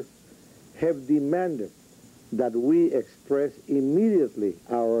members have demanded that we express immediately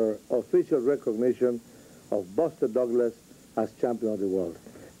our official recognition of Buster Douglas as champion of the world.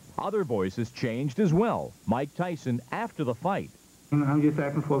 Other voices changed as well. Mike Tyson after the fight. I'm just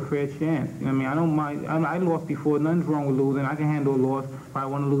asking for a fair chance. I mean, I don't mind. I lost before. Nothing's wrong with losing. I can handle a loss if I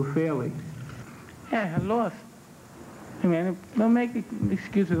want to lose fairly. Yeah, I lost. I mean, don't make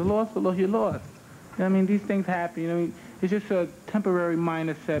excuses. A loss, you lost. I mean, these things happen. I mean, it's just a temporary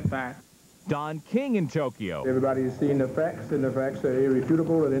minor setback. Don King in Tokyo. Everybody's seen the facts, and the facts are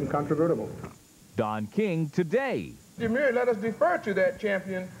irrefutable and incontrovertible. Don King today. Demure, let us defer to that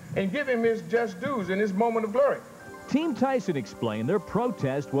champion and give him his just dues in his moment of glory. Team Tyson explained their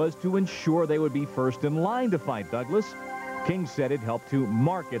protest was to ensure they would be first in line to fight Douglas. King said it helped to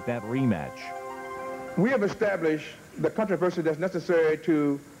market that rematch. We have established the controversy that's necessary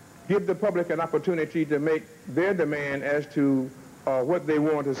to give the public an opportunity to make their demand as to what they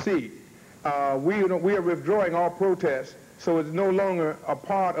want to see. We are withdrawing all protests, so it's no longer a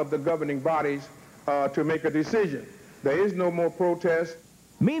part of the governing bodies to make a decision. There is no more protest.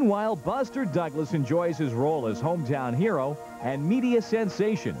 Meanwhile, Buster Douglas enjoys his role as hometown hero and media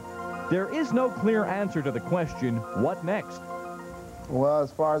sensation. There is no clear answer to the question, what next? Well,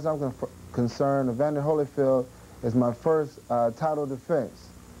 as far as I'm concerned, Evander Holyfield is my first title defense,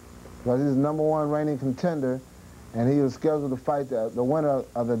 because he's the #1 reigning contender, and he was scheduled to fight the winner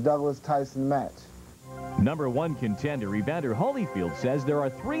of the Douglas-Tyson match. #1 contender Evander Holyfield says there are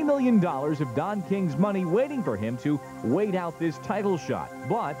 $3 million of Don King's money waiting for him to wait out this title shot,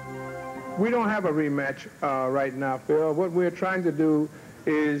 but we don't have a rematch right now, Phil. What we're trying to do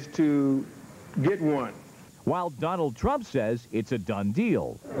is to get one. While Donald Trump says it's a done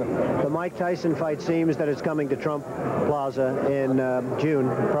deal. The Mike Tyson fight seems that it's coming to Trump Plaza in June,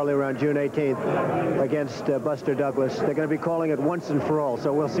 probably around June 18th, against Buster Douglas. They're going to be calling it once and for all,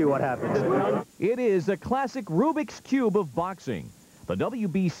 so we'll see what happens. It is a classic Rubik's Cube of boxing. The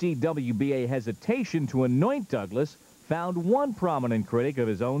WBC-WBA hesitation to anoint Douglas found one prominent critic of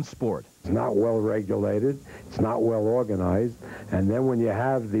his own sport. It's not well regulated, it's not well organized, and then when you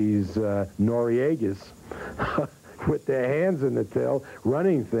have these Noriegas with their hands in the till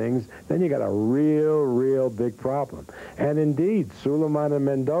running things, then you got a real big problem. And indeed, Suleiman and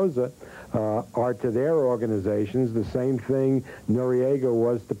Mendoza are to their organizations the same thing Noriega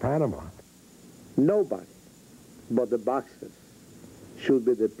was to Panama. Nobody but the boxers should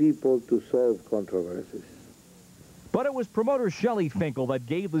be the people to solve controversies. But it was promoter Shelley Finkel that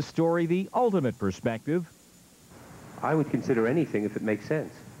gave the story the ultimate perspective. I would consider anything if it makes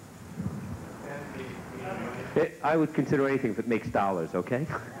sense. I would consider anything if it makes dollars, okay?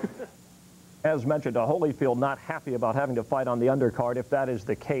 As mentioned, Holyfield not happy about having to fight on the undercard. If that is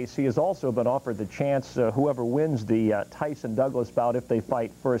the case, he has also been offered the chance, whoever wins the Tyson-Douglas bout, if they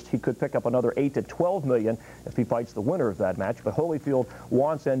fight first, he could pick up another $8 to $12 million if he fights the winner of that match. But Holyfield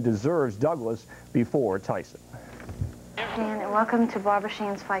wants and deserves Douglas before Tyson. Dan, and welcome to Barbara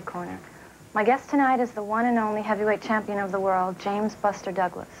Sheen's Fight Corner. My guest tonight is the one and only heavyweight champion of the world, James Buster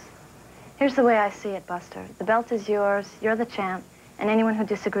Douglas. Here's the way I see it, Buster. The belt is yours, you're the champ, and anyone who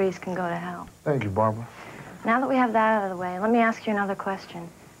disagrees can go to hell. Thank you, Barbara. Now that we have that out of the way, let me ask you another question.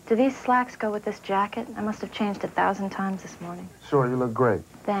 Do these slacks go with this jacket? I must have changed 1,000 times this morning. Sure, you look great.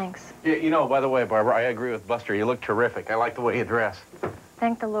 Thanks. You know, by the way, Barbara, I agree with Buster. You look terrific. I like the way you dress.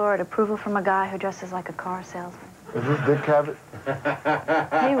 Thank the Lord, approval from a guy who dresses like a car salesman. Is this Dick Cavett?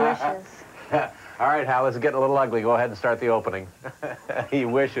 He wishes. All right, Hal, it's getting a little ugly. Go ahead and start the opening. He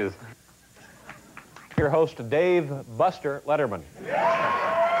wishes. Your host, Dave Buster Letterman.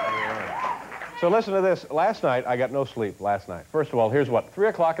 So listen to this. Last night, I got no sleep last night. First of all, here's what, 3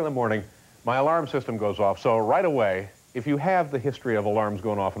 o'clock in the morning, my alarm system goes off. So right away, if you have the history of alarms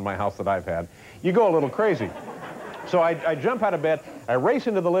going off in my house that I've had, you go a little crazy. So I jump out of bed, I race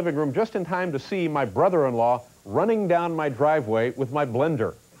into the living room just in time to see my brother-in-law running down my driveway with my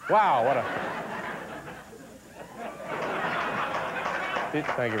blender. Wow, what a...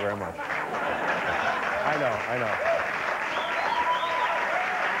 Thank you very much. I know.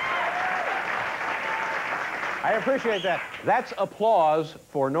 I appreciate that. That's applause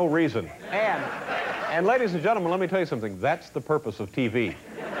for no reason. And ladies and gentlemen, let me tell you something. That's the purpose of TV.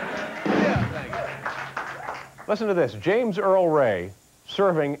 Listen to this. James Earl Ray,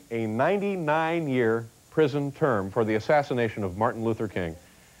 serving a 99-year prison term for the assassination of Martin Luther King,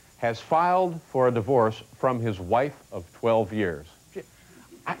 has filed for a divorce from his wife of 12 years.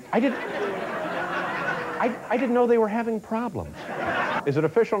 I didn't know they were having problems. Is it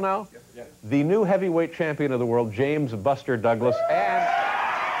official now? Yes. The new heavyweight champion of the world, James Buster Douglas, and...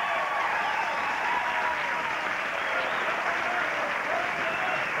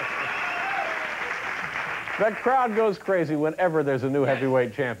 The crowd goes crazy whenever there's a new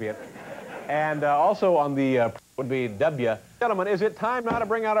heavyweight champion. And also on the would be W. Gentlemen, is it time now to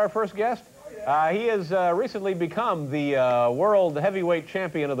bring out our first guest? He has recently become the world heavyweight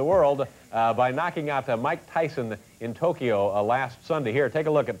champion of the world by knocking out Mike Tyson in Tokyo last Sunday. Here, take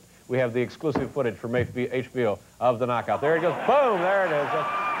a look at, we have the exclusive footage from HBO of the knockout. There he goes, boom, there it is. Just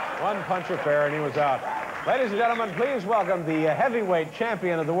one punch affair and he was out. Ladies and gentlemen, please welcome the heavyweight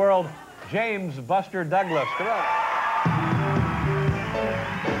champion of the world, James Buster Douglas. Come on.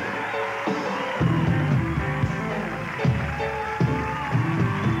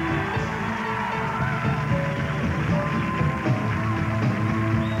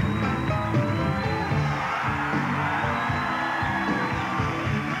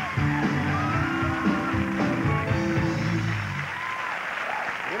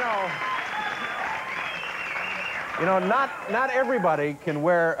 You know, not everybody can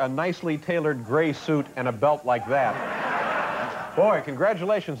wear a nicely tailored gray suit and a belt like that. Boy,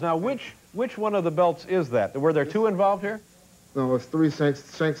 congratulations. Now, which one of the belts is that? Were there two involved here? No, it's three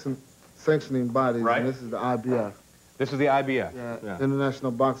sanctioning bodies, right. And this is the IBF. This is the IBF? Yeah. International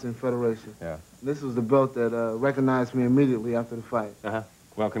Boxing Federation. Yeah. This was the belt that recognized me immediately after the fight. Uh-huh.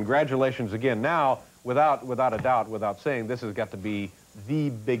 Well, congratulations again. Now, without a doubt, without saying, this has got to be the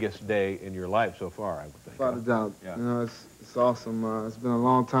biggest day in your life so far, I would think. Without a doubt. Yeah. You know, it's awesome. It's been a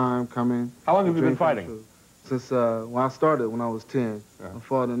long time coming. How long have you been fighting? Since, well, I started when I was 10. I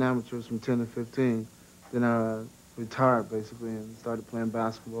fought in amateurs from 10 to 15. Then I retired, basically, and started playing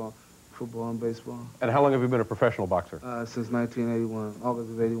basketball, football, and baseball. And how long have you been a professional boxer? Since 1981, August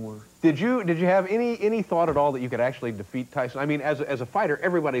of 81. Did you have any thought at all that you could actually defeat Tyson? I mean, as a fighter,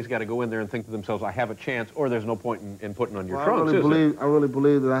 everybody's got to go in there and think to themselves, I have a chance, or there's no point in putting on your trunks, I really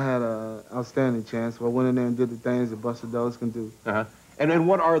believe that I had an outstanding chance. So I went in there and did the things that Buster Douglas can do. Uh-huh. And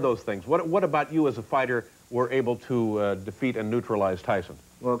what are those things? What about you as a fighter were able to defeat and neutralize Tyson?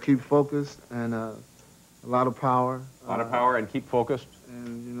 Well, keep focused and a lot of power. A lot of power and keep focused.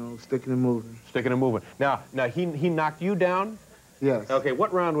 And, you know, sticking and moving. Sticking and moving. Now he knocked you down? Yes. Okay,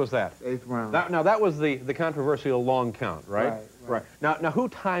 what round was that? 8th round. Now, that was the controversial long count, right? Right. Now, who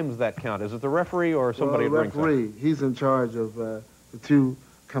times that count? Is it the referee or somebody at ringside? The referee. He's in charge of the two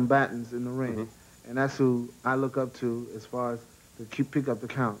combatants in the ring. Mm-hmm. And that's who I look up to as far as to pick up the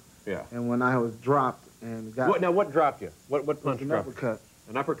count. Yeah. And when I was dropped and got... Now, what dropped you? What punch dropped you? An uppercut.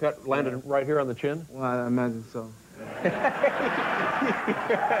 An uppercut landed right here on the chin? Well, I imagine so.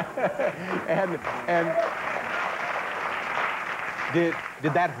 and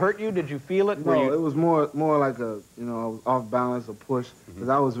did that hurt you? Did you feel it? No, it was more like a, you know, I was off balance, a push, because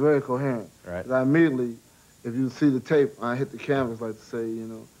I was very coherent. Right. I immediately, if you see the tape, I hit the canvas like to say, you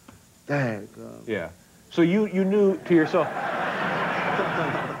know, dang. Yeah. So you knew to yourself.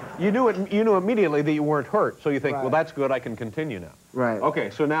 You knew immediately that you weren't hurt, so you think, well, that's good, I can continue now. Right. Okay,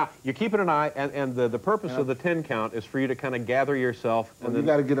 so now you're keeping an eye, and the purpose of the 10 count is for you to kind of gather yourself. Well, you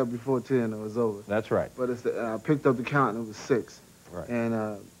got to get up before 10 or it's over. That's right. But I picked up the count and it was 6. Right.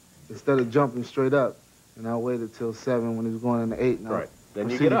 And instead of jumping straight up, and I waited till 7 when he was going into 8. And right. Then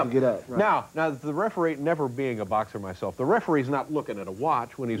you get up. Right. Now, the referee, never being a boxer myself, the referee's not looking at a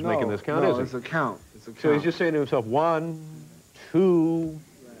watch when he's making this count, is he? No, it's a count. It's a count. So he's just saying to himself, 1, 2,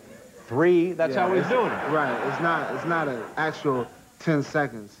 3. That's how he's doing it. Right. It's not an actual 10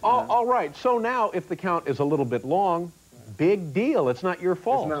 seconds. All right. So now, if the count is a little bit long, big deal. It's not your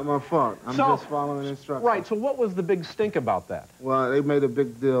fault. It's not my fault. I'm just following instructions. Right. So what was the big stink about that? Well, they made a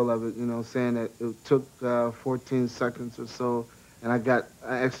big deal of it, you know, saying that it took 14 seconds or so, and I got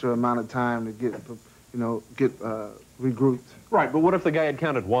an extra amount of time to get regrouped. Right, but what if the guy had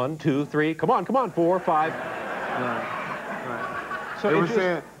counted 1, 2, 3, come on, 4, 5. So they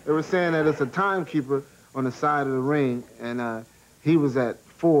were saying that it's a timekeeper on the side of the ring, and he was at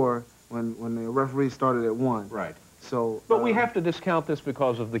 4 when the referee started at 1. Right. So, but we have to discount this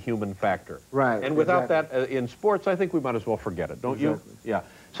because of the human factor. Right. And without exactly. that, in sports, I think we might as well forget it, don't exactly. you? Yeah.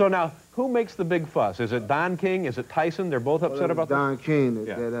 So now, who makes the big fuss? Is it Don King? Is it Tyson? They're both upset about Don this? King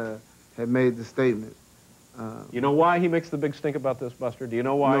that had made the statement. You know why he makes the big stink about this, Buster? Do you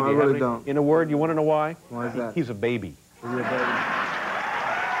know why? No, I really don't. In a word, you want to know why? Why is that? He's a baby. Is he a baby?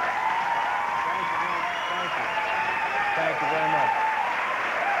 Thank you very much.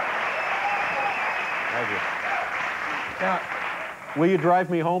 Thank you. Now, will you drive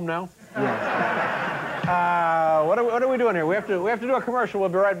me home now? Yes. What are we doing here? We have to do a commercial. We'll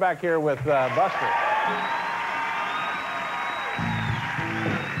be right back here with Buster.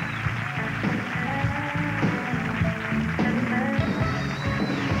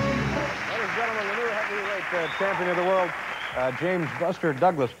 Ladies and gentlemen, the new heavyweight champion of the world, James Buster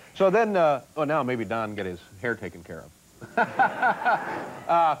Douglas. So then, now maybe Don get his hair taken care of.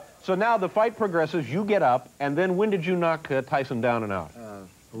 So now the fight progresses, you get up, and then when did you knock Tyson down and out? A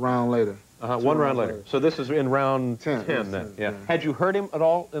round later. One round later. So this is in round 10 then. Yeah. Had you hurt him at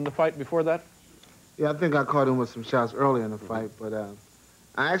all in the fight before that? Yeah, I think I caught him with some shots early in the fight, but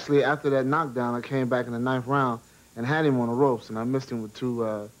I actually, after that knockdown, I came back in the 9th round and had him on the ropes, and I missed him with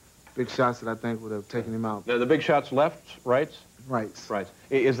 2 big shots that I think would have taken him out. Now, the big shots lefts, rights? Rights. Rights.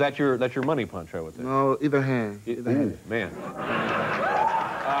 Is that your money punch, I would think? No, either hand. Either hand. Man.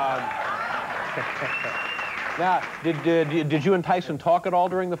 Now, did you and Tyson talk at all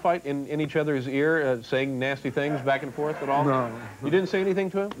during the fight in each other's ear, saying nasty things back and forth at all? No. You didn't say anything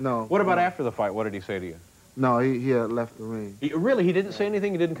to him? No. What about after the fight? What did he say to you? No, he had left the ring. Really? He didn't say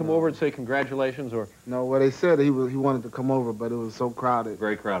anything? He didn't come over and say congratulations or? No, well, they said he wanted to come over, but it was so crowded.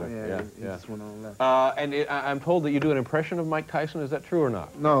 Very crowded, yeah. He just went on and left. And I'm told that you do an impression of Mike Tyson. Is that true or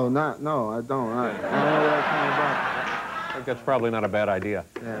not? No, I don't. I don't know where that came about. I think that's probably not a bad idea.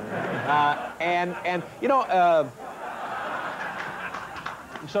 Yeah. And you know,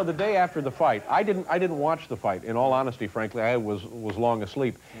 so the day after the fight, I didn't watch the fight. In all honesty, frankly, I was long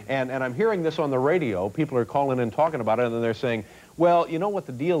asleep. And I'm hearing this on the radio. People are calling in talking about it, and then they're saying, well, you know what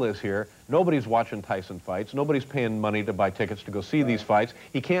the deal is here? Nobody's watching Tyson fights. Nobody's paying money to buy tickets to go see these fights.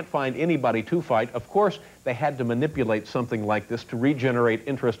 He can't find anybody to fight. Of course, they had to manipulate something like this to regenerate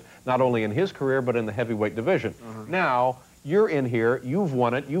interest not only in his career, but in the heavyweight division. Now, you're in here. You've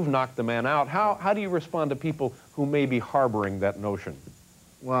won it. You've knocked the man out. How do you respond to people who may be harboring that notion?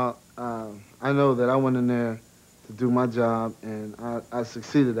 Well, I know that I went in there to do my job, and I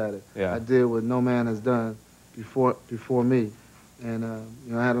succeeded at it. Yeah. I did what no man has done before me. And,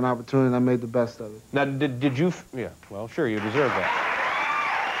 you know, I had an opportunity, and I made the best of it. Now, did you... Yeah, well, sure, you deserve that.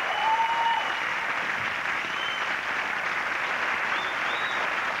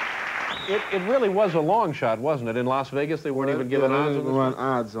 It really was a long shot, wasn't it? In Las Vegas, they weren't even giving odds on it? They didn't run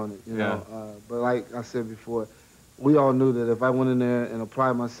odds on it, you know. But like I said before, we all knew that if I went in there and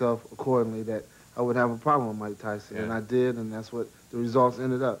applied myself accordingly, that I would have a problem with Mike Tyson. And I did, and that's what the results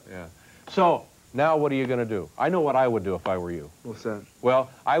ended up. Yeah. So, now what are you going to do? I know what I would do if I were you. What's that? Well,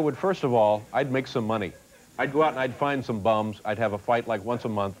 I would, first of all, I'd make some money. I'd go out and I'd find some bums. I'd have a fight like once a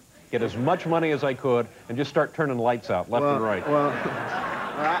month, get as much money as I could, and just start turning lights out, left and right. Well,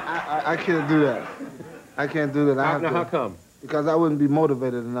 I can't do that. I can't do that. How come? Because I wouldn't be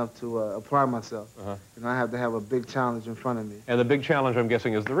motivated enough to apply myself. And I have to have a big challenge in front of me. And the big challenge, I'm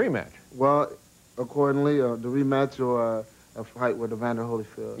guessing, is the rematch. Well, accordingly, the rematch or a fight with Evander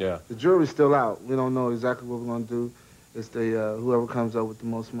Holyfield. Yeah. The jury's still out. We don't know exactly what we're going to do. It's the whoever comes up with the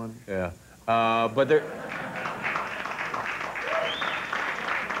most money. Yeah. But there...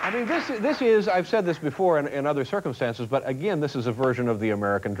 I mean, this is, I've said this before in other circumstances, but again, this is a version of the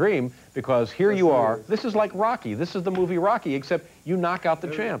American dream, because here you are. This is like Rocky. This is the movie Rocky, except you knock out the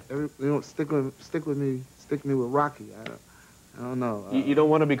champ. You know, stick me with Rocky. I don't know. You don't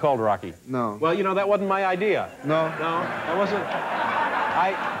want to be called Rocky? No. Well, you know, that wasn't my idea. No? No, that wasn't...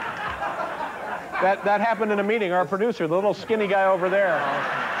 That happened in a meeting. Our producer, the little skinny guy over there.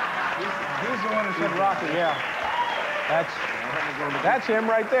 He's the one who said Rocky, yeah. That's him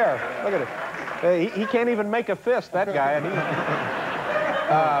right there. Look at it. He can't even make a fist, that guy. And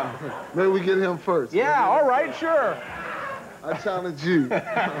maybe we get him first. Yeah, all right, sure. I challenge you.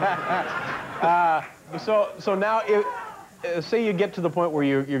 So now, say you get to the point where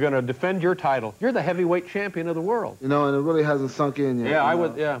you're going to defend your title. You're the heavyweight champion of the world. You know, and it really hasn't sunk in yet. Yeah, I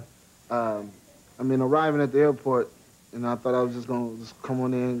would, yeah. I mean, arriving at the airport and I thought I was just going to just come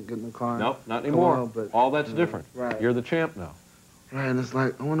on in, get in the car. Nope, not anymore. On, but, all that's different. Right. You're the champ now. Right, and it's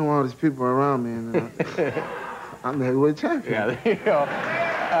like, I wonder why all these people are around me, and I'm the heavyweight champion. Yeah, there you go.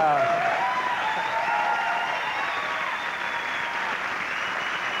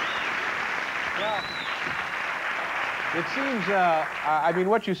 It seems, I mean,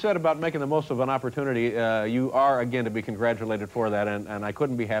 what you said about making the most of an opportunity, you are, again, to be congratulated for that, and I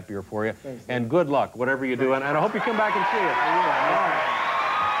couldn't be happier for you. Thanks, and good luck, whatever you do, and I hope you come back and see us. All right.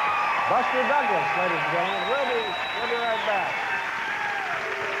 Buster Douglas, ladies and gentlemen. We'll be right back.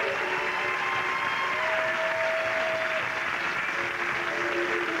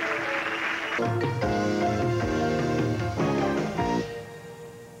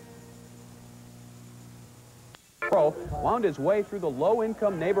 Wound his way through the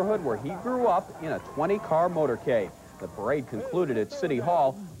low-income neighborhood where he grew up in a 20-car motorcade. The parade concluded at City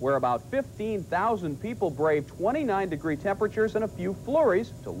Hall, where about 15,000 people braved 29-degree temperatures and a few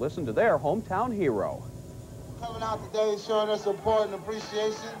flurries to listen to their hometown hero. Coming out today, showing us support and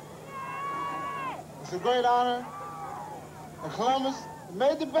appreciation. It's a great honor. And Columbus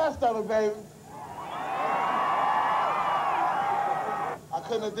made the best of it, baby. I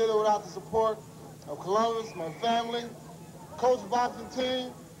couldn't have did it without the support of Columbus, my family, coach boxing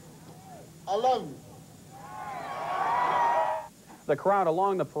team. I love you. The crowd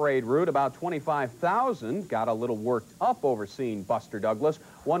along the parade route, about 25,000, got a little worked up over seeing Buster Douglas.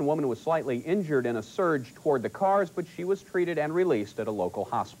 One woman was slightly injured in a surge toward the cars, but she was treated and released at a local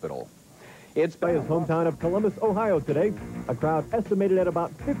hospital. It's by his hometown of Columbus, Ohio today. A crowd estimated at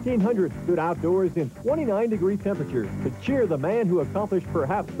about 1,500 stood outdoors in 29-degree temperatures to cheer the man who accomplished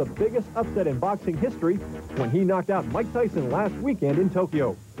perhaps the biggest upset in boxing history when he knocked out Mike Tyson last weekend in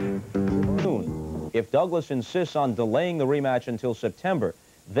Tokyo. If Douglas insists on delaying the rematch until September,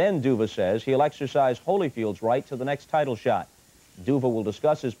 then Duva says he'll exercise Holyfield's right to the next title shot. Duva will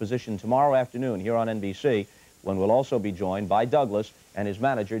discuss his position tomorrow afternoon here on NBC, when we'll also be joined by Douglas and his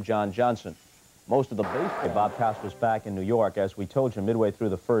manager, John Johnson. Most of the baseball bobcast was back in New York, as we told you midway through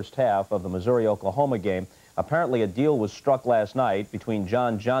the first half of the Missouri-Oklahoma game. Apparently, a deal was struck last night between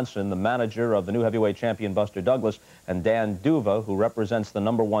John Johnson, the manager of the new heavyweight champion Buster Douglas, and Dan Duva, who represents the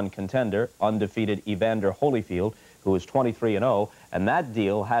 #1 contender, undefeated Evander Holyfield, who is 23-0, and that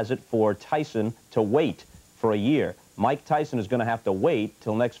deal has it for Tyson to wait for a year. Mike Tyson is going to have to wait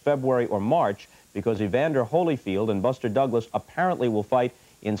till next February or March, because Evander Holyfield and Buster Douglas apparently will fight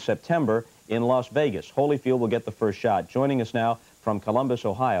in September in Las Vegas. Holyfield will get the first shot. Joining us now from Columbus,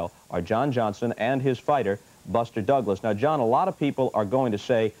 Ohio, are John Johnson and his fighter, Buster Douglas. Now, John, a lot of people are going to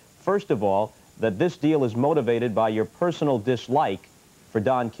say, first of all, that this deal is motivated by your personal dislike for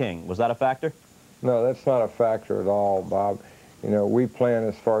Don King. Was that a factor? No, that's not a factor at all, Bob. You know, we plan,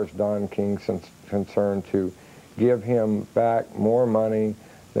 as far as Don King's concerned, to give him back more money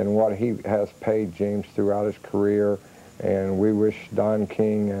than what he has paid James throughout his career, and we wish Don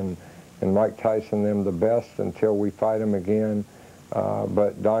King and Mike Tyson them the best until we fight him again.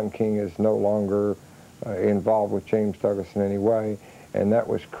 But Don King is no longer involved with James Douglas in any way, and that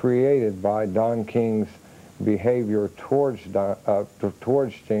was created by Don King's behavior towards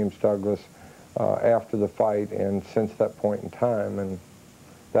James Douglas after the fight and since that point in time, and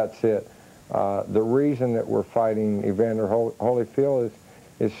that's it. The reason that we're fighting Evander Holyfield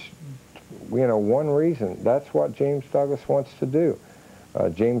is, you know, one reason. That's what James Douglas wants to do.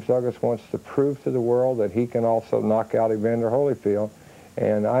 James Douglas wants to prove to the world that he can also knock out Evander Holyfield,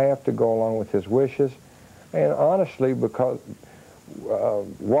 and I have to go along with his wishes. And honestly, because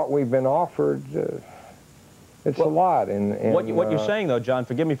what we've been offered, it's a lot. And what you're saying, though, John,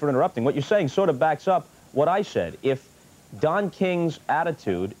 forgive me for interrupting, what you're saying sort of backs up what I said. If Don King's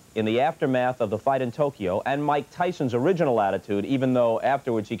attitude in the aftermath of the fight in Tokyo and Mike Tyson's original attitude, even though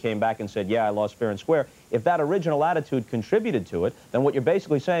afterwards he came back and said, yeah, I lost fair and square, if that original attitude contributed to it, then what you're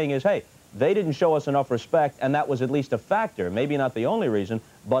basically saying is, hey, they didn't show us enough respect, and that was at least a factor, maybe not the only reason,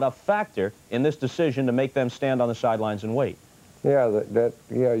 but a factor in this decision to make them stand on the sidelines and wait. Yeah,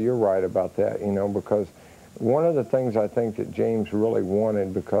 yeah, you're right about that, you know, because one of the things I think that James really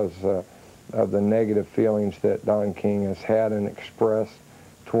wanted, because of the negative feelings that Don King has had and expressed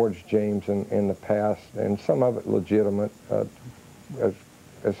towards James in the past, and some of it legitimate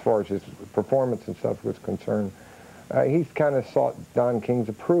as far as his performance and stuff was concerned, he's kind of sought Don King's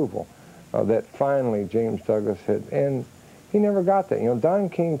approval. That finally James Douglas had, and he never got that. You know, Don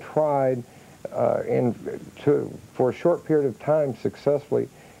King tried for a short period of time successfully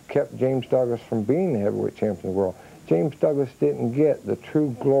kept James Douglas from being the heavyweight champion of the world. James Douglas didn't get the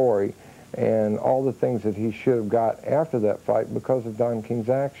true glory and all the things that he should have got after that fight because of Don King's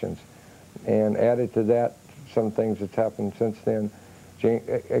actions. And added to that some things that's happened since then.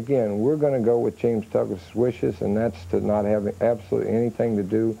 Again, we're going to go with James Douglas' wishes, and that's to not have absolutely anything to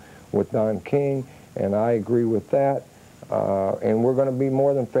do with Don King, and I agree with that. And we're going to be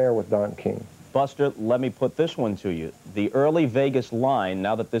more than fair with Don King. Buster, let me put this one to you. The early Vegas line,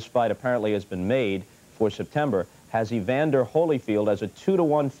 now that this fight apparently has been made for September, has Evander Holyfield as a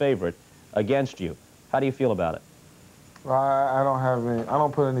 2-to-1 favorite against you. How do you feel about it? I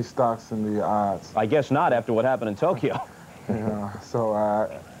don't put any stocks in the odds. I guess not after what happened in Tokyo. Yeah, so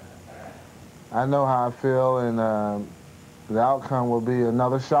I know how I feel, and the outcome will be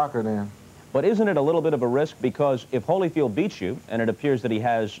another shocker then. But isn't it a little bit of a risk? Because if Holyfield beats you, and it appears that he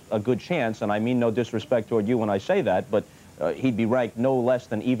has a good chance, and I mean no disrespect toward you when I say that, but he'd be ranked no less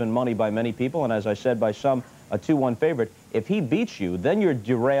than even money by many people, and as I said, by some, a 2-1 favorite. If he beats you, then you're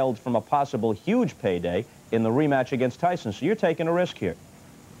derailed from a possible huge payday in the rematch against Tyson. So you're taking a risk here.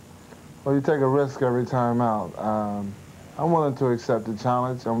 Well, you take a risk every time out. I'm willing to accept the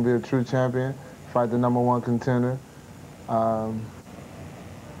challenge. I'm going to be a true champion, fight the #1 contender.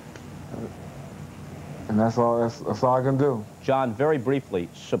 And that's all I can do. John, very briefly,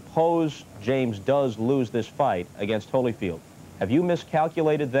 suppose James does lose this fight against Holyfield. Have you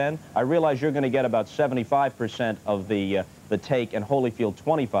miscalculated then? I realize you're going to get about 75% of the take and Holyfield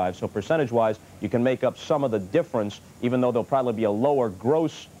 25, so percentage-wise, you can make up some of the difference, even though there'll probably be a lower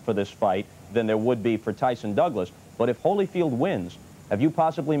gross for this fight than there would be for Tyson Douglas. But if Holyfield wins, have you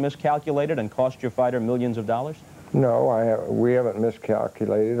possibly miscalculated and cost your fighter millions of dollars? No, we haven't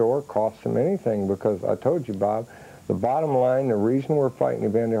miscalculated or cost him anything, because I told you, Bob, the bottom line, the reason we're fighting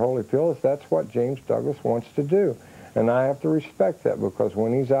Evander Holyfield is that's what James Douglas wants to do. And I have to respect that, because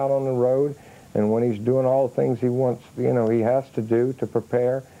when he's out on the road and when he's doing all the things he wants, you know, he has to do to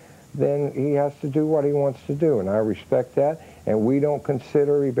prepare, then he has to do what he wants to do. And I respect that. And we don't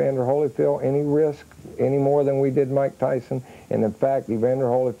consider Evander Holyfield any risk any more than we did Mike Tyson. And in fact, Evander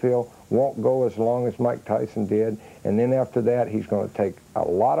Holyfield won't go as long as Mike Tyson did. And then after that, he's going to take a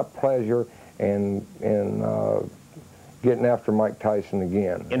lot of pleasure in getting after Mike Tyson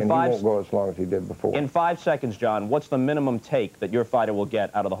again. And he won't go as long as he did before. In 5 seconds, John, what's the minimum take that your fighter will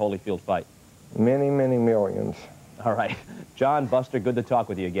get out of the Holyfield fight? Many, many millions. All right. John, Buster, good to talk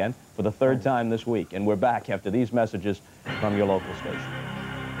with you again for the 3rd time this week. And we're back after these messages from your local station.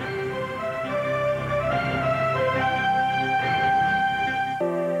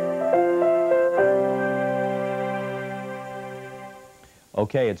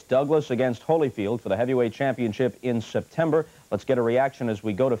 Okay, it's Douglas against Holyfield for the heavyweight championship in September. Let's get a reaction as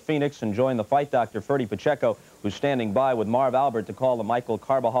we go to Phoenix and join the fight doctor, Ferdy Pacheco, who's standing by with Marv Albert to call the Michael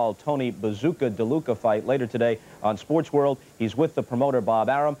Carbajal-Tony Bazooka DeLuca fight later today on Sports World. He's with the promoter, Bob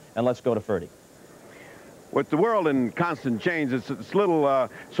Arum, and let's go to Ferdy. With the world in constant change, it's a little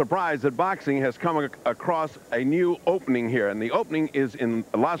surprise that boxing has come across a new opening here, and the opening is in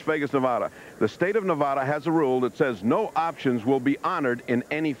Las Vegas, Nevada. The state of Nevada has a rule that says no options will be honored in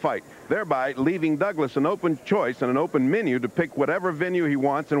any fight, thereby leaving Douglas an open choice and an open menu to pick whatever venue he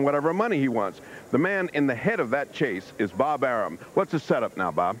wants and whatever money he wants. The man in the head of that chase is Bob Arum. What's the setup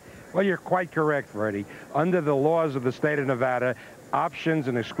now, Bob? Well, you're quite correct, Freddie. Under the laws of the state of Nevada, options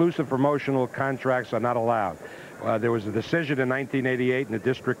and exclusive promotional contracts are not allowed. There was a decision in 1988 in the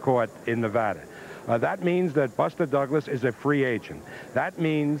district court in Nevada. That means that Buster Douglas is a free agent. That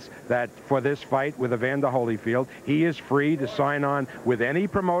means that for this fight with Evander Holyfield, he is free to sign on with any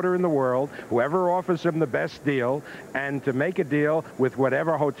promoter in the world, whoever offers him the best deal, and to make a deal with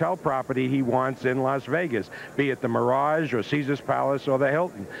whatever hotel property he wants in Las Vegas, be it the Mirage or Caesar's Palace or the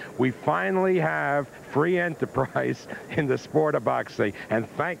Hilton. We finally have free enterprise in the sport of boxing, and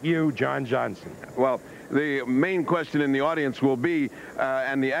thank you, John Johnson. Well, the main question in the audience will be,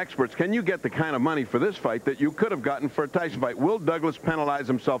 and the experts, can you get the kind of money for this fight that you could have gotten for a Tyson fight? Will Douglas penalize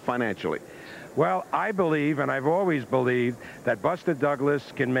himself financially? Well, I believe, and I've always believed, that Buster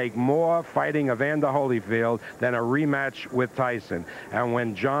Douglas can make more fighting Evander Holyfield than a rematch with Tyson. And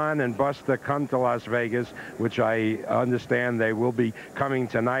when John and Buster come to Las Vegas, which I understand they will be coming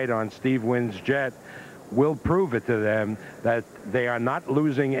tonight on Steve Wynn's jet, we'll prove it to them that they are not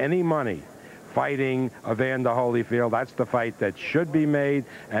losing any money fighting Evander Holyfield. That's the fight that should be made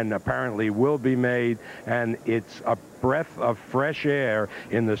and apparently will be made, and it's a breath of fresh air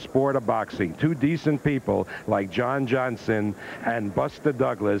in the sport of boxing. Two decent people like John Johnson and Buster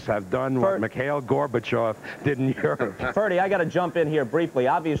Douglas have done what Mikhail Gorbachev did in Europe. Ferdy, I got to jump in here briefly.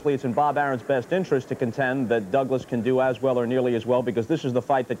 Obviously, it's in Bob Arum's best interest to contend that Douglas can do as well or nearly as well, because this is the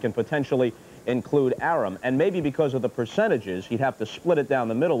fight that can potentially include Arum. And maybe because of the percentages, he'd have to split it down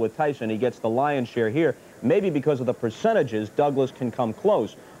the middle with Tyson. He gets the lion's share here. Maybe because of the percentages, Douglas can come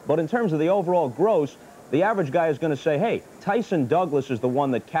close. But in terms of the overall gross, the average guy is going to say, hey, Tyson Douglas is the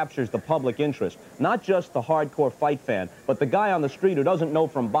one that captures the public interest. Not just the hardcore fight fan, but the guy on the street who doesn't know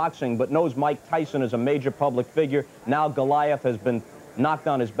from boxing, but knows Mike Tyson is a major public figure. Now Goliath has been knocked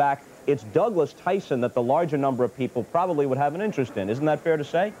on his back. It's Douglas Tyson that the larger number of people probably would have an interest in. Isn't that fair to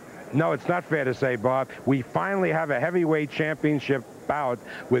say? No, it's not fair to say, Bob. We finally have a heavyweight championship bout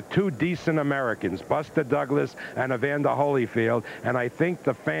with two decent Americans, Buster Douglas and Evander Holyfield, and I think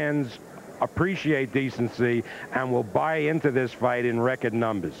the fans appreciate decency and will buy into this fight in record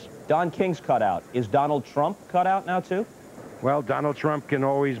numbers. Don King's cut out. Is Donald Trump cut out now, too? Well, Donald Trump can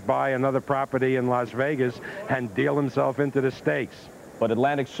always buy another property in Las Vegas and deal himself into the stakes. But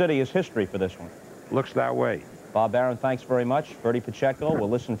Atlantic City is history for this one. Looks that way. Bob Barron, thanks very much. Bertie Pacheco, we'll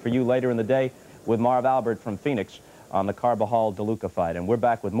listen for you later in the day with Marv Albert from Phoenix on the Carbajal-DeLuca fight. And we're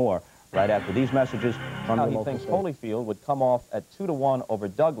back with more right after these messages from how he thinks Holyfield would come off at 2-1 over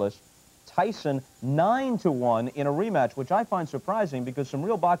Douglas. Tyson 9-1 in a rematch, which I find surprising because some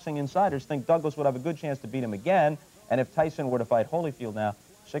real boxing insiders think Douglas would have a good chance to beat him again. And if Tyson were to fight Holyfield now,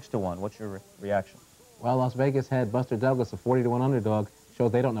 6-1. What's your reaction? Well, Las Vegas had Buster Douglas, a 40-1 underdog.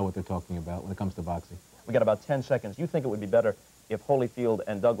 Shows they don't know what they're talking about when it comes to boxing. We got about 10 seconds. You think it would be better if Holyfield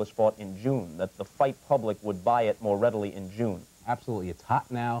and Douglas fought in June, that the fight public would buy it more readily in June? Absolutely. It's hot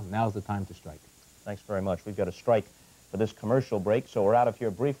now. Now's the time to strike. Thanks very much. We've got to strike for this commercial break, so we're out of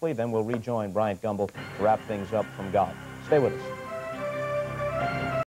here briefly. Then we'll rejoin Bryant Gumbel to wrap things up from God. Stay with us.